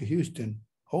Arabia to Houston.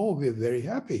 Oh, we're very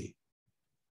happy.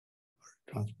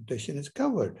 Transportation is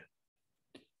covered.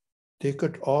 They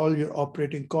cut all your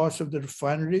operating costs of the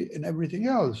refinery and everything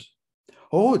else.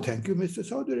 Oh, thank you, Mr.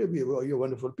 Saudi Arabia. Well, you're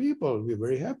wonderful people. We're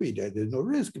very happy that there's no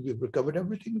risk. We've recovered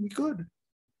everything we could.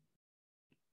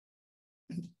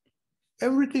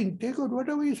 Everything, take out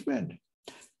whatever you spent.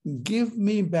 Give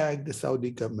me back, the Saudi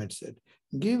government said.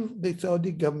 Give the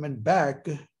Saudi government back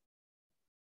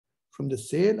from the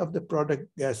sale of the product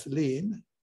gasoline,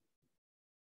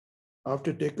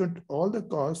 after taking all the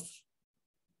costs,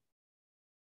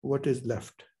 what is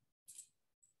left?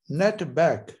 Net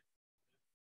back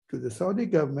to the Saudi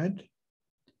government,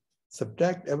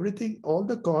 subtract everything, all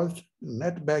the costs,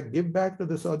 net back, give back to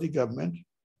the Saudi government.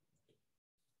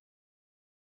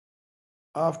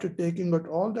 After taking out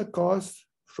all the costs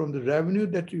from the revenue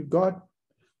that you got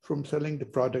from selling the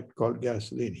product called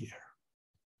gasoline here.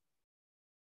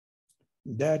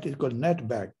 That is called net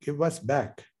back, give us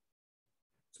back.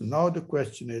 So now the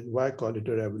question is, why call it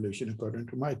a revolution according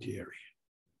to my theory?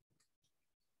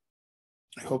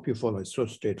 I hope you follow, it's so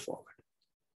straightforward.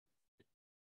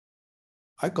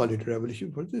 I call it a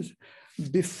revolution for this.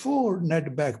 Before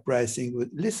net back pricing,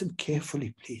 listen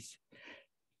carefully, please.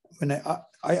 When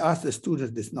I ask the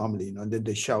students this normally, then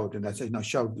they shout, and I say, no,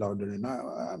 shout louder. And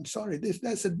I'm sorry,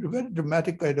 that's a very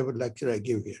dramatic kind of a lecture I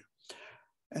give here.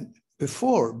 And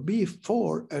before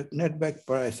net back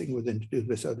pricing was introduced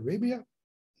by Saudi Arabia,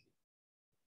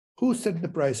 who set the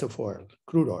price of oil,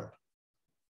 crude oil?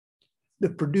 The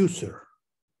producer.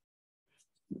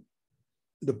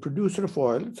 The producer of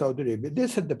oil, Saudi Arabia, they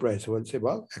set the price of oil. Say,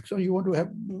 well, Exxon, you want to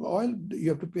have oil, you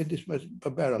have to pay this much a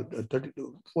barrel,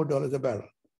 $4 a barrel.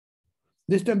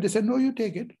 This time they said, no, you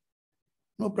take it.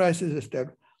 No price is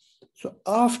established. So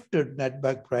after net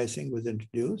back pricing was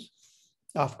introduced,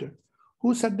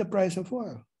 who set the price of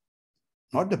oil?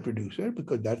 Not the producer,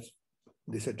 because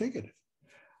they said, take it.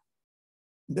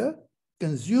 The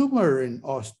consumer in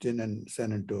Austin and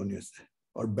San Antonio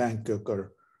or Bangkok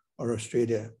or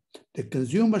Australia, the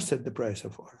consumer set the price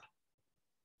of oil.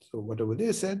 So whatever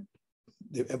they said,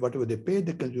 whatever they paid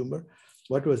the consumer,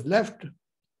 what was left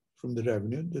from the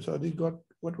revenue, the Saudis got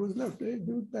what was left. They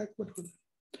give it back what was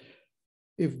left.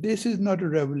 If this is not a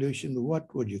revolution,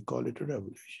 what would you call it a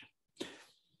revolution?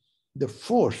 The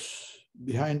force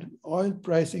behind oil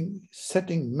pricing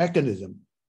setting mechanism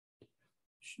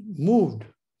moved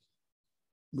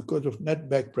because of net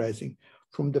back pricing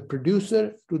from the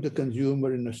producer to the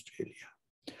consumer in Australia.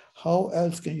 How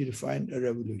else can you define a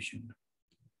revolution?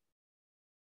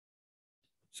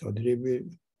 Saudi Arabia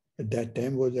at that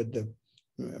time was at the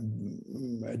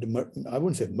I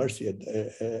wouldn't say mercy,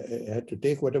 had to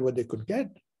take whatever they could get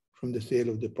from the sale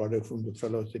of the product from the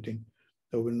fellow sitting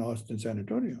over in Austin, San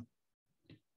Antonio.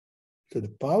 So the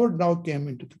power now came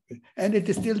into the, and it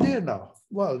is still there now.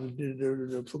 Well,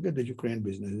 forget the Ukraine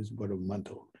business, it's about a month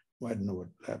old. I don't know what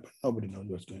happened. Nobody knows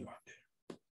what's going on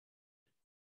there.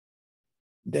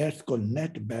 That's called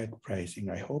net back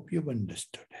pricing. I hope you've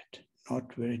understood it.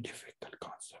 Not very difficult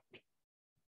concept.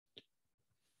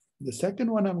 The second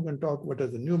one I'm going to talk about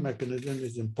as a new mechanism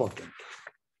is important.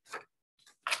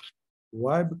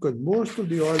 Why? Because most of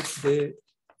the oil today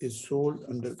is sold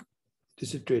under,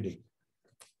 this is trading,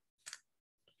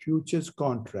 futures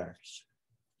contracts.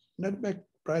 Net back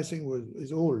pricing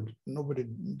is old. Nobody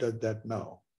does that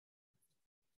now.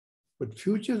 But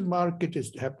futures market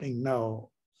is happening now.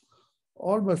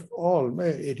 Almost all,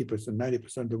 80%,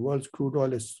 90% of the world's crude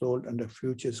oil is sold under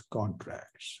futures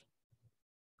contracts.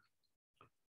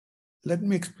 Let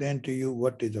me explain to you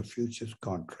what is a futures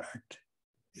contract.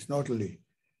 It's not only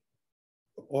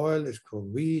oil, it's for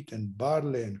wheat and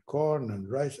barley and corn and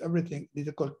rice, everything. These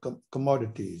are called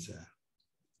commodities.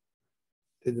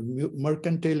 There's a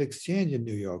mercantile exchange in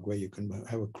New York where you can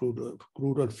have a crude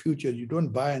oil futures. You don't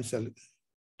buy and sell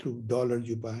through dollars,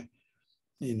 you buy.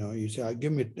 You say,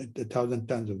 give me 1,000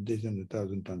 tons of this and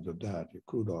 1,000 tons of that,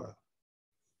 crude oil.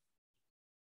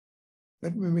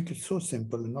 Let me make it so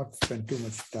simple and not spend too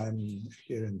much time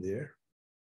here and there.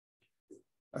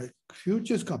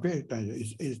 Futures compare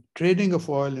is trading of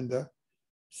oil in the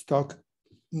stock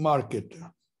market.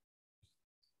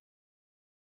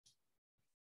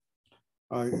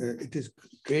 It is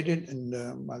traded in,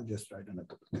 I'll just write on a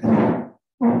couple of things.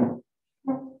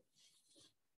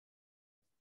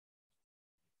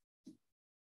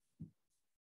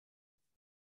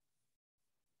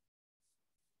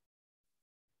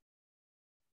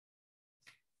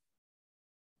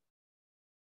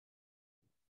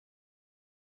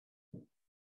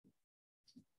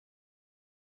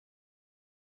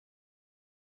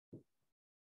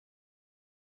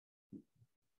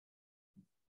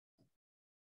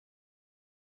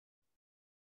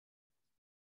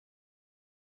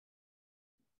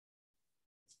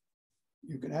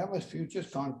 You can have a futures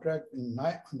contract on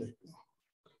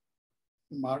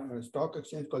the stock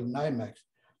exchange called NYMEX,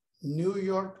 New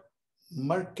York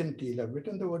Mercantile. I've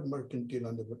written the word mercantile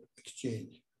on the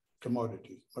exchange,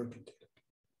 commodities, mercantile.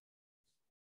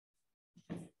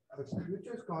 A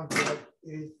futures contract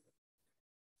is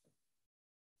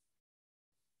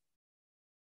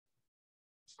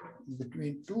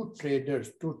between two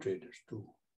traders.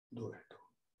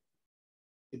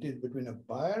 It is between a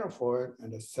buyer of oil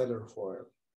and a seller of oil,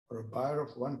 or a buyer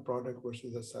of one product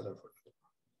versus a seller of another.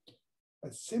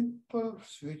 A simple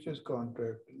futures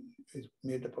contract is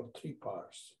made up of three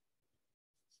parts.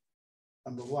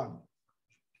 Number one,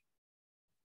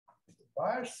 the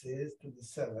buyer says to the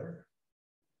seller,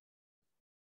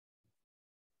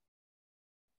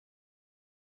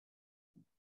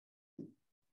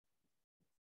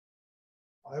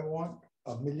 I want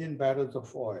 1 million barrels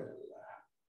of oil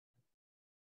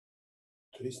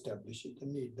to establish the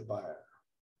need, the buyer.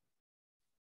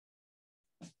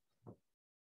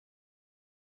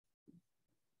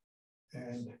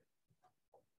 And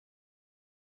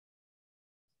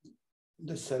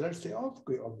the seller say,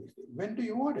 okay, obviously, when do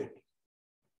you want it?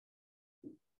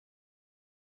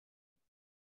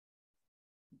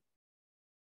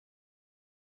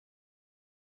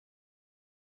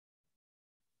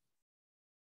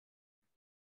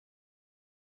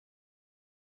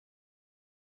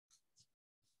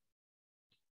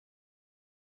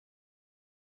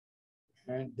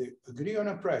 And they agree on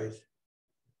a price.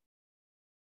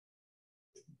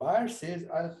 The buyer says,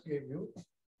 I'll give you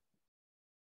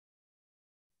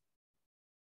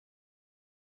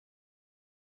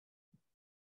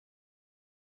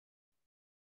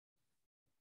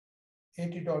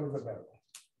 $80 a barrel.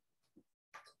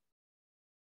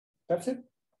 That's it.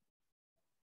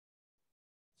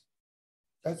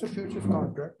 That's a futures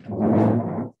contract.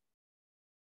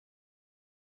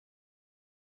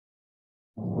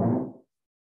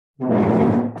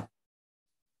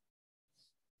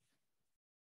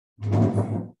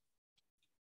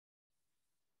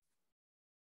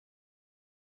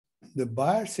 The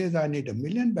buyer says, I need 1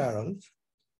 million barrels,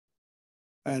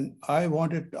 and I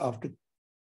want it after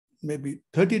maybe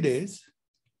 30 days,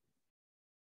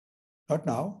 not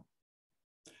now.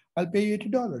 I'll pay you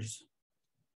 $80.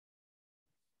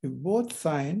 If both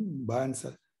sign, buy and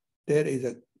sell, there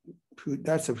is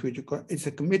that's a future, it's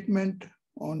a commitment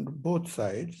on both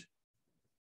sides.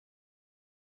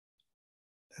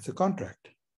 That's a contract.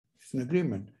 It's an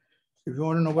agreement. If you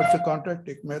want to know what's the contract,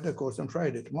 take my other course on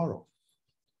Friday, tomorrow.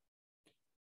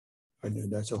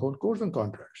 And that's a whole course on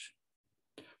contracts.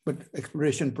 But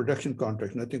exploration, production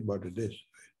contracts, nothing about it is.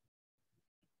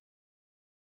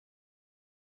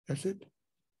 That's it.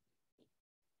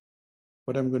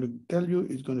 What I'm going to tell you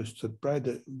is going to surprise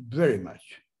you very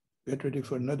much. Get ready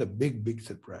for another big, big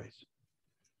surprise.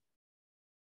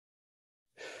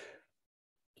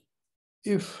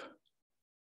 If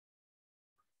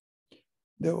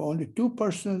there are only two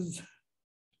persons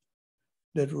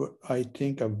that I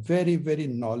think are very, very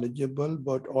knowledgeable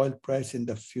about oil price in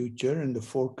the future and the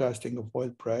forecasting of oil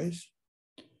price,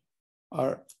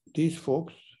 are these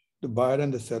folks, the buyer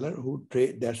and the seller who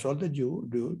trade. That's all they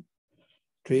do.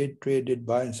 Traded,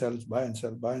 buy and sell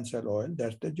oil.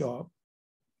 That's the job.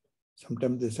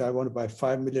 Sometimes they say, I want to buy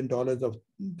 $5 million of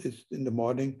this in the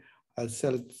morning. I'll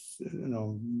sell, this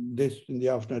in the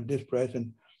afternoon at this price.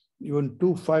 And even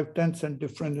 5-10 cent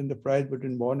difference in the price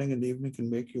between morning and evening can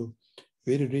make you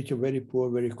very rich or very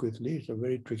poor very quickly. It's a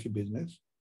very tricky business.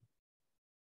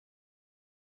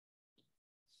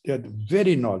 They are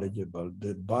very knowledgeable.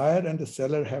 The buyer and the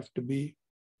seller have to be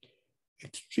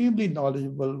extremely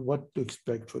knowledgeable what to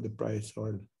expect for the price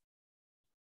oil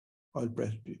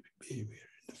price behavior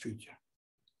in the future.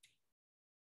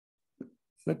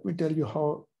 Let me tell you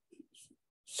how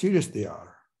serious they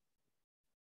are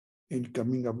in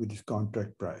coming up with this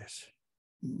contract price.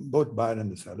 Both buyer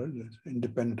and the seller,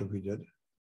 independent of each other.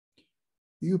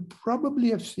 You probably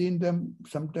have seen them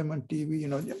sometime on TV,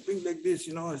 jumping like this,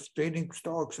 trading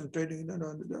stocks and trading,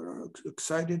 they're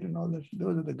excited and all that.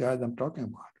 Those are the guys I'm talking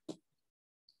about.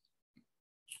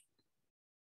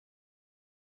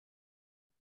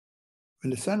 When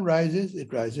the sun rises,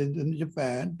 it rises in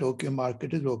Japan. Tokyo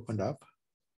market is opened up.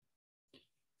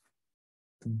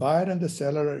 The buyer and the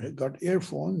seller got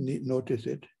earphones, notice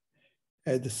it.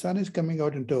 As the sun is coming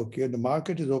out in Tokyo, the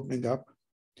market is opening up.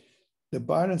 The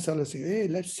buyer and seller say, hey,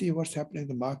 let's see what's happening in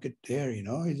the market there,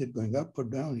 is it going up or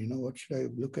down? What should I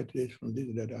look at this from this,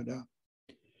 The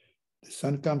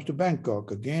sun comes to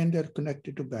Bangkok. Again, they're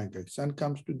connected to Bangkok. Sun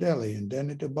comes to Delhi, and then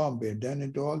into Bombay, and then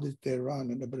into all this Tehran,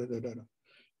 and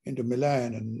into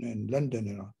Milan and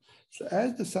London, So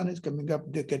as the sun is coming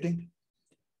up, they're getting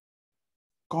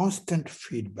constant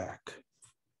feedback.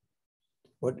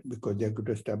 What? Because they're going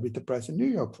to establish the price in New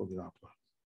York, for example.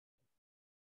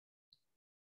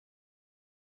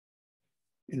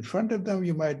 In front of them,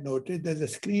 you might notice there's a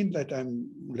screen that I'm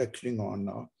lecturing on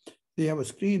now. They have a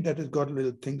screen that has got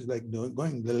little things like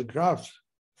going, little graphs.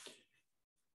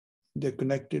 They're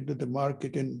connected to the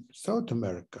market in South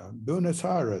America, Buenos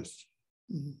Aires,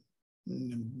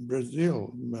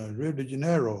 Brazil, Rio de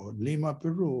Janeiro, Lima,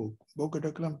 Peru,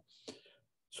 Bogota, Colombia.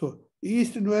 So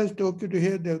East and West, Tokyo to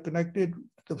here, they're connected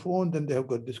to the phone, then they have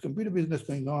got this computer business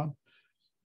going on.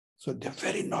 So they're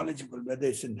very knowledgeable, whether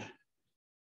it's in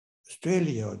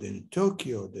Australia, or in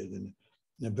Tokyo, or in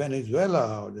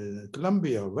Venezuela, or in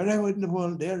Colombia, or wherever in the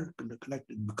world they're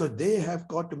connected, because they have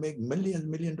got to make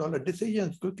million-dollar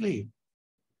decisions quickly.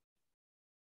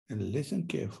 And listen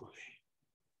carefully.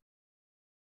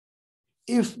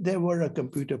 If there were a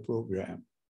computer program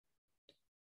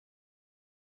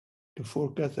to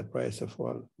forecast the price of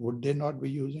oil, would they not be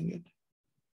using it?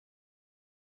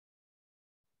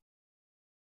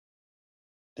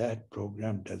 That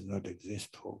program does not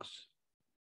exist, folks.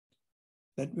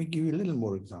 Let me give you a little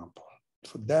more example.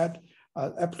 For that,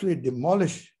 I'll absolutely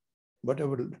demolish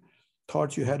whatever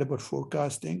thoughts you had about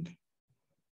forecasting,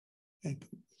 and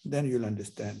then you'll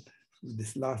understand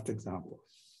this last example.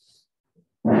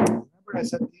 Remember I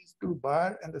said these two,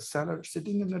 buyer and the seller,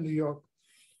 sitting in the New York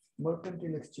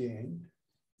Mercantile Exchange,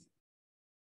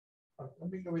 are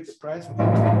coming up with the price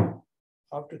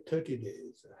after 30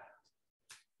 days.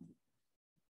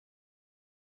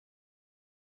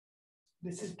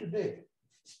 This is today.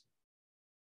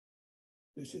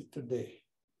 This is today,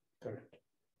 correct.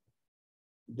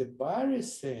 The buyer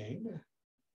is saying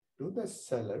to the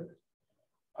seller,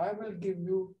 I will give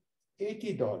you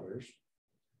 $80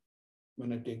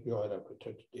 when I take the oil after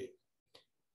 30 days.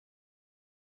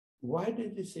 Why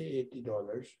did he say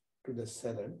 $80 to the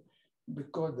seller?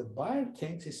 Because the buyer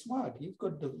thinks he's smart. He's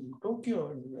got the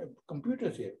Tokyo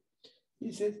computers here.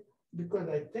 He says, because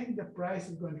I think the price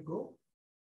is going to go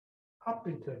up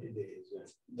in 30 days.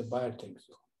 The buyer thinks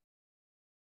so.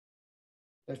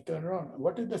 Let's turn around.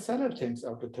 What does the seller thinks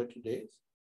after 30 days?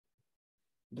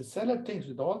 The seller thinks,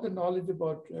 with all the knowledge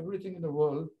about everything in the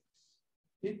world,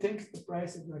 he thinks the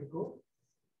price is going to go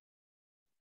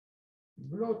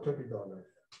below $30.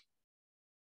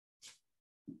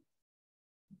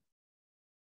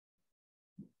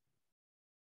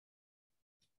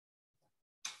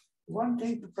 One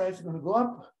thing, the price is going to go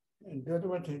up, and the other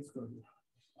one thing is going to go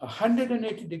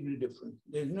 180-degree difference.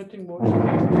 There's nothing more than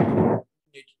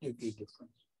 180-degree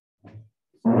difference.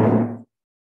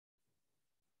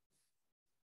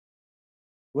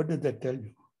 What does that tell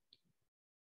you?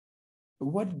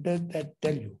 What does that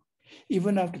tell you?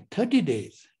 Even after 30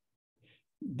 days,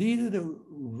 these are the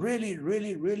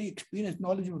really experienced,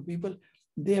 knowledgeable people.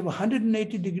 They have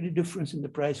 180-degree difference in the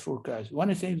price forecast. One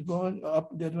is saying it's going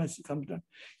up, the other one comes down.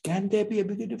 Can there be a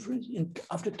bigger difference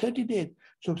after 30 days?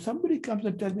 So if somebody comes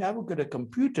and tells me, I've got a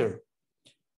computer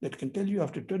that can tell you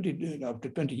after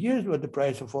 20 years what the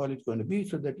price of oil is going to be,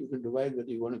 so that you can divide whether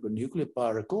you want to go nuclear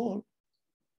power or coal.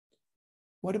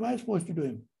 What am I supposed to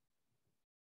do?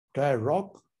 Tie a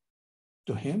rock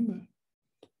to him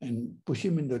and push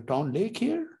him in the town lake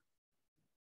here?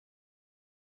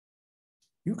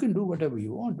 You can do whatever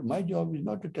you want. My job is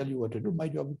not to tell you what to do. My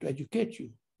job is to educate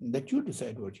you, and let you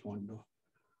decide what you want to do.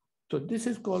 So this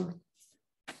is called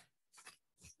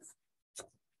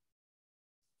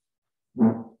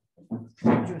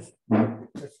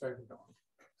let's write it down.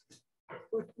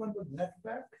 First one was net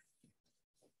back.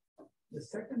 The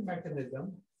second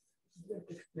mechanism, let's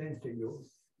explain to you.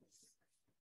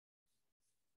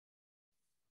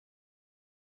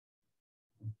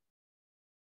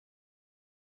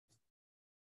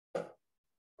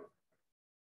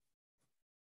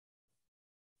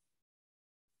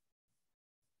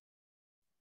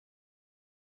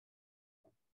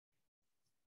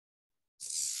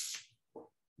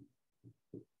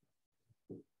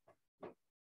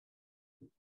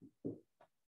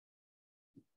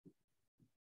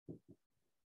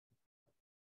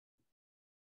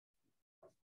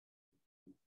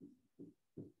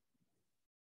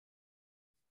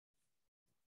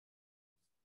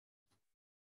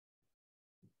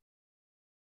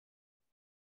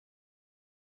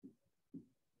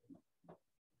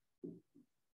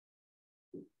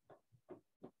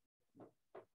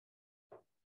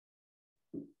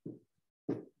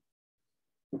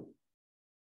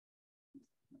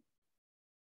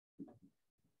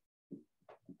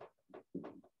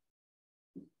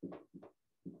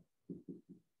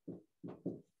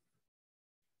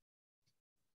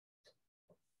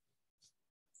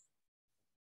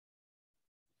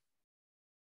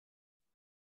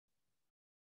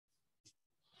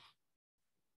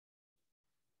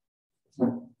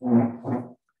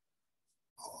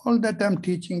 All that I'm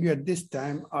teaching you at this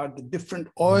time are the different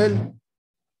oil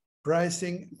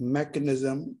pricing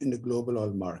mechanism in the global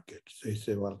oil market. So you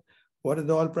say, well, what is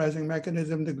the oil pricing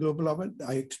mechanism in the global oil?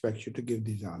 I expect you to give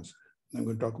these answers. I'm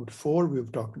going to talk about 4,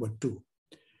 we've talked about 2.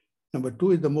 Number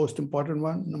 2 is the most important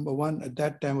one. Number 1 at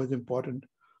that time was important.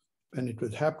 When it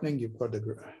was happening, you've got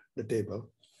the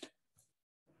table.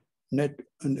 Net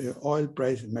oil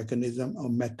price mechanism or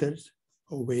methods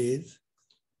or ways.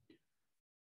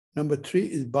 Number 3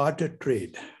 is barter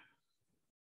trade.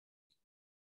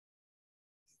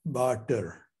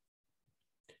 Barter.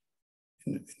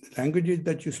 In the languages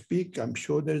that you speak, I'm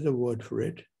sure there's a word for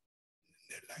it,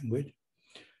 their language.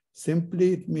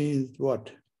 Simply, it means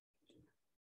what?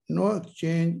 No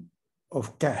exchange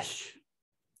of cash.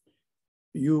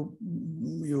 You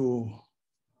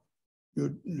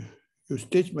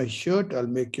stitch my shirt, I'll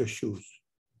make your shoes.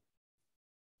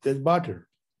 There's barter.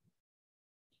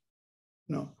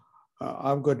 No,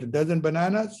 I've got a dozen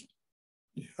bananas.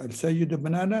 I'll sell you the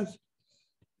bananas,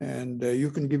 and you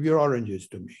can give your oranges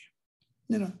to me.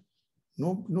 You know,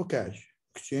 no cash.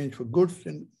 Exchange for goods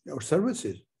or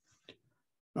services.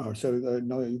 So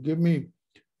no, you give me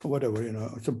whatever, you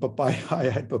know, some papaya. I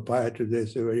had papaya today,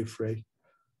 so very fresh.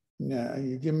 Yeah,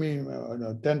 you give me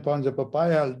 10 pounds of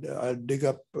papaya, I'll dig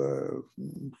up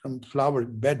some flower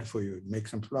bed for you, make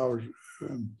some flowers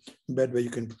bed where you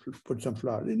can put some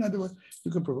flowers. In other words,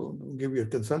 you can give your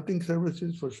consulting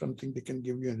services for something they can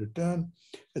give you in return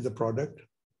as a product.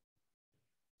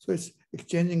 So it's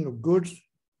exchanging of goods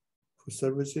for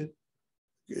services,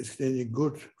 exchanging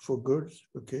goods for goods,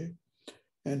 okay?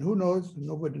 And who knows,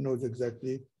 nobody knows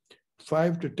exactly.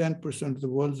 5 to 10% of the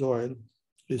world's oil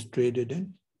is traded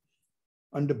in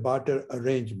under barter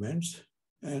arrangements.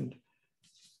 And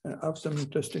I have some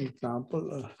interesting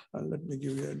example. Let me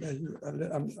give you,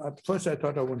 at first I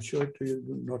thought I would show it to you,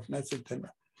 not necessarily. Then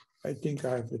I think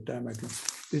I have the time I can.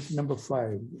 This is number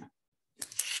 5,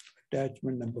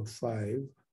 attachment number 5.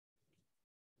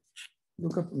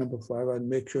 Look up number 5, I'll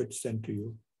make sure it's sent to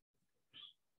you.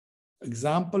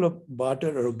 Example of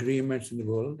barter or agreements in the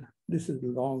world. This is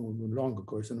long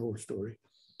ago, it's an old story.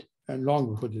 And long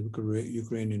before the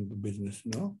Ukrainian business,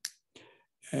 you know.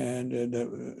 And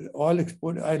the oil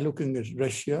export, I'm looking at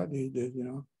Russia these days, you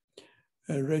know.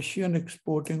 Russian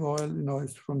exporting oil, you know,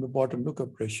 is from the bottom. Look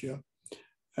up Russia.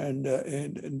 And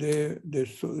they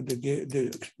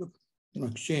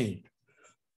exchanged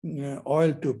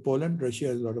oil to Poland. Russia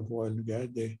has a lot of oil and gas.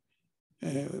 They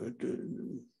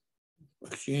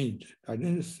exchanged, I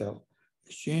didn't sell,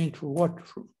 exchanged for what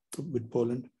with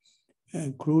Poland?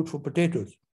 And crude for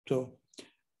potatoes. So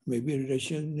maybe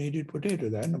Russia needed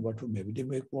potatoes. I don't know what, maybe they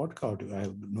make vodka out of it. I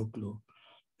have no clue.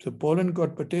 So Poland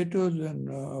got potatoes and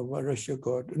Russia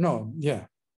got, they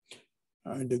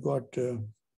got,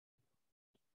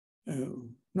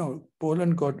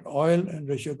 Poland got oil and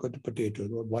Russia got the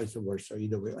potatoes, or vice versa,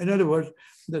 either way. In other words,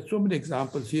 there's so many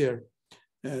examples here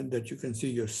that you can see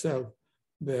yourself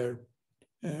where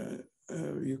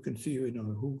you can see, you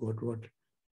know, who got what.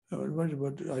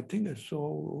 But I think I saw,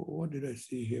 what did I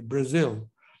see here? Brazil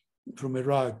from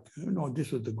Iraq. No,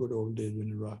 this was the good old days in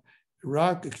Iraq.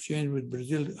 Iraq exchanged with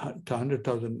Brazil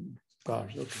 100,000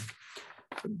 cars. Okay.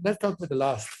 So let's talk about the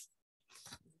last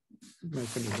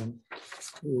mechanism,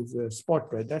 is spot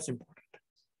price. That's important.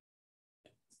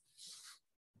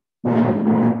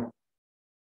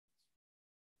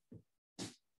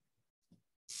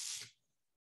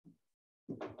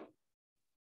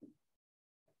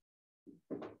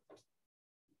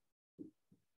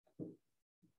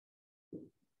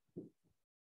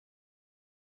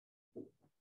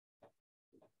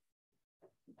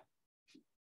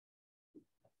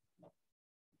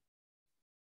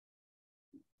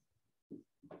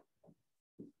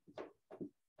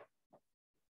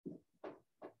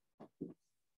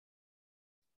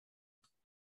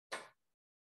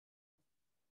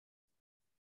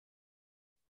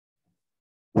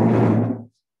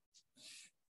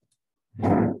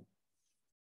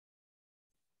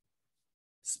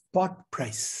 Spot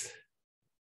price.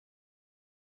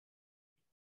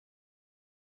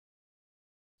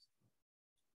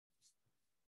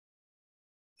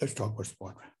 Let's talk about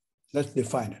spot price. Let's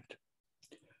define it.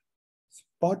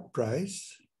 Spot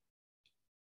price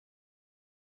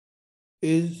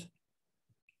is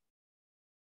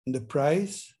the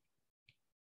price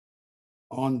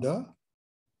on the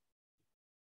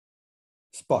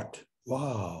spot.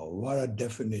 Wow, what a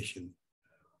definition.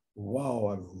 Wow,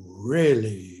 I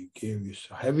really gave you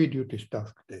some heavy duty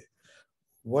stuff today.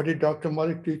 What did Dr.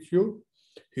 Malik teach you?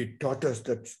 He taught us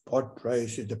that spot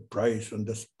price is the price on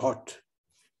the spot.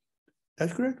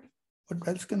 That's correct? What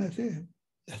else can I say?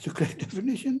 That's the correct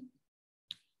definition.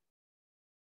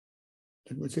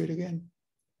 Let me say it again.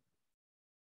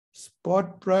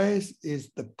 Spot price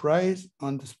is the price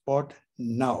on the spot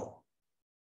now.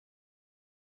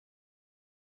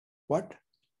 What?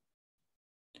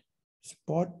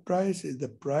 Spot price is the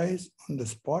price on the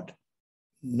spot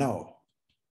now.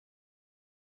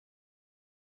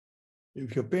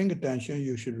 If you're paying attention,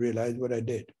 you should realize what I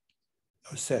did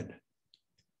or said.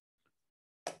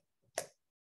 In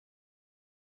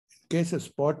case of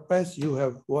spot price, you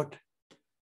have what?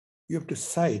 You have to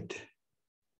cite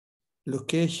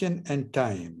location and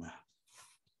time.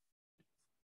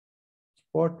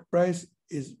 Spot price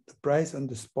is the price on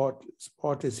the spot.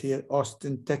 Spot is here,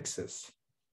 Austin, Texas.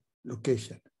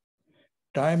 Location.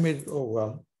 Time is, oh,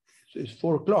 well, it's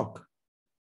 4 o'clock.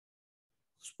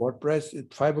 Spot price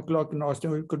at 5 o'clock in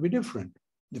Austin, it could be different,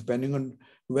 depending on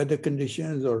weather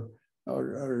conditions or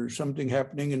something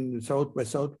happening in the south by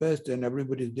southwest and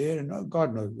everybody's there and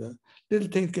God knows, little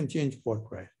things can change spot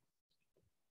price.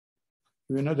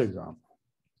 Give you another example.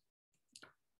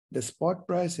 The spot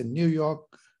price in New York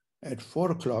at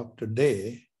 4 o'clock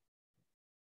today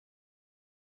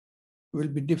will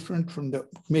be different from the,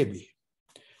 maybe,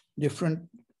 different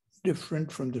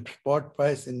from the spot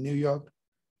price in New York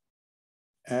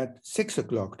at 6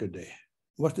 o'clock today.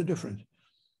 What's the difference?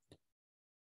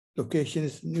 Location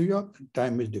is New York,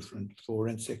 time is different, 4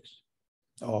 and 6.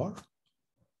 Or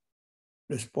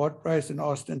the spot price in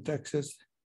Austin, Texas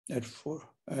at 4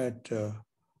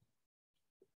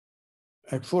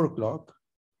 o'clock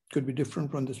could be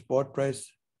different from the spot price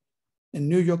in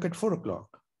New York at 4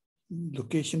 o'clock.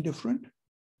 Location different.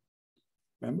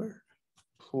 Remember,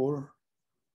 4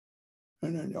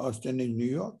 and Austin in New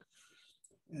York,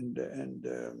 and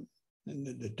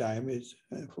the time is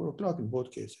 4 o'clock in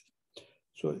both cases.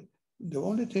 So the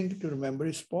only thing to remember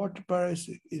is spot price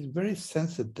is very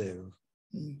sensitive.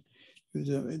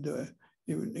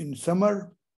 In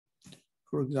summer,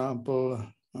 for example,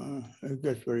 it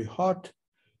gets very hot,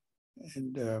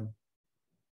 and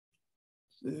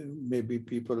maybe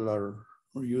people are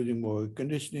using more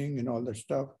conditioning and all that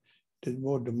stuff. There's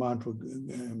more demand for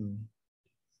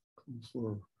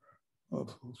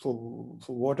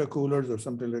water coolers or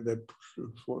something like that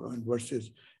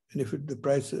versus, and if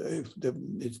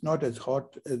it's not as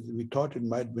hot as we thought it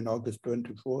might be in August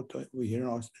 24th, we here in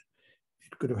Austin,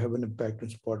 it could have an impact on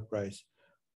spot price.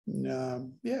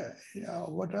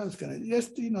 What else can I,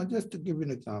 just to give you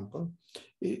an example,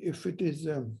 if it is,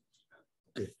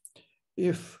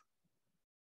 if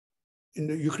in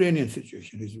the Ukrainian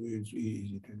situation is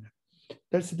easy to know.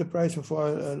 That's the price of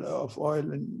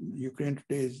oil in Ukraine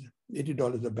today is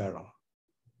 $80 a barrel,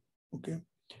 okay?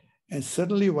 And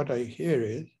suddenly what I hear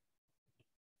is,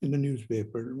 in the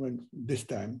newspaper, this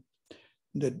time,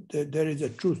 that there is a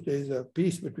truce, there is a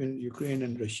peace between Ukraine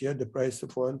and Russia, the price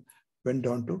of oil went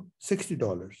down to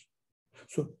 $60.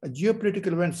 So a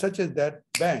geopolitical event such as that,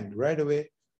 bang, right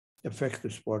away affects the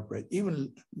spot price.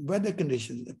 Even weather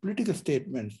conditions, political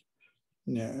statements,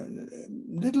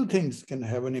 little things can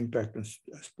have an impact on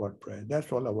spot price.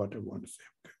 That's all I want to say.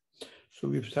 Okay. So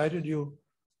we've cited you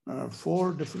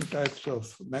 4 different types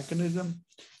of mechanism.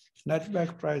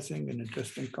 Snatchback pricing, an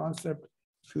interesting concept.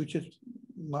 Futures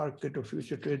market or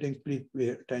future trading, please pay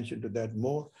attention to that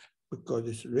more because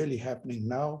it's really happening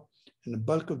now. And the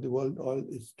bulk of the world oil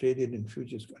is traded in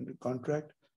futures under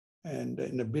contract. And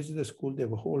in a business school, they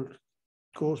have a whole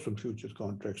course on futures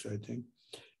contracts, I think.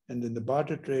 And then the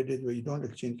barter trade is where you don't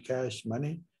exchange cash,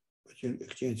 money, but you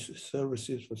exchange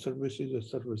services for services or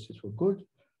services for goods.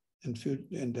 And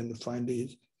then finally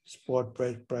is spot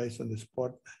price on the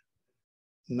spot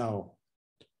now,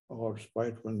 or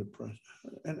spot when the price.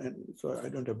 And so I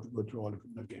don't have to go through all of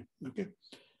it again, okay?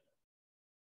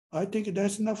 I think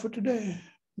that's enough for today.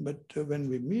 But when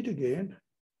we meet again,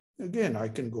 I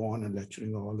can go on and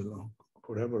lecturing all along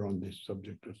forever on this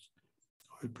subject of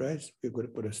oil price. We're going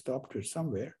to put a stop to it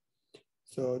somewhere.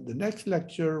 So the next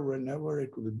lecture, whenever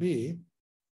it will be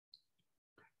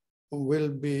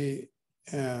on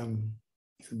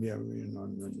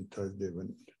Thursday,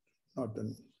 not the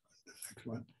next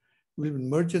one. Will be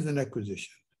mergers and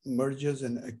acquisitions. Mergers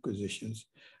and acquisitions.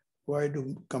 Why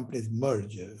do companies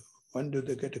merge? When do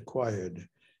they get acquired?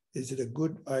 Is it a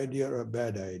good idea or a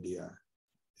bad idea?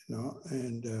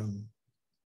 And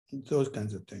those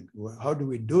kinds of things. How do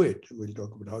we do it? We'll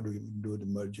talk about how do we do the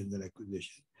mergers and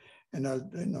acquisitions. And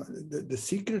the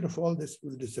secret of all this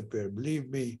will disappear. Believe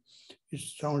me, it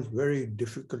sounds very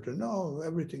difficult to know.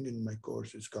 Everything in my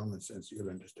course is common sense. You'll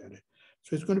understand it.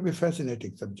 So it's going to be a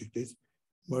fascinating subject, is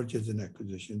mergers and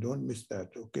acquisitions. Don't miss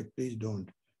that. Okay, please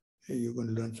don't. You're going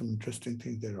to learn some interesting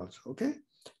things there also. Okay.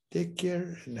 Take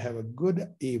care and have a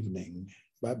good evening.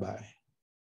 Bye-bye.